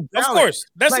 even no. include Of balance. course.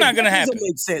 That's not going to That happen. doesn't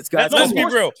make sense, guys. Let's be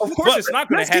real. Of course, it's not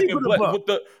going to happen. But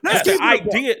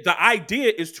the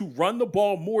idea is to run the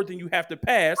ball more than you have to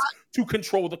pass to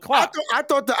control the clock. I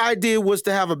thought the idea was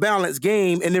to have a balanced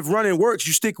game, and if running works,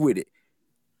 you stick with it.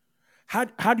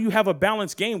 How do you have a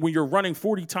balanced game when you're running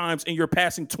 40 times and you're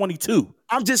passing 22?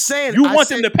 I'm just saying. You want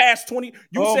them to pass 20.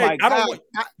 You Oh said my I don't God. want.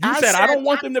 I You said I said don't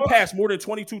want them to thought- pass more than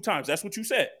 22 times. That's what you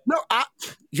said. No,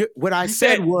 what I You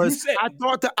said said- was you said- I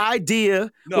thought the idea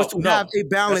was to have a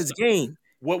balanced game.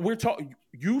 What we're talking.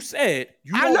 You said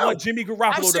you I don't know. want Jimmy I'm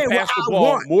Garoppolo to saying pass what the I ball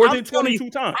want. more I'm than telling you-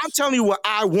 22 times. I'm telling you what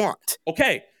I want.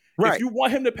 Okay. Right. If you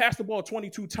want him to pass the ball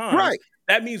 22 times, Right.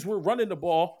 that means we're running the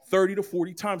ball 30 to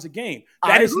 40 times a game. I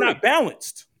That is agree. not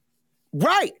balanced.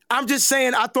 Right. I'm just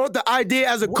saying I thought the idea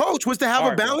as a coach was to have All a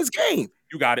right, bro. balanced game.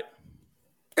 You got it.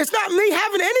 It's not me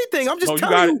having anything. I'm just No, you got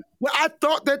telling it. you. Well, I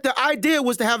thought that the idea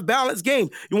was to have a balanced game.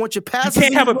 You want your You passes. can't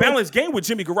and have a your- balanced game with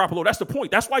Jimmy Garoppolo. That's the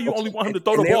point. That's why you only want him to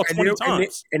throw the And there- ball and 20 there- and there-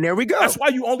 times. And there we go. That's why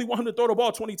you only want him to throw the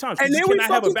ball 20 times. And You there we cannot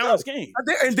have a fucking balanced go. game.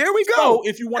 And there we go. So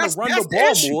if you want That's- to run that's the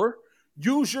ball issue. more,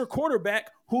 use your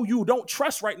quarterback who you don't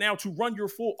trust right now to run your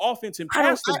full offense and I don't-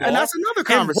 pass the ball. and that's another and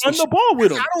conversation. run the ball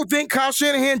with him. I don't think Kyle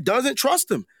Shanahan doesn't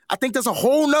trust him. I think that's a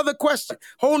whole nother question,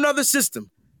 whole nother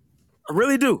system. I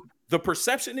really do. The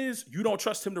perception is you don't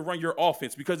trust him to run your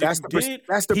offense because That's if the you per- did,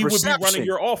 that's the he would be perception. running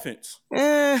your offense.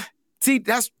 See,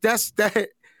 that's that.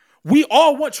 We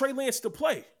all want Trey Lance to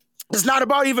play. It's not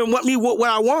about even what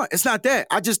I want. It's not that.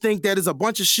 I just think that is a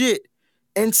bunch of shit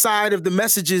inside of the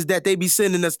messages that they be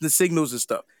sending us, the signals and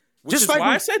stuff. Which Just is like why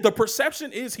we- I said the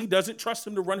perception is he doesn't trust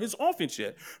him to run his offense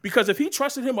yet. Because if he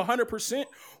trusted him 100%,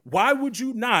 why would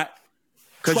you not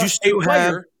 'Cause you trust still a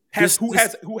player have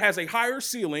who has a higher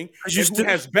ceiling 'Cause and you who still-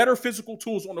 has better physical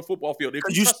tools on the football field? If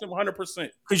 'Cause you you- trust him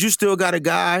 100%. Because you still got a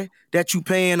guy that you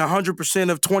paying 100%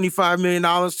 of $25 million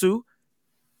to.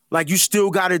 Like, you still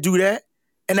got to do that.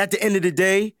 And at the end of the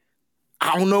day,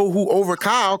 I don't know who over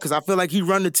Kyle because I feel like he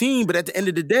run the team. But at the end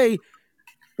of the day,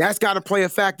 that's got to play a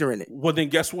factor in it. Well, then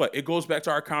guess what? It goes back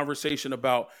to our conversation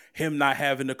about him not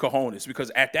having the cojones. Because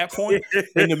at that point,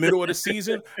 in the middle of the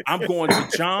season, I'm going to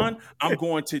John, I'm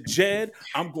going to Jed,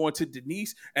 I'm going to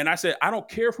Denise. And I said, I don't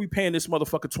care if we paying this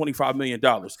motherfucker $25 million.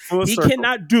 Full He circle.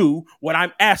 cannot do what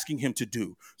I'm asking him to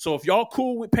do. So if y'all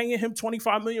cool with paying him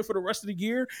 $25 million for the rest of the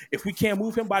year, if we can't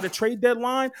move him by the trade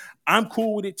deadline, I'm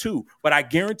cool with it too. But I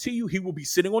guarantee you he will be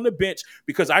sitting on the bench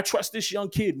because I trust this young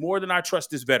kid more than I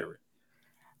trust this veteran.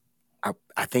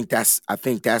 I think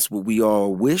that's what we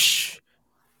all wish,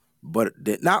 but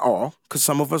not all, because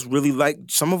some of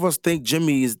us think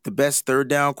Jimmy is the best third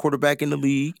down quarterback in the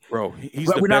league. Bro, he's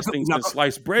But the we're not- best thing not- since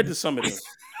sliced bread to some of them.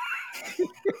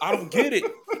 I don't get it.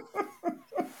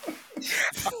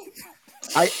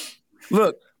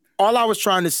 Look, all I was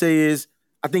trying to say is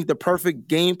I think the perfect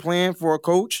game plan for a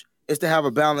coach is to have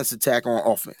a balanced attack on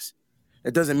offense.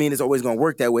 It doesn't mean it's always going to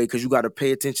work that way because you got to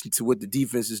pay attention to what the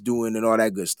defense is doing and all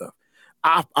that good stuff.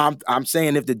 I'm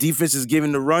saying if the defense is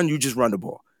giving the run, you just run the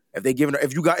ball.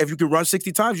 If you can run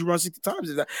 60 times, you run 60 times.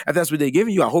 If that's what they're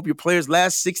giving you, I hope your players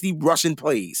last 60 rushing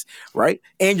plays, right?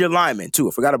 And your linemen too.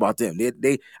 I forgot about them.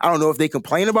 They I don't know if they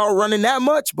complain about running that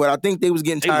much, but I think they was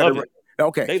getting tired of it.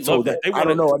 Okay, They so love that. I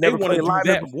don't know. I never want to played do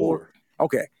lineman that before. more.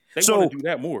 Okay, They so want to do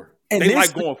that more. and They this-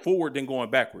 like going forward than going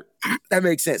backward. that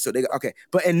makes sense. So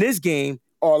but in this game,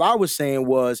 all I was saying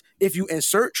was if you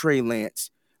insert Trey Lance,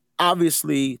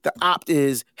 obviously the opt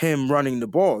is him running the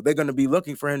ball. They're going to be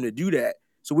looking for him to do that.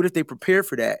 So what if they prepare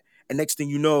for that, and next thing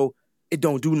you know, it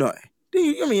don't do nothing?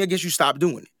 Then I guess you stop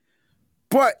doing it.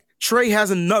 But Trey has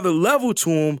another level to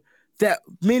him that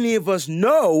many of us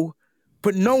know,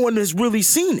 but no one has really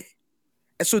seen it.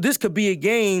 And so this could be a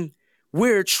game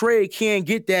where Trey can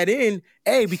get that in,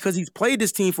 because he's played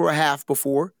this team for a half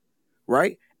before,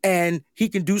 right? And he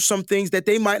can do some things that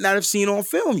they might not have seen on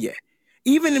film yet.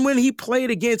 Even when he played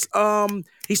against,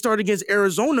 he started against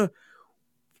Arizona,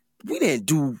 we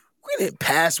didn't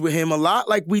pass with him a lot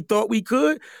like we thought we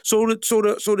could. So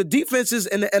the defenses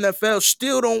in the NFL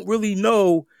still don't really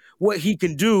know what he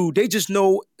can do. They just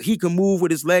know he can move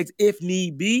with his legs if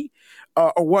need be,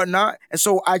 or whatnot. And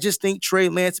so I just think Trey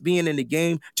Lance being in the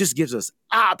game just gives us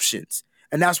options.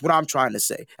 And that's what I'm trying to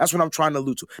say. That's what I'm trying to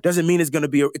allude to. Doesn't mean it could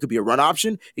be a run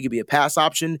option. It could be a pass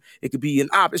option. It could be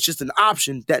it's just an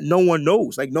option that no one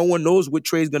knows. Like no one knows what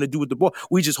Trey's going to do with the ball.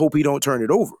 We just hope he don't turn it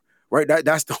over, right?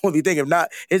 That's the only thing. If not,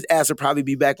 his ass will probably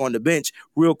be back on the bench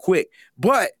real quick.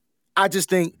 But I just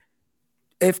think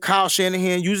if Kyle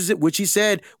Shanahan uses it, which he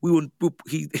said in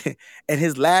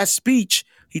his last speech,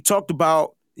 he talked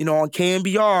about on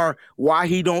KNBR why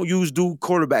he don't use dual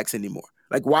quarterbacks anymore.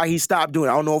 Like why he stopped doing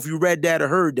it. I don't know if you read that or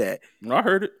heard that. No, I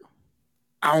heard it.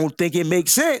 I don't think it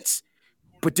makes sense.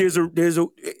 But there's a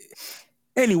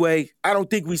anyway, I don't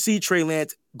think we see Trey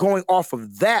Lance going off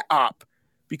of that op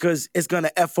because it's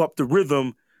gonna F up the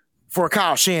rhythm for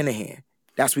Kyle Shanahan.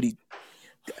 That's what he.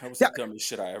 That was the dumbest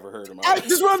shit I ever heard in my This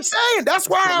life. is what I'm saying. That's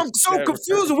why I'm so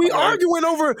confused. We arguing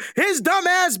over his dumb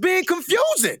ass being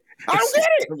confusing. I don't get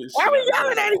it. Why are we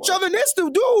yelling at each other? This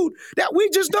dude that we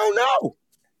just don't know.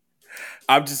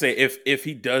 I'm just saying, if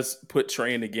he does put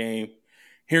Trey in the game,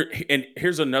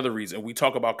 here's another reason. We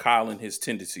talk about Kyle and his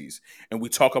tendencies, and we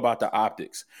talk about the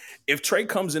optics. If Trey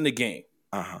comes in the game,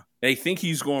 they think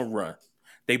he's going to run.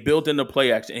 They build in the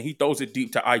play action, and he throws it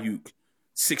deep to Ayuk.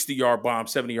 60-yard bomb,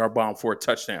 70-yard bomb for a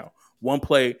touchdown. One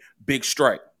play, big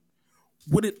strike.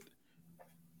 The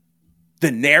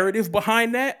narrative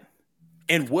behind that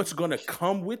and what's going to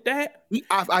come with that?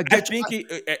 I think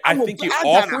it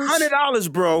offers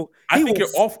 $100, bro. I think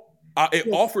it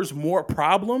offers more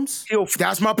problems.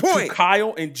 That's my point. To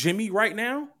Kyle and Jimmy right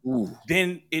now.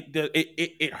 Then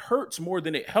it hurts more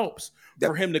than it helps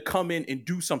for him to come in and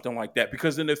do something like that,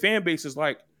 because then the fan base is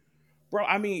like, bro,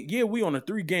 I mean, yeah, we on a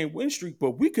 3-game win streak,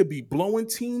 but we could be blowing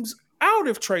teams out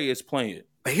if Trey is playing.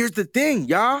 But here's the thing,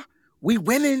 y'all. We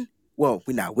winning. Well,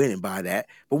 we're not winning by that,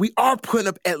 but we are putting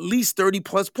up at least 30+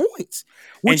 points.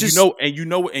 And you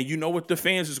know what the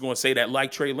fans is going to say that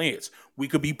like Trey Lance. We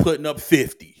could be putting up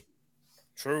 50.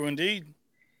 True indeed.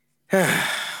 So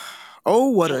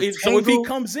if he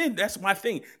comes in, that's my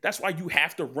thing. That's why you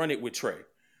have to run it with Trey,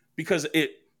 because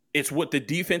it's what the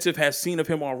defensive has seen of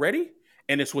him already.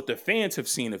 And it's what the fans have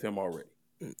seen of him already.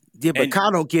 Yeah, but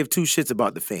Kyle don't give two shits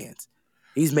about the fans.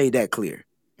 He's made that clear.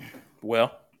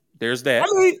 Well, there's that. I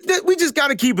mean, we just got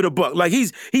to keep it a buck. Like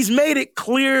he's made it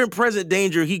clear in present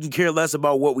danger he can care less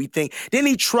about what we think. Then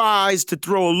he tries to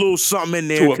throw a little something in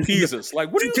there to appease us.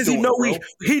 Like, what are you doing,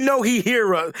 bro? He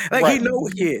hear us. Like right. He know,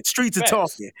 streets are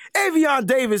talking. Avion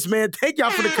Davis, man, thank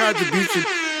y'all for the contribution.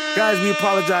 Guys, we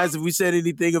apologize if we said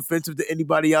anything offensive to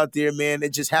anybody out there, man.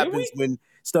 It just happens when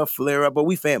stuff flare up, but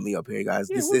we family up here, guys.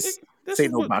 Yeah, this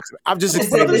ain't no boxing. I'm just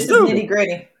explaining. This is nitty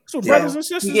gritty. So brothers and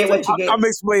sisters, you get what you get. I'm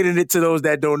explaining it to those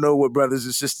that don't know what brothers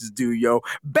and sisters do, yo.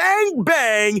 Bang,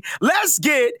 bang. Let's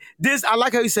get this. I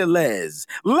like how you said Let's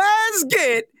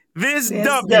get this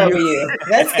W.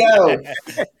 Let's go.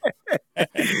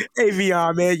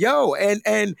 Avion, man. Yo,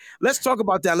 and let's talk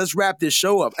about that. Let's wrap this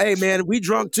show up. Hey, man, we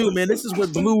drunk too, man. This is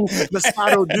what Blue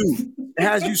Moscato do. It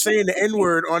has you saying the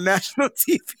N-word on national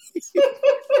TV.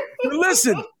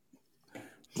 Listen,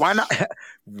 why not?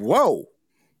 Whoa.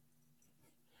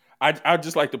 I'd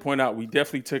just like to point out we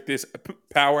definitely took this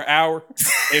power hour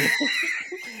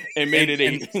and made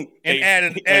it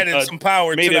added some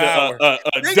power to the hour. A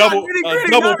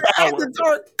double power.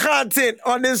 Dark content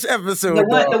on this episode.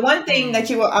 The one thing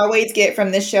that you will always get from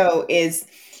this show is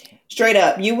straight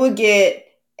up. You will get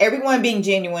everyone being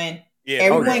genuine. Yeah,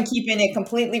 everyone keeping it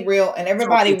completely real, and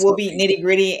everybody will be nitty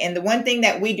gritty. And the one thing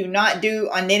that we do not do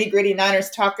on Nitty Gritty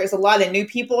Niners Talk, there's a lot of new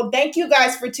people. Thank you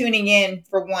guys for tuning in.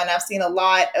 For one, I've seen a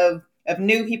lot of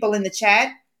new people in the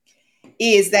chat.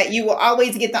 Is that you will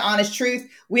always get the honest truth.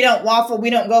 We don't waffle.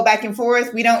 We don't go back and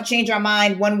forth. We don't change our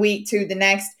mind one week to the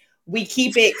next. We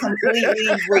keep it completely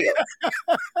real.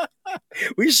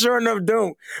 We sure enough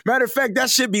don't. Matter of fact, that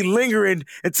should be lingering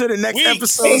until the next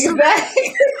episode.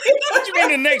 Exactly. What you mean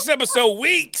the next episode?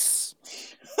 Weeks.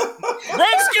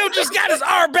 Brunskill just got his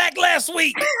R back last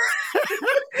week.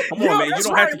 Come on, man. You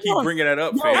don't have to keep bringing that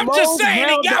up, fam. I'm just saying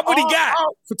he got what he got.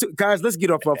 Guys, let's get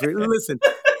up here. Listen,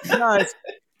 guys,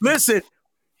 listen.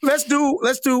 Let's do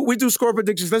we do score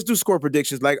predictions. Let's do score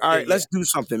predictions. Like, all right, let's do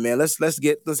something, man. Let's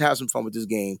have some fun with this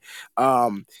game.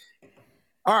 All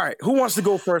right, who wants to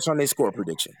go first on their score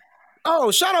prediction?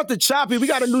 Oh, shout out to Choppy. We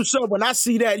got a new sub. When I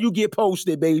see that, you get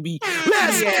posted, baby.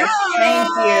 Let's go. Thank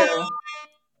you.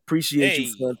 Appreciate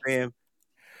you, fam.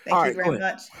 Thank you very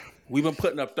much. We've been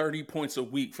putting up 30 points a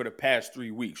week for the past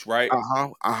 3 weeks, right?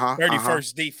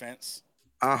 31st defense.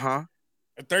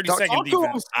 32nd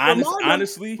defense.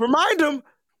 Honestly, remind them.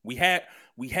 We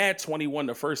had 21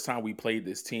 the first time we played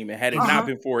this team, and had it not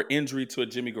been for an injury to a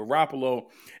Jimmy Garoppolo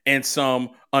and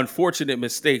some unfortunate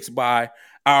mistakes by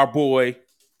our boy.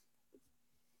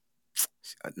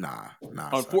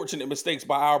 Unfortunate mistakes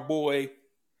by our boy.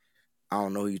 I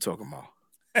don't know who you're talking about.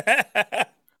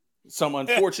 Some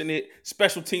unfortunate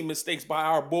special team mistakes by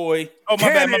our boy. Oh,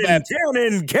 my bad.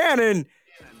 Cannon.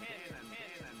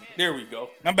 There we go.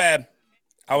 My bad.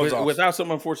 I was off. Without some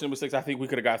unfortunate mistakes, I think we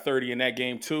could have got 30 in that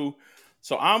game too.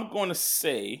 So I'm going to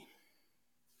say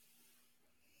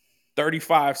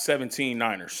 35-17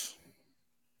 Niners.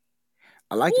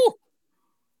 I like it.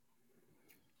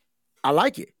 I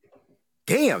like it.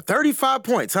 Damn, 35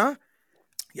 points, huh?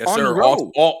 Yes, On the sir.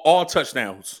 road. All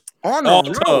touchdowns. On the All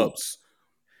road. tubs.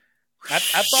 I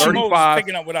thought Mo was 35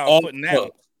 picking up what I was all putting down.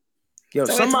 tubs. Yo,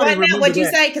 So it's somebody what now? remember What'd you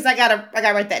that. say? Because I gotta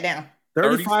write that down.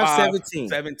 35-17.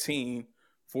 17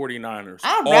 49ers.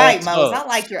 All right, All Mose. I tubs.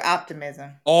 like your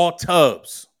optimism. All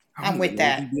tubs. I'm with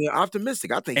that. Being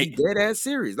optimistic. I think he And- dead ass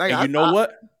serious. Like, And you know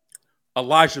what?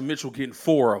 Elijah Mitchell getting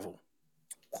 4 of them.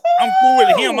 I'm cool with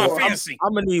it. He on my Ooh, fantasy.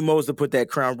 I'm gonna need Mose to put that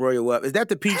Crown Royal up. Is that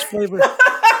the peach flavor?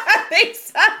 I think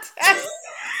so.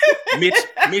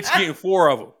 Mitch getting 4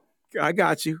 of them. I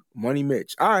got you, Money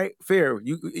Mitch. All right, fair.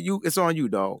 You. It's on you,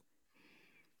 dog.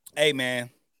 Hey, man.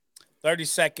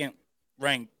 32nd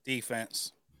ranked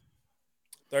defense.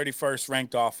 31st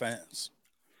ranked offense.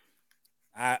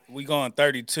 We going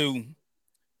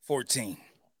 32-14.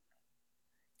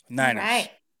 Niners. Right.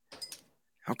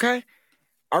 Okay.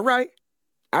 All right.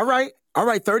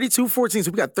 32-14.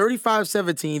 So we got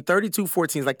 35-17.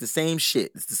 32-14 is like the same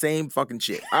shit. It's the same fucking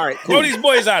shit. All right. Throw Cool. these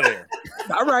boys out of there.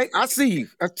 All right. I see you.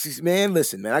 Man,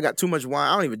 listen, man. I got too much wine.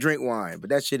 I don't even drink wine, but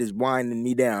that shit is winding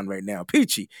me down right now.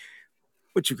 Peachy,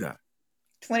 what you got?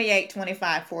 28-25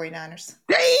 49ers.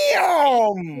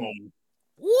 Damn.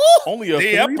 Only a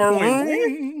The 3-point upper win.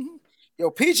 room. Yo,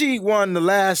 Peachy won the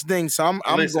last thing, so I'm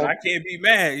Listen, going. I can't be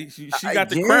mad. She got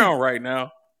the Yeah. crown right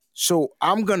now. So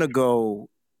I'm gonna go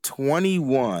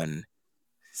 21-17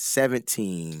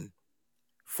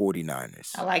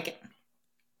 49ers. I like it.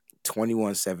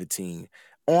 21-17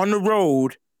 on the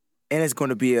road, and it's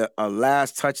gonna be a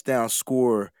last touchdown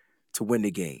score to win the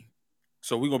game.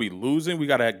 So we're going to be losing. We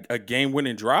got a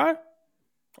game-winning drive?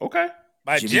 Okay.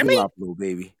 By Jimmy? Garoppolo,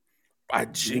 baby. By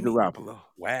Jimmy Jimmy. Garoppolo.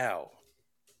 Wow.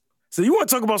 So you want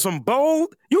to talk about some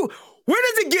bold? Where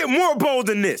does it get more bold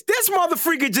than this? This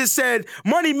motherfucker just said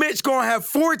Money Mitch gonna have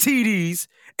 4 TDs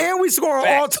and we scoring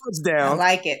all I touchdowns.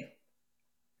 like it.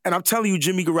 And I'm telling you,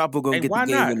 Jimmy Garoppolo gonna Hey, get why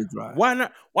the game not? in the drive. Why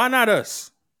not? Why not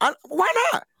us? Why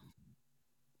not?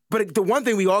 But the one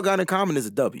thing we all got in common is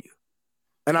a W.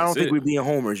 And I don't That's think it. we're being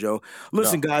homers, yo.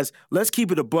 Listen, guys, let's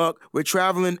keep it a buck. We're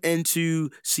traveling into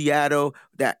Seattle.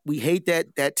 That we hate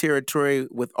that territory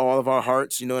with all of our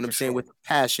hearts, you know what I'm saying, with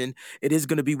passion. It is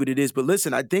going to be what it is. But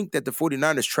listen, I think that the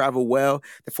 49ers travel well.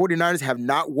 The 49ers have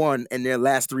not won in their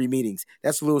last 3 meetings.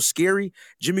 That's a little scary.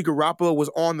 Jimmy Garoppolo was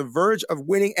on the verge of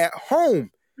winning at home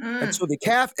until the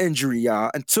calf injury, y'all.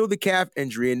 Until the calf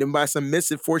injury. And then by some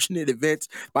misfortunate events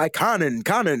by Conan.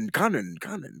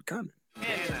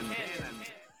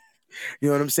 You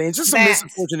know what I'm saying? Just some Facts.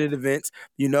 misfortunate events.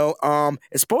 You know,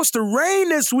 it's supposed to rain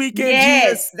this weekend.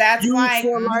 Yes, that's You right.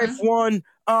 for Life won.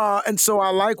 And so I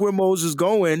like where Moses is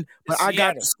going, but I got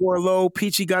Seattle. the score low.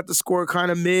 Peachy got the score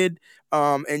kind of mid.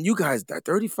 And you guys,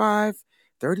 35,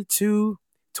 32,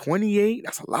 28.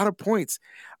 That's a lot of points.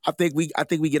 I think we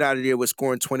get out of there with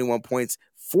scoring 21 points,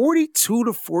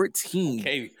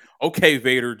 42-14. Okay,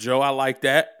 Vader Joe. I like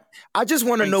that. I just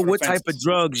want to Thanks know for what type of fences.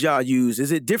 drugs y'all use.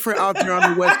 Is it different out there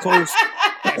on the West Coast?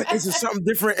 Is it something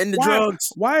different in the drugs?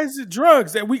 Why is it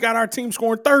drugs that we got our team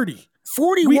scoring 30?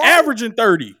 41? We averaging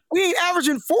 30. We ain't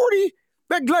averaging 40.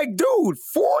 Like, dude,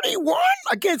 41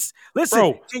 against. Listen,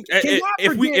 Bro, can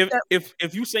y'all forget that-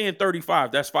 if you saying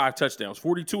 35, that's 5 touchdowns.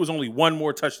 42 is only 1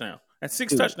 more touchdown. That's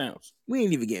 6 Dude. touchdowns. we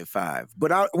ain't even getting 5,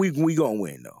 but we gonna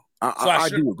win though. So I I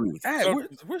should- do agree with that. Hey, So-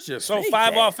 where's your So fake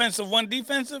 5 at? offensive, 1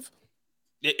 defensive?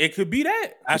 It could be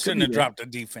that. I could shouldn't be have that. dropped the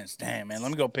defense. Damn, man. Let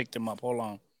me go pick them up. Hold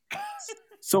on.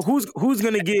 So who's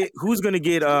gonna get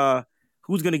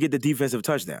the defensive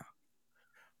touchdown?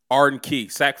 Arden Key.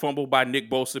 Sack fumble by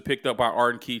Nick Bosa, picked up by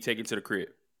Arden Key, taken to the crib.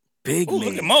 Big Ooh, man.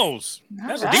 look at Mose.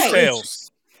 That's All right. details.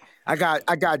 I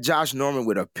got Josh Norman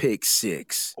with a pick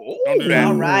 6. Don't do that.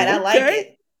 All right, I like Okay.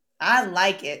 it. I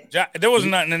like it. There was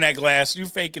nothing in that glass. You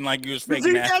faking like you was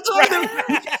faking that.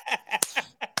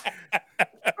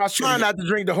 I was trying not to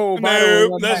drink the whole bottle. in No,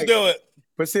 one let's night. do it.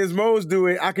 But since Mo's do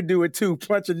it, I could do it too.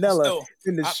 Punchinella Still,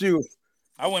 in the shoe.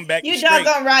 I went back You to straight.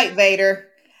 doggone right, Vader.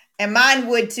 And mine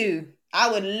would too. I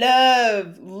would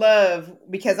love,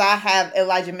 because I have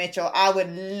Elijah Mitchell, I would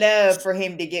love for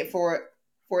him to get four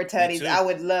tutties. too. I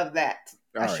would love that.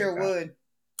 All I right, sure would.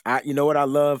 You know what I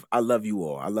love? I love you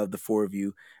all. I love the 4 of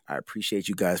you. I appreciate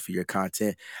you guys for your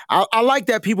content. I like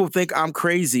that people think I'm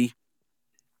crazy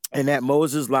and that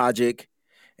Moses logic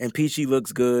and Peachy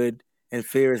looks good and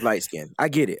Fair is light skinned. I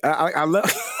get it. I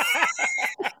love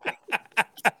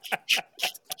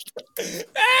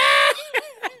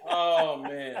Oh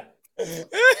man.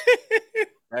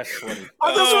 That's funny.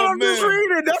 That's what I'm just man.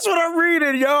 reading. That's what I'm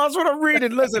reading, yo. That's what I'm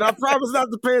reading. Listen, I promise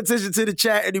not to pay attention to the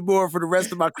chat anymore for the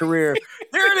rest of my career.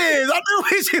 There it is. I knew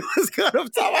Peachy was going to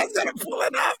I was going to pull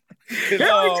it up. Here we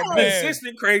Oh, go. man.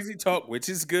 Consistent crazy talk, which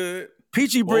is good.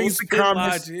 Peachy brings the Spit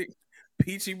comments. logic.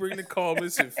 Peachy bring the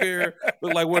calmness and fair.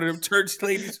 Look like one of them church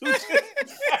ladies.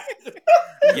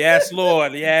 Yes,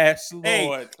 Lord. Yes,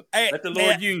 Lord. Hey, Let the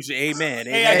Lord use you. Amen.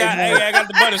 Hey, Amen. I got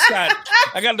the butterscotch.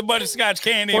 I got the butterscotch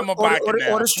candy in my pocket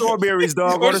now. Or the strawberries,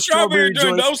 dog. Or the strawberry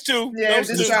joint. joints. Those two. Yeah, Those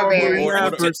the two. strawberry.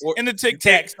 And the Tic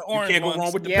Tacs, the You orange can't go ones.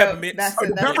 wrong with the Yep, peppermints. that's the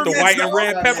it. peppermints, The white and dog.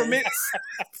 red peppermints.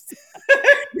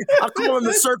 I call them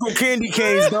the circle candy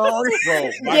canes, dog. Bro,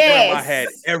 my Yes. grandma had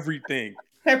everything.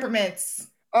 Peppermints.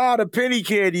 Oh, the penny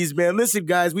candies, man. Listen,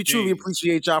 guys, we truly Jeez.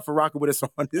 appreciate y'all for rocking with us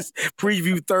on this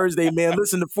preview Thursday, man.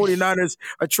 Listen, the 49ers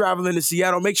are traveling to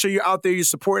Seattle. Make sure you're out there, you're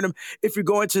supporting them. If you're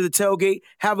going to the tailgate,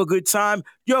 have a good time.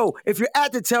 Yo, if you're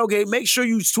at the tailgate, make sure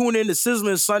you tune in to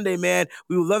Sizzling Sunday, man.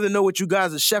 We would love to know what you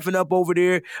guys are chefing up over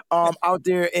there, out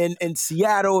there in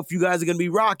Seattle. If you guys are going to be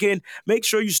rocking, make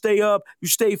sure you stay up, you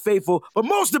stay faithful. But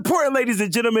most important, ladies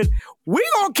and gentlemen, we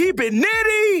going to keep it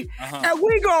nitty, and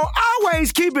we going to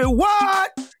always keep it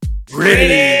what?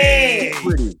 Gritty.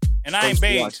 Gritty. And I ain't Thanks for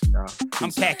beige. watching, y'all.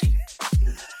 I'm Peace out. khaki.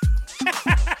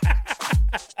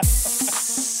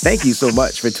 Thank you so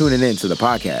much for tuning in to the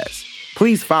podcast.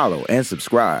 Please follow and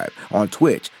subscribe on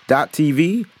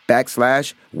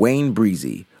twitch.tv/Wayne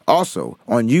Breezy. Also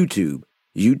on YouTube,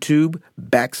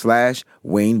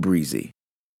 YouTube.com/Wayne Breezy.